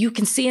you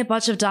can see a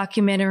bunch of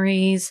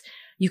documentaries.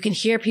 You can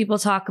hear people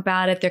talk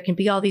about it. There can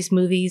be all these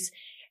movies,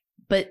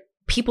 but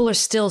people are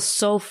still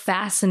so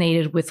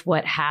fascinated with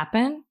what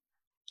happened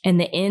and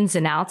the ins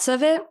and outs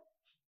of it.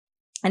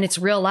 And it's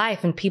real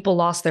life, and people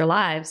lost their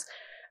lives.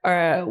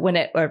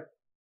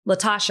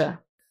 Latasha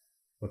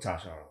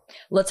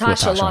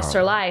lost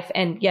her life.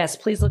 And yes,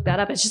 please look that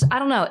up. It's just, I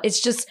don't know.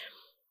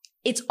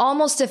 It's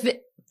almost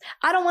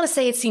I don't want to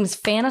say it seems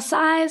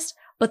fantasized,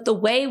 but the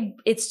way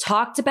it's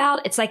talked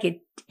about, it's like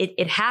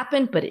it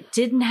happened, but it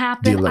didn't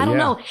happen. I don't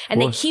know.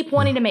 And they keep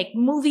wanting to make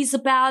movies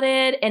about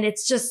it. And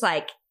it's just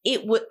like,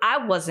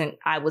 I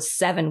was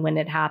 7 when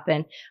it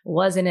happened,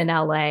 wasn't in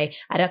LA.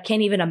 I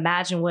can't even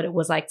imagine what it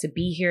was like to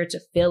be here,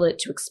 to feel it,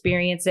 to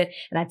experience it.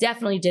 And I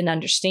definitely didn't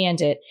understand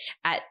it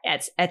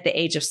at the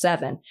age of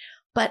 7.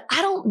 But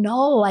I don't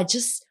know. I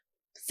just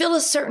feel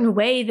a certain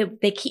way that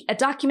a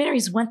documentary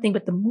is one thing,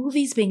 but the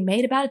movies being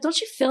made about it,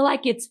 don't you feel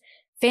like it's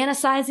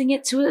fantasizing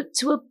it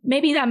to a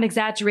maybe I'm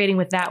exaggerating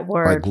with that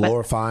word, like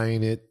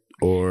glorifying it,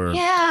 or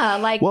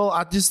well,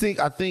 I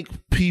think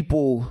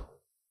people.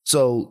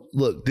 So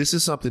look, this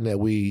is something that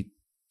we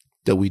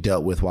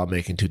dealt with while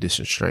making Two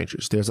Distant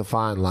Strangers. There's a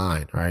fine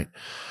line, right?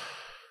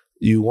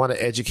 You want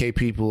to educate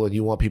people and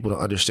you want people to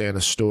understand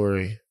a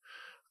story.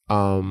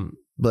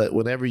 But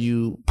whenever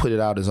you put it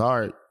out as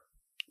art,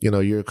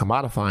 you're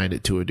commodifying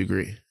it to a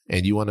degree,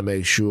 and you want to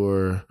make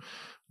sure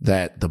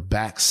that the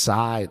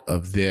backside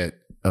of that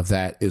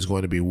is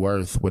going to be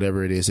worth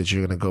whatever it is that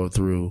you're going to go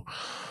through.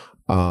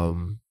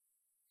 You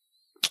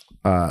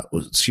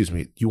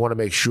want to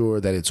make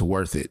sure that it's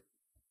worth it.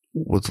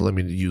 Let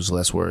me use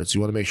less words.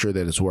 You want to make sure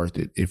that it's worth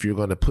it. If you're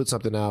going to put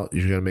something out, if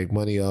you're going to make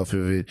money off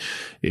of it,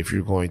 if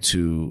you're going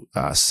to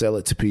sell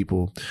it to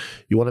people,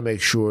 you want to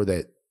make sure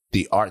that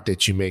the art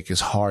that you make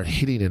is hard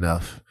hitting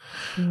enough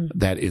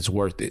that it's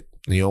worth it.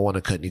 You don't want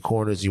to cut any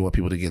corners. You want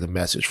people to get the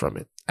message from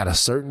it. At a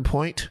certain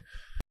point,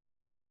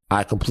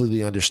 I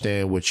completely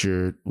understand what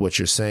you're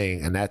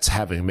saying, and that's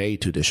having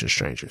made Two Distant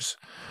Strangers.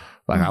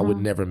 Like, I would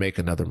never make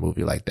another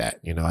movie like that.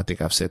 I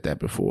think I've said that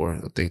before.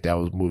 I think that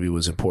movie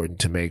was important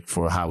to make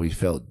for how we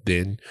felt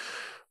then.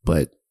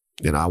 But,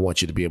 I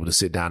want you to be able to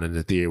sit down in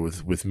the theater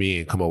with me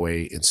and come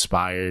away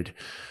inspired,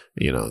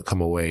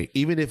 come away.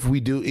 Even if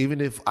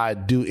I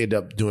do end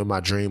up doing my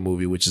dream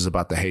movie, which is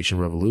about the Haitian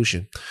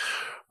Revolution,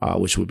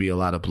 which would be a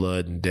lot of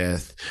blood and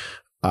death.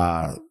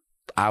 I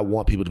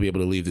want people to be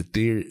able to leave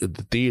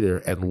the theater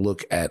and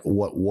look at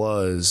what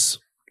was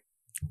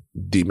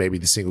maybe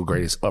the single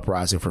greatest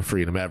uprising for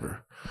freedom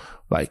ever.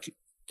 Like,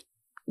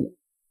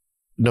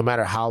 no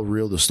matter how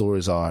real the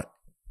stories are,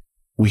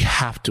 we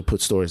have to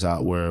put stories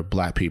out where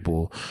Black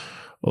people,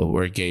 or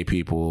where gay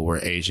people,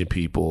 where Asian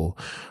people,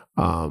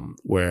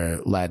 where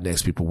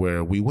Latinx people,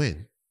 where we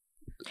win.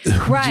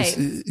 Right.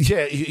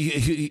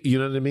 You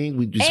know what I mean?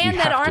 We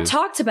that aren't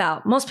talked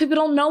about. Most people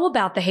don't know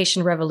about the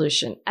Haitian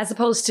Revolution, as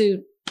opposed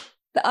to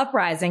the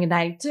uprising in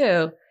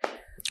 92.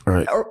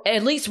 Right. Or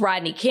at least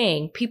Rodney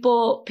King.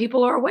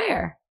 People are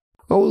aware.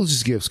 Well, we'll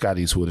just give Scott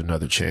Eastwood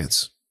another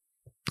chance.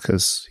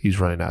 because he's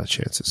running out of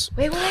chances.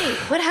 Wait,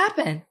 what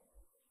happened?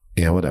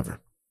 Yeah, whatever.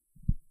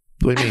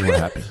 What do you mean, what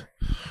happened?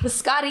 With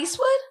Scott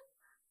Eastwood?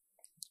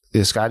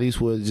 Yeah, Scott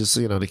Eastwood just,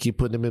 they keep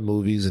putting him in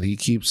movies and he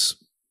keeps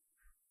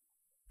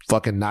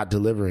fucking not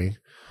delivering.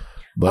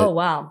 But, oh,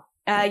 wow.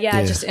 I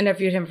just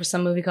interviewed him for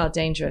some movie called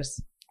Dangerous.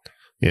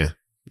 Yeah.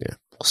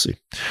 We'll see.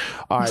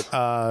 All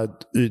right.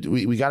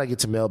 We got to get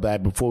to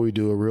mailbag. Before we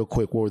do a real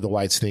quick, what were the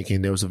whites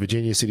thinking? There was a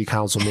Virginia city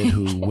councilman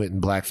who went in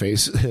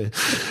blackface.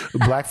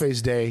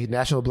 Blackface Day,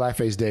 National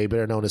Blackface Day,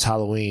 better known as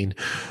Halloween,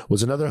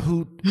 was another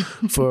hoot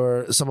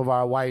for some of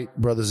our white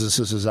brothers and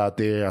sisters out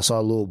there. I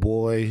saw a little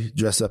boy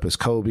dressed up as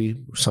Kobe,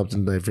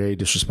 something that very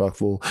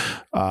disrespectful.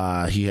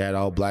 He had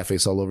all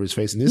blackface all over his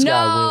face. And this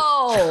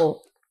guy went...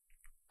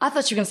 I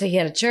thought you were going to say he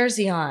had a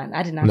jersey on.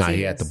 I did not see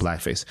he had the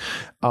blackface.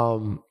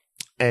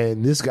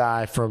 And this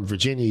guy from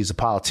Virginia, he's a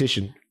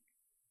politician.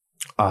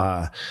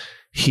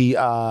 He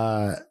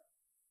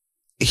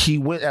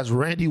went as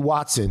Randy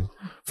Watson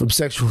from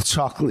Sexual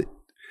Chocolate,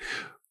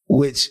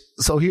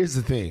 so here's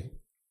the thing.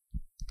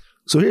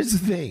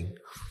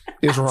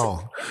 It's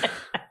wrong.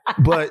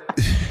 But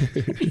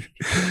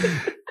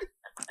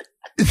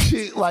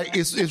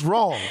it's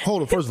wrong.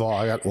 Hold on. First of all,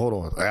 I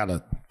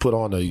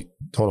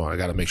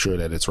gotta make sure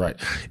that it's right.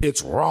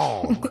 It's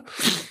wrong.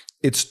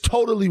 It's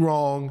totally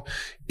wrong.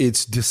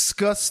 It's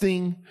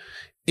disgusting.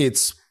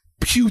 It's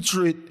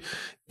putrid.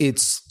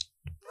 It's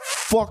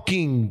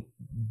fucking,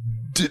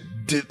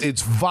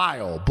 it's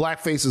vile.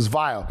 Blackface is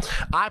vile.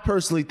 I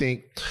personally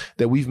think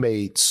that we've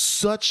made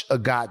such a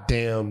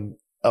goddamn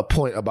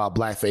point about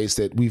blackface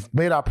that we've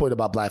made our point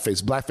about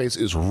blackface. Blackface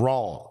is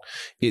wrong.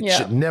 It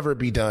should never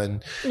be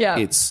done. Yeah.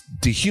 It's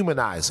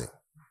dehumanizing.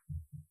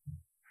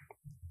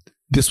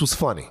 This was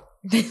funny.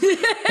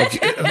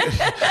 Okay.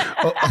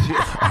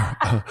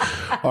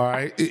 All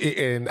right,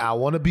 and I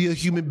want to be a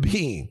human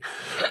being.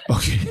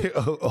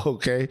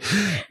 Okay.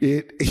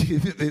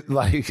 It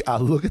like I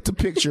look at the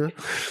picture.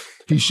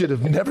 He should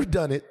have never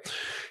done it.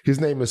 His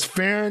name is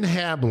Farron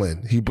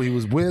Hamlin. He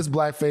was with his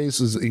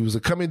blackface. He was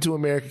a Coming to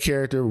America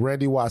character,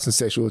 Randy Watson,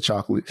 Sexual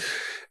Chocolate,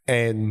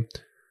 and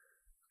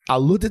I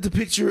looked at the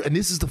picture, and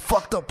this is the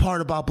fucked up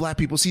part about black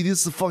people. See, this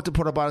is the fucked up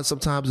part about it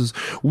sometimes is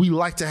we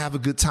like to have a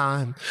good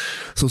time.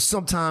 So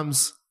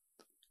sometimes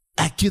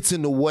that gets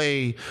in the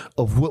way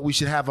of what we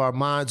should have our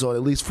minds on,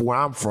 at least for where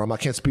I'm from. I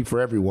can't speak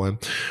for everyone.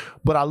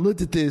 But I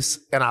looked at this,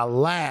 and I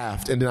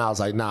laughed, and then I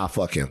was like, nah,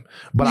 fuck him.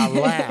 But I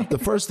laughed. The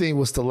first thing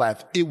was to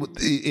laugh.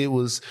 It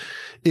was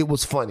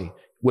funny.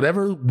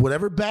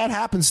 Whatever bad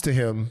happens to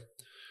him,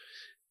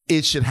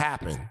 it should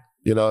happen.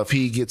 If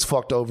he gets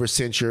fucked over,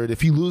 censured,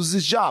 if he loses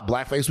his job,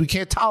 blackface, we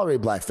can't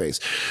tolerate blackface.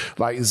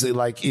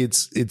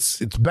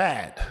 It's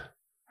bad.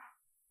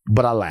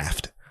 But I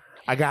laughed.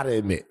 I gotta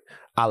admit,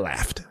 I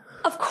laughed.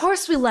 Of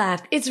course we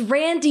laughed. It's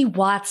Randy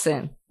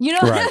Watson. You know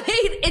what I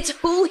mean? It's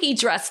who he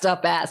dressed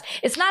up as.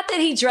 It's not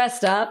that he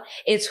dressed up.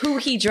 It's who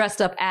he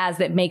dressed up as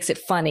that makes it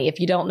funny. If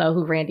you don't know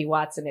who Randy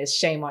Watson is,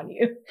 shame on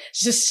you.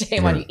 It's just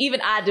shame on you. Even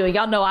I do.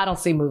 Y'all know I don't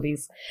see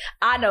movies.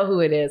 I know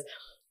who it is.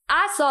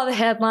 I saw the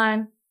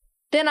headline.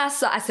 Then I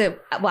said,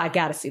 well, I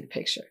got to see the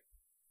picture.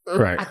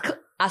 Right.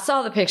 I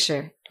saw the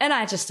picture and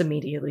I just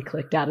immediately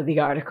clicked out of the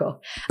article.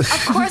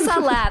 Of course I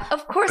laughed.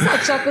 Of course I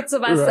chuckled to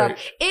myself.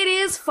 Right. It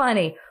is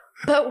funny.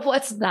 But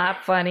what's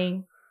not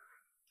funny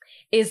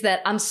is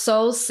that I'm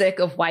so sick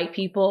of white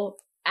people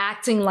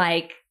acting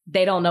like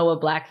they don't know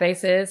what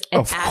blackface is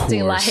and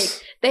acting like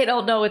they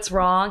don't know it's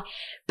wrong.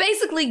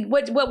 Basically,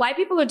 what white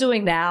people are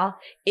doing now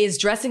is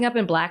dressing up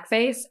in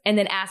blackface and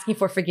then asking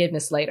for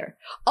forgiveness later.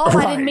 Oh,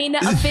 right. I didn't mean to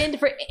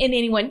offend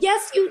anyone.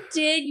 Yes, you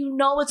did. You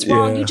know it's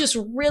wrong. Yeah. You just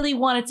really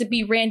wanted to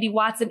be Randy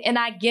Watson. And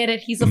I get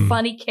it. He's a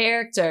funny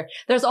character.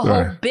 There's a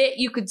whole bit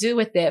you could do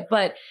with it.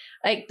 But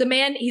like the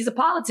man, he's a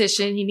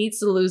politician. He needs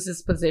to lose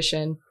his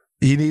position.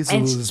 He needs to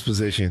lose his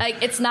position.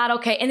 Like, it's not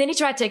okay. And then he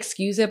tried to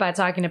excuse it by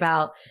talking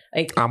about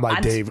like I'm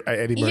like Eddie Murphy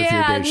or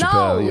Dave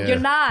Chappelle. Yeah, you're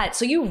not.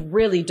 So you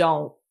really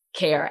don't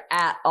care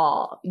at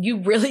all. You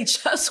really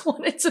just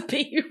wanted to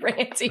be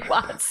Randy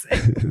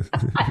Watson.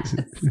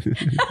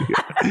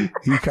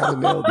 He kind of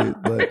nailed it,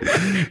 but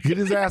get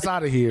his ass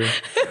out of here.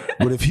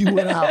 But if he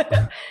went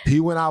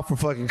out for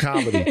fucking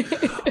comedy.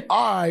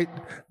 All right.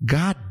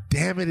 God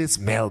damn it, it's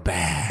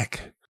mailbag.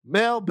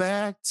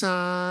 Mailbag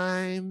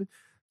time.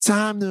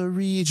 Time to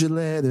read your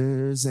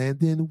letters and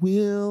then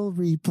we'll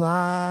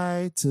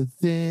reply to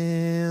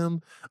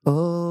them.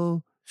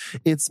 Oh,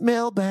 it's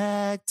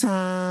mailbag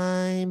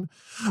time.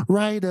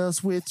 Write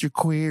us with your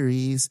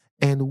queries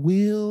and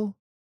we'll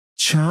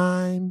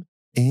chime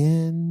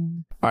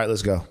in. All right,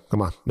 let's go.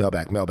 Come on.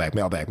 Mailbag. Here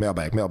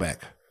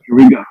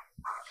we go.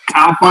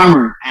 Kyle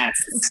Farmer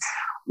asks,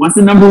 what's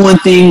the number one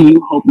thing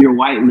you hope your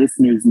white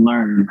listeners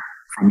learn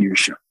from your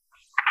show?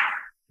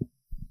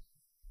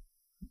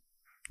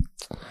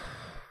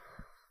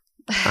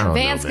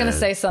 Van's going to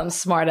say something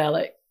smart,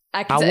 Alec.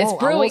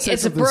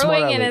 It's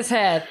brewing in his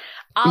head.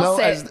 Go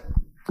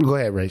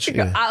ahead, Rachel.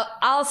 Yeah.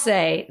 I'll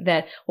say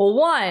that, well,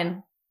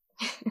 one,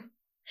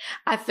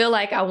 I feel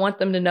like I want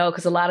them to know,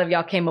 because a lot of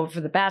y'all came over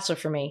for The Bachelor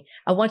for me.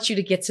 I want you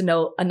to get to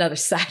know another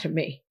side of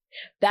me.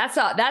 That's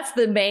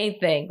the main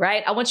thing,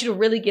 right? I want you to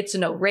really get to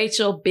know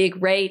Rachel, Big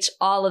Rach,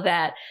 all of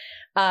that.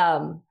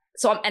 I'm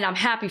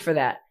happy for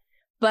that.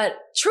 But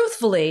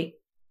truthfully,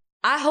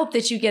 I hope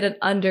that you get an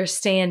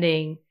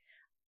understanding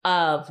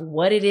of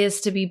what it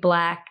is to be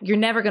Black. You're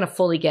never going to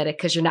fully get it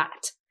because you're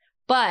not.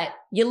 But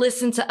you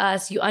listen to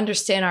us, you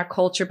understand our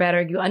culture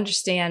better, you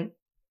understand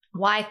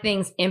why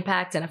things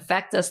impact and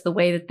affect us the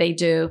way that they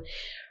do,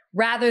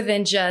 rather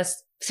than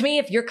just, to me,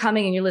 if you're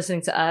coming and you're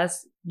listening to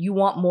us, you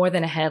want more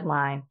than a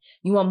headline.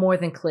 You want more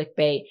than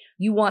clickbait.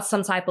 You want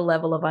some type of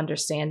level of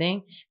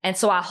understanding. And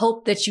so I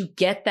hope that you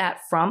get that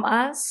from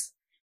us.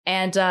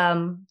 And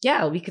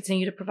we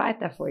continue to provide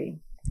that for you.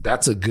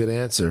 That's a good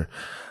answer.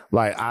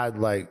 I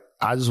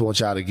just want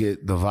y'all to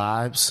get the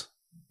vibes,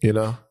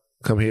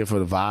 come here for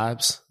the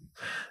vibes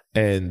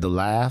and the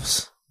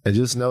laughs, and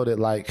just know that,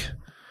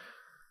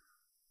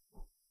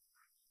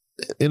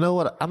 you know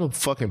what? I'm a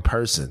fucking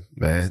person,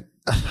 man.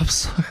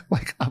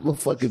 I'm a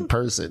fucking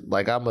person.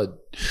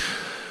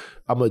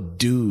 I'm a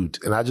dude,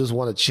 and I just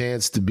want a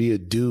chance to be a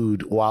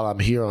dude while I'm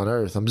here on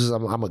Earth. I'm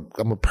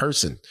a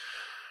person,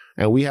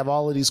 and we have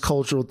all of these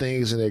cultural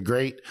things, and they're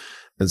great.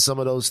 And some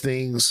of those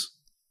things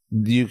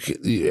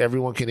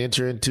everyone can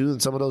enter into,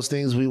 and some of those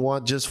things we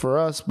want just for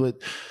us. But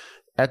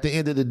at the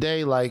end of the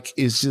day,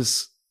 it's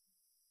just,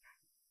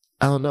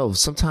 I don't know.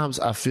 Sometimes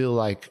I feel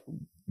like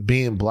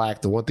being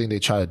Black, the one thing they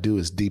try to do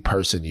is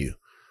deperson you.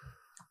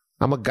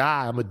 I'm a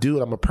guy, I'm a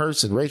dude, I'm a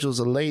person. Rachel's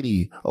a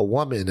lady, a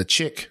woman, a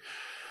chick.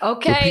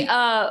 Okay,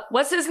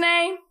 what's his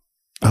name?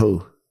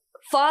 Who?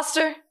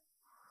 Foster?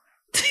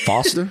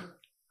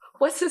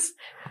 What's his?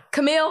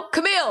 Camille?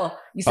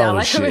 You sound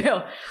like shit.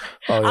 Camille.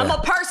 Oh, yeah. I'm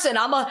a person.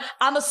 I'm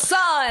a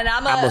son.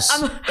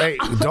 Hey,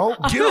 don't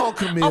get on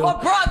Camille. I'm a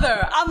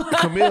brother.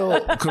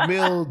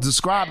 Camille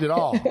described it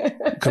all.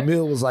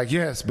 Camille was like,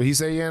 yes, but he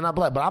said, yeah, not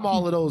Black. But I'm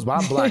all of those,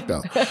 but I'm Black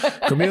though.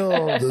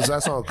 Camille,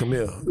 that's on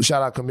Camille.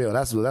 Shout out Camille.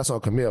 That's on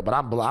Camille. But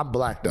I'm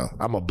Black though.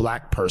 I'm a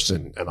Black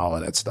person and all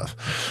of that stuff.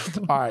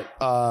 All right,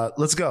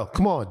 let's go.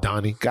 Come on,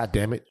 Donnie. God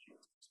damn it.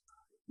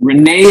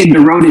 Renee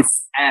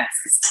DeRotis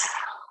asks,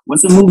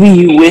 what's a movie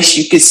you wish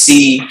you could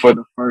see for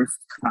the first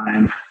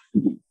time?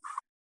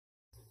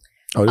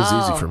 Oh, this is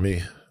easy for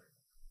me.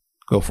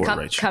 Go for it,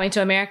 Rach. Coming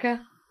to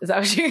America? Is that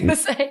what you're going to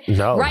say?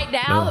 No. Right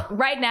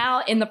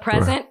now, in the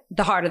present,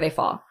 The Harder They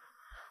Fall.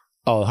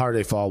 Oh, The Harder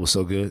They Fall was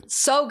so good.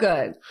 So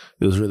good.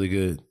 It was really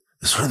good.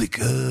 It's really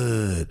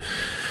good.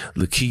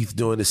 Lakeith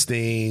doing this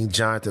thing.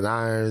 Jonathan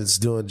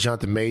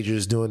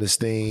Majors doing this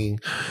thing.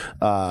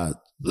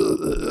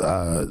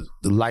 The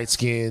light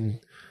skin,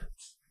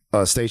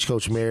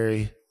 Stagecoach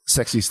Mary.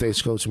 Sexy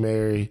Stagecoach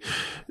Mary.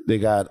 They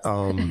got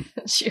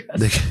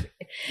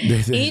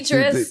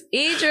Idris,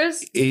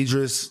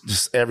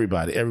 just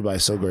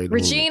everybody's so great.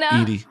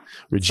 Regina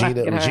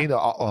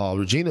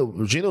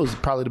was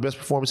probably the best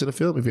performance in the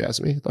film, if you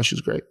ask me. I thought she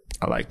was great.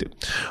 I liked it.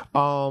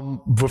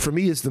 But for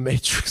me, it's The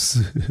Matrix.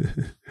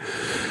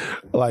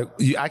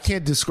 I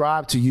can't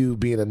describe to you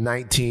being a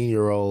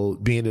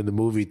 19-year-old being in the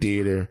movie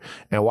theater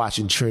and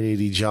watching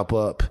Trinity jump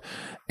up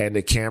and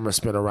the camera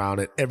spin around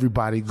and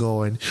everybody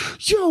going,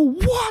 yo,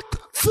 what the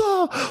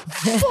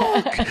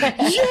fuck?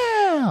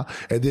 Yeah.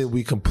 And then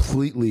we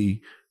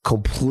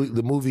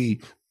the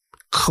movie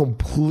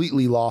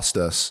completely lost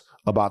us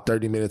about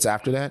 30 minutes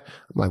after that.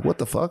 I'm like, what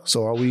the fuck?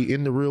 So are we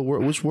in the real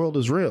world? Which world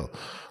is real?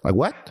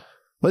 What?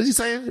 What is he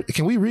saying?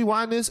 Can we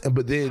rewind this?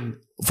 But then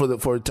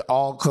for it to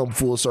all come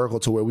full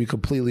circle to where we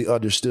completely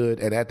understood,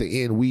 and at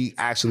the end we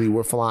actually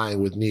were flying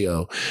with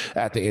Neo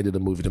at the end of the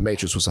movie. The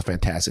Matrix was a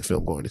fantastic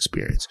film going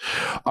experience.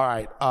 All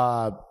right,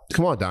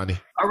 come on, Donnie.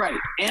 All right,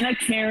 Anna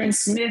Karen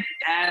Smith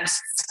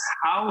asks,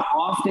 how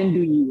often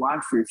do you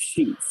wash your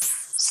sheets?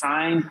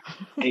 Signed,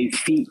 a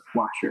feet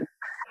washer.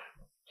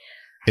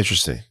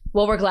 Interesting.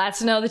 Well, we're glad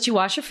to know that you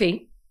wash your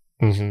feet.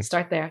 Mm-hmm.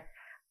 Start there.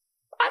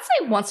 I'd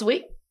say once a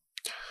week.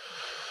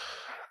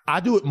 I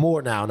do it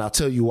more now, and I'll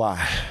tell you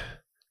why.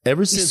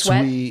 Ever since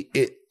I'm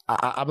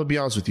gonna be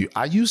honest with you.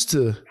 I used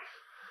to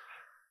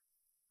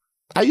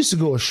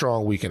go a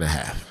strong week and a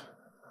half.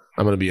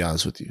 I'm gonna be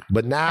honest with you,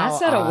 but now I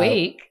said a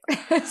week.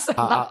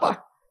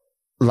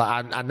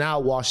 I now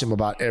wash them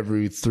about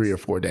every 3 or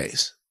 4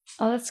 days.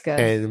 Oh, that's good.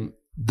 And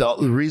the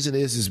reason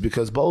is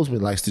because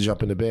Bozeman likes to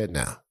jump into bed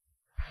now.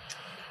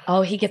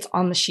 Oh, he gets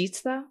on the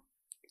sheets though.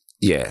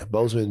 Yeah,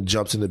 Bozeman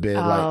jumps into bed.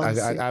 I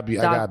gotta be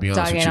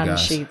honest with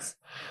you guys.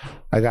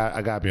 I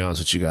gotta be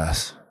honest with you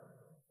guys.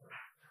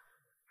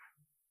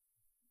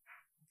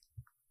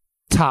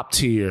 Top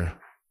tier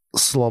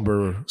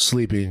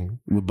sleeping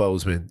with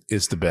Bozeman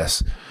is the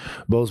best.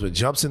 Bozeman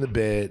jumps in the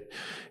bed.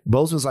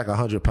 Bozeman's like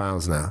 100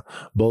 pounds now.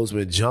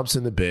 Bozeman jumps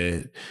in the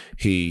bed.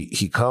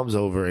 He comes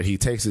over and he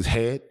takes his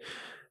head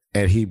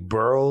and he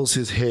burrows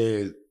his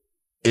head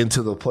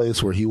into the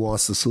place where he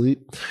wants to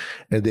sleep.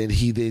 And then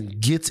he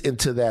gets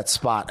into that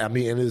spot. I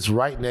mean, and it's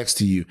right next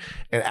to you.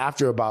 And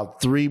after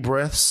about 3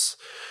 breaths,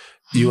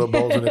 you and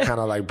Bozeman are kind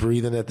of like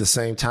breathing at the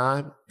same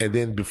time. And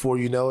then before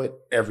you know it,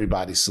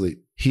 everybody's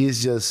asleep. He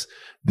is just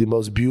the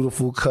most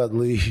beautiful,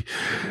 cuddly,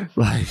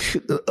 like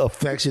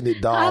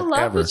affectionate dog I love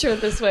ever. that you're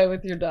this way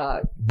with your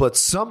dog. But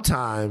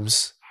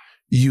sometimes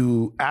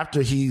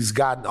after he's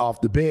gotten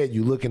off the bed,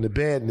 you look in the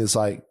bed and it's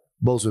like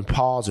Bozeman's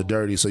paws are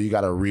dirty, so you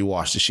got to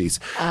rewash the sheets.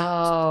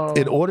 Oh.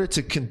 In order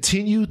to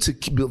continue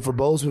for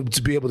Bozeman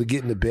to be able to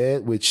get in the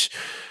bed, which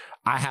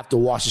I have to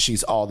wash the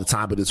sheets all the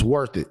time, but it's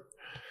worth it.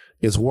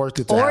 It's worth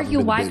it. Or you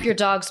wipe your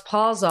dog's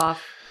paws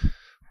off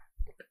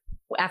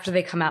after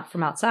they come out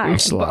from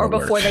outside, or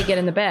before they get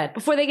in the bed.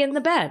 Before they get in the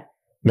bed.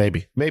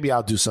 Maybe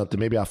I'll do something.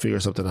 Maybe I'll figure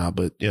something out.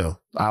 But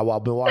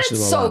I've been watching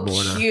him a lot more now.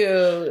 That's so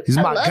cute. He's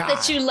my I love guy.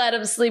 that you let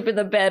him sleep in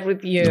the bed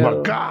with you. He's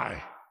my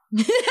guy.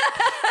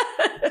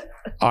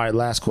 All right,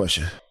 last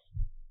question.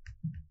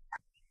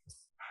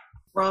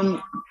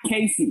 From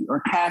Casey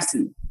or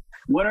Cassie,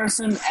 what are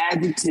some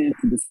adjectives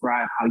to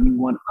describe how you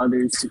want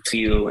others to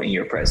feel in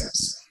your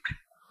presence?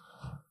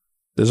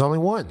 There's only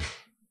one.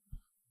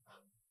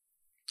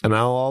 And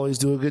I'll always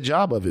do a good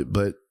job of it,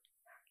 but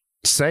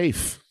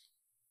safe.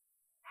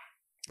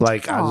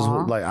 Like I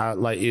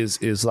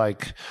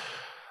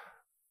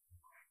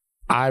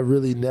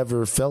really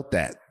never felt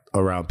that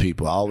around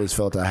people. I always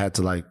felt I had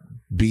to like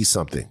be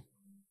something.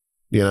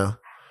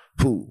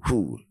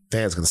 Who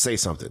Van's gonna say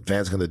something,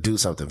 Van's gonna do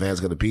something, Van's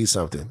gonna be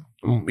something.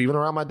 Even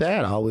around my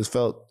dad, I always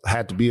felt I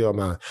had to be on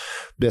my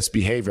best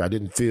behavior. I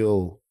didn't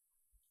feel,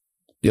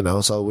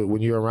 so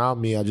when you're around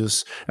me, and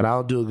I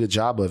don't do a good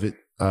job of it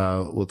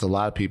with a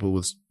lot of people.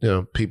 With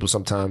people,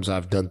 sometimes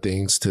I've done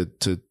things to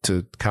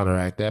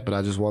counteract that, but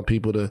I just want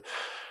people to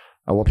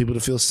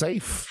feel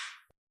safe.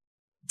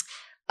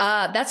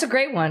 That's a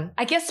great one.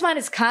 I guess mine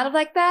is kind of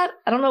like that.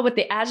 I don't know what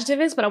the adjective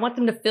is, but I want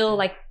them to feel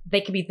like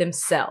they can be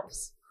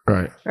themselves.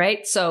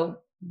 Right. So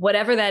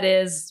whatever that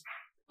is,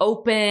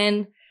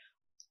 open,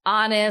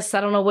 honest.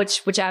 I don't know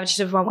which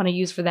adjective I want to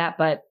use for that,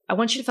 but I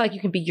want you to feel like you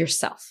can be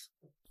yourself.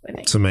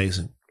 It's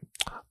amazing.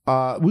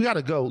 We got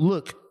to go.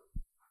 Look,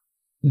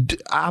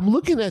 I'm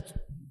looking at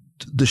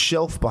the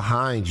shelf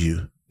behind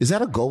you. Is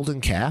that a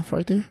golden calf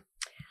right there?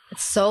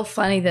 It's so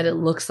funny that it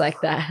looks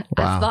like that.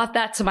 Wow. I thought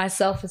that to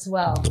myself as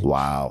well.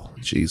 Wow.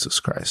 Jesus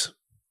Christ.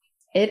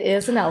 It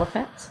is an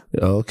elephant.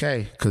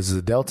 Okay, because of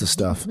the Delta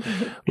stuff.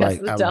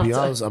 Like, I'm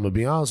gonna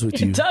be honest with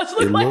you. It does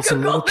look it like looks a a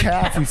little golden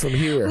calfy from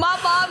here. My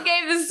mom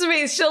gave this to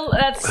me.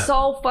 That's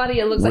so funny.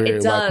 It looks like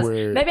it does.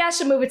 Maybe I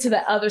should move it to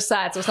the other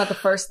side so it's not the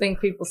first thing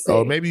people see.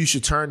 Oh, maybe you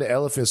should turn the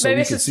elephant so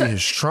we can see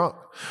his trunk.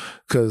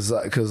 Because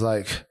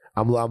like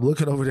I'm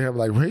looking over there. I'm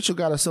like, Rachel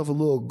got herself a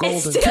little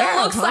golden calf. It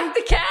still looks like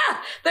the calf.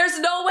 There's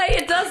no way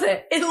it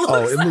doesn't.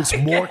 It looks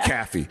more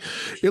calfy.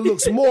 It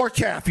looks more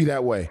calfy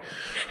that way.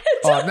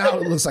 Now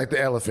it looks like the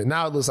elephant.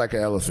 Now it looks like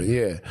an elephant.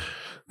 Yeah.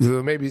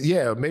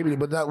 Maybe,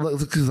 but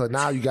because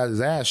now you got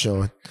his ass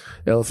showing.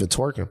 Elephant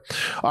twerking.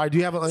 All right, do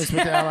you have an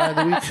unexpected ally of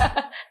the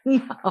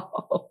week?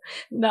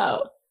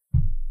 No.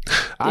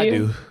 I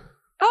do.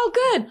 Oh,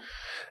 good.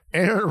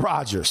 Aaron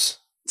Rodgers.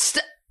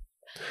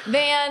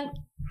 Van.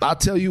 I'll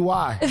tell you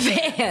why.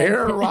 Van.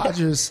 Aaron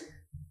Rodgers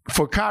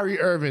for Kyrie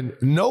Irving.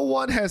 No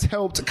one has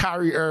helped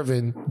Kyrie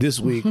Irving this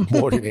week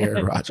more than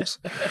Aaron Rodgers.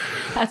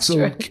 That's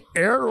true.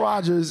 Aaron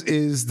Rodgers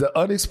is the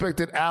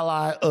unexpected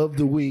ally of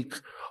the week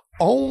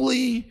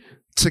only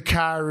to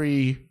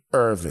Kyrie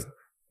Irving.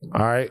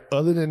 All right.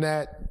 Other than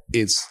that,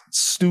 it's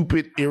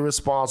stupid,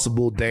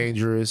 irresponsible,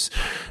 dangerous,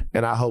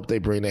 and I hope they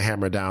bring the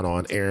hammer down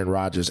on Aaron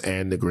Rodgers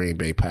and the Green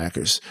Bay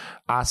Packers.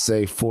 I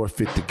say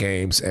forfeit the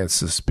games and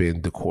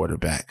suspend the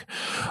quarterback.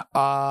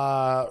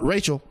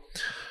 Rachel,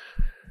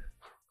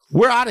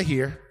 we're out of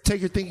here.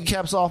 Take your thinking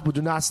caps off, but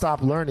do not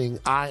stop learning.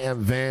 I am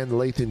Van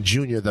Lathan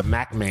Jr., the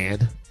Mac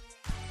Man.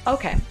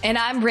 Okay. And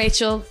I'm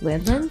Rachel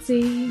Lynn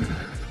Lindsay.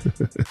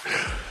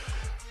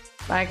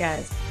 Bye,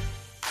 guys.